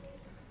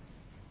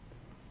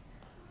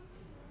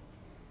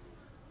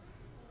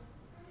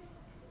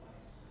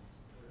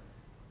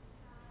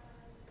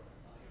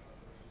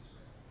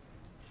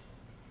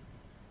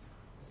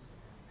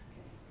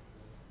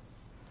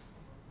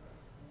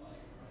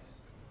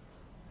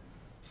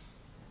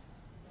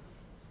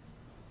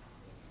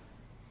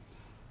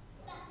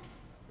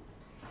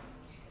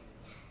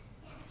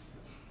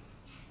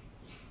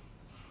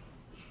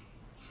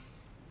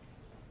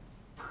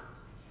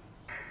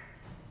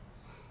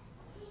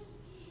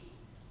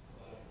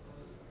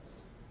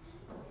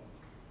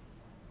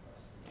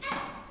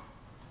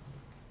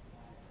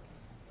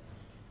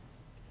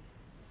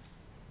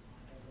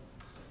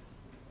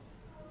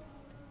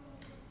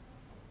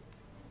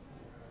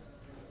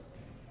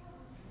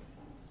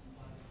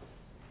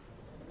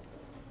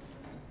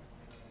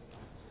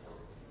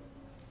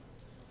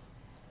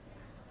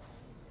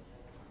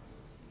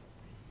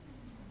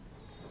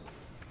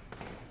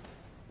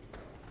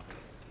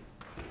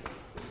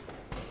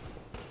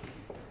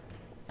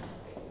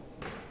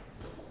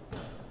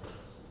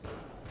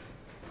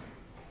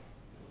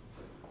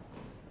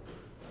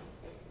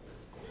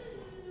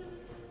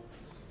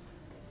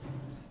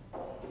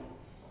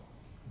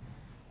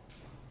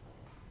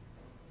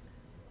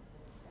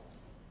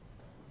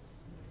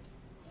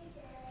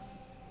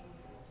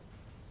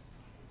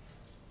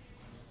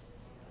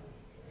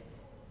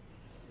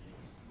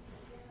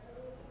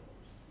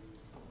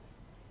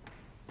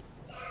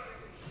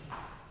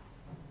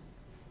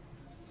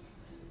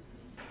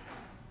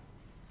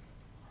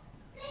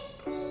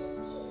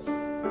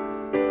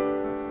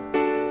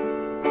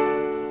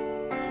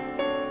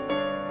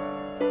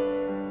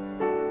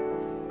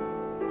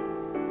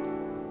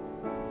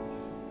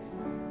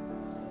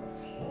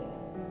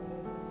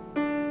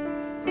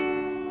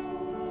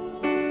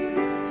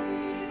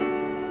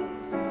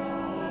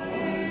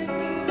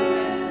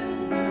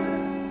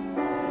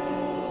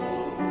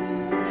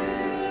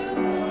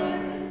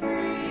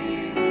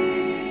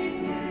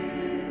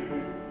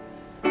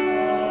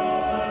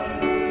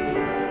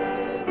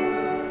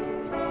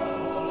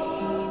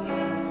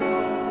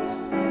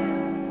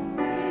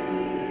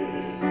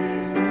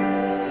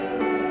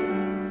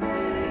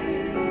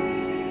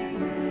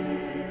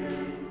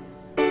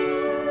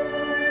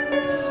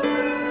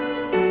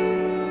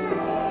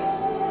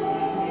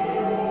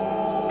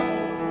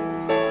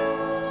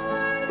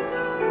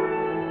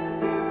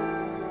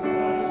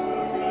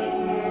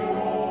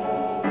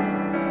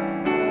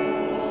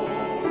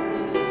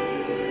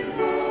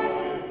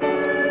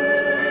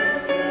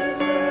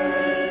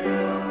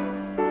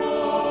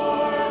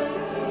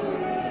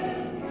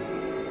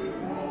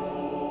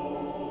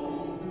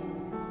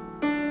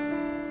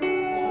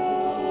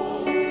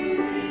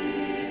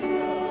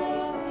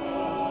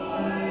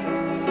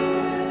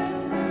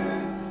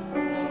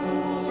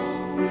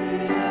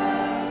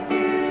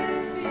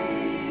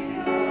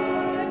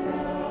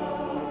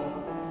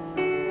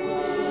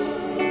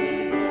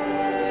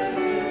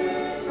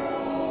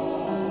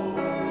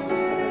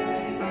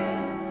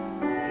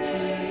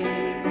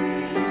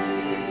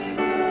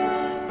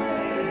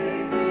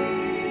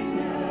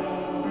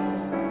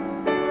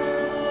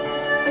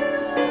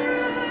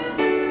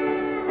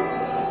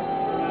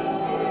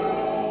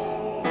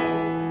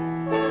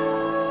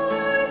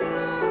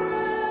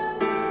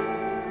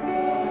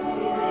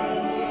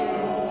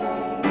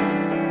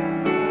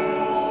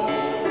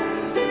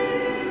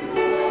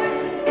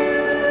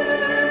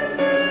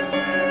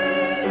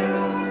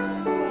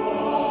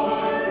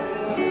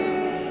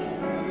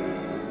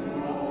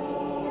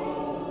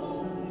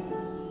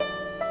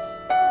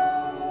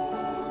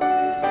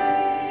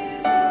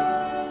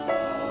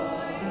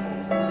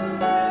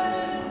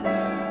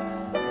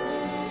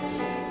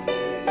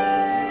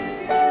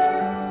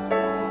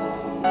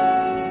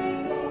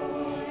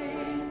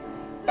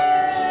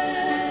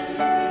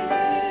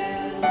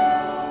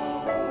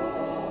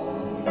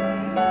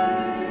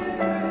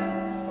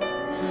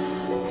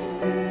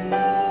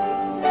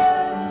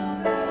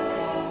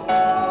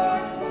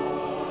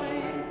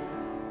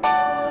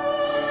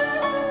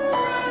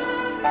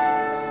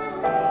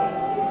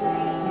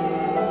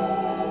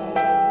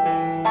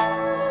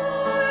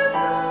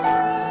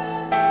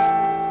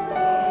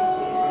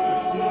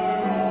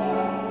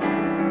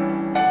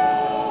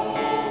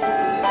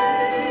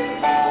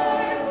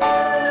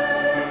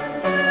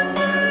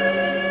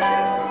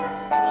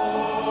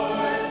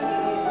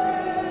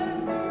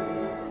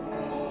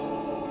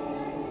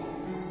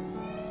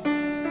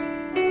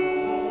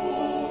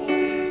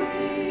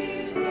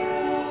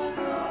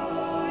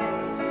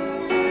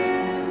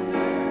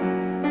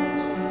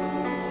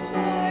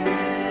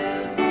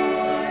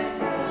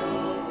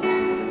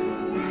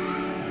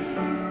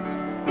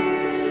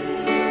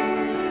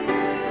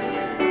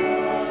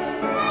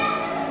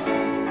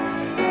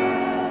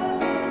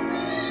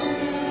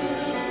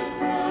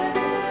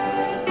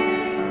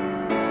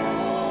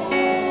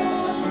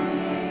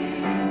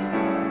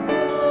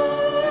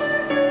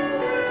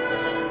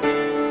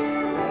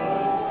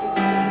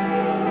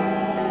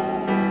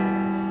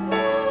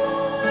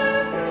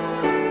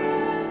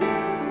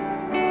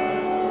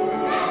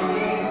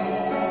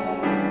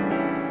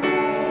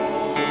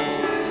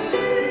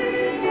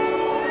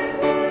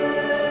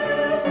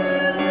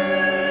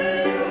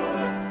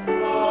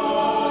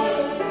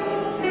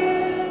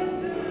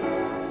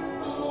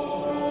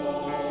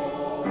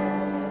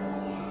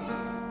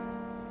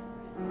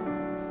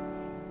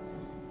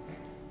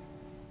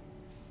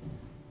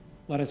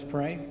 Let us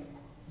pray.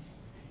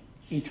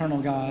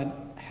 Eternal God,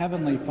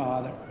 Heavenly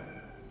Father,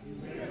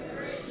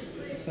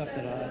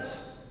 accepted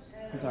us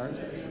as our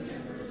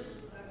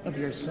of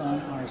your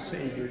Son, our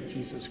Savior,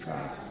 Jesus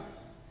Christ.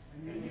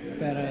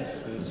 Fed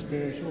us with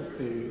spiritual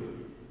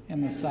food in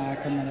the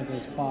sacrament of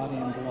his body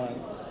and blood.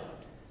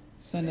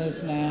 Send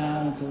us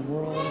now into the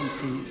world in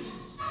peace,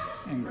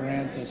 and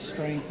grant us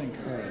strength and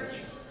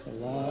courage to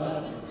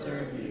love and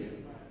serve you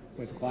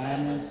with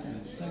gladness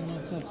and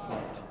singleness of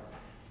heart,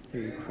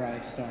 through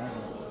Christ our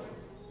Lord.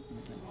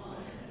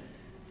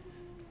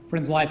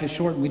 Friends, life is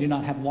short, and we do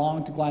not have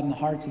long to gladden the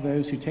hearts of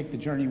those who take the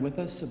journey with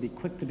us, so be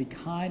quick to be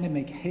kind and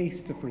make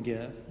haste to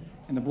forgive.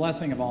 And the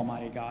blessing of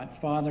Almighty God,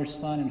 Father,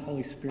 Son, and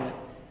Holy Spirit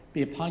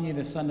be upon you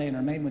this Sunday and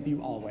remain with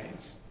you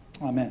always.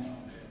 Amen.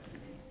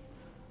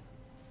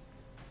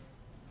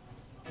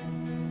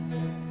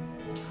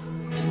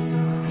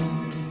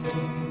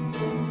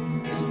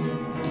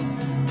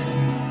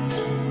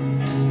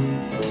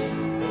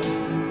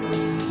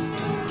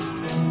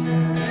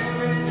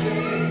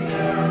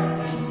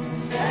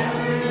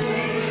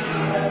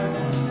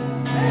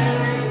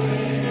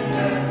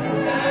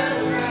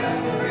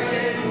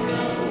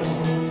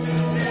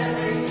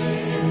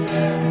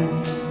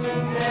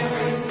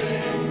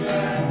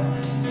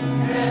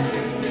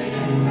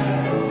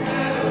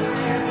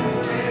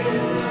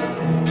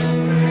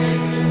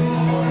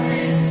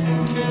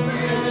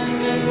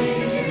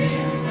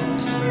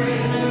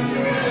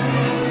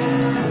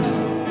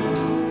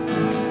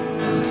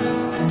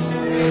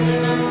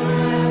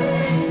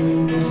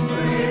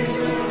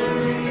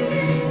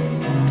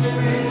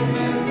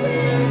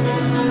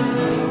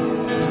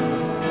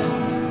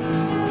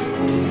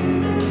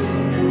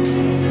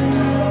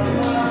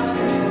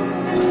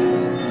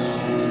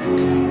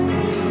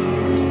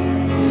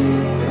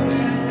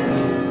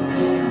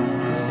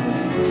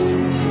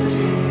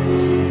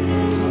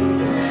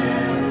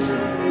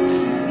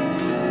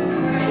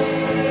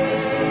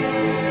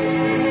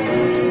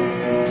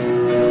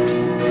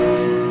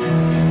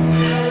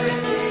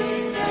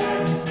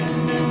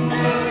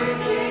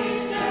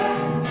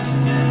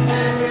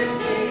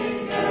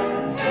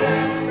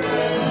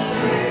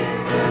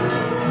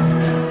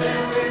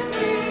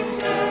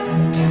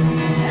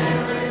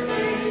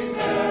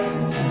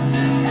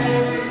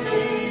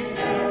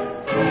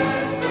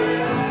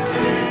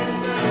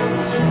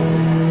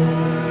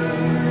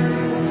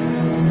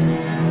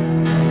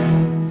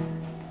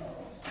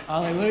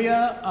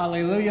 Alleluia,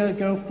 alleluia,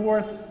 go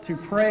forth to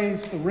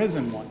praise the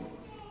risen one.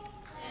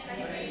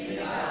 Thanks be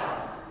to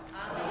God.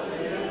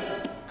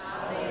 Alleluia,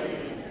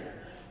 alleluia.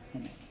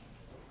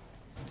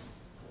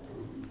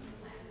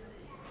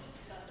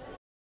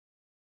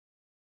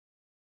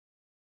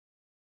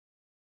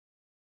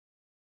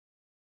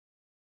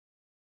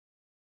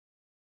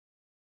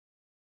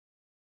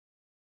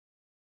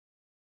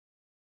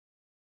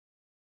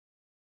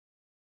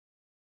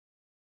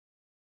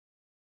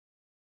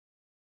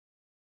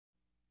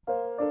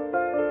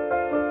 Amen.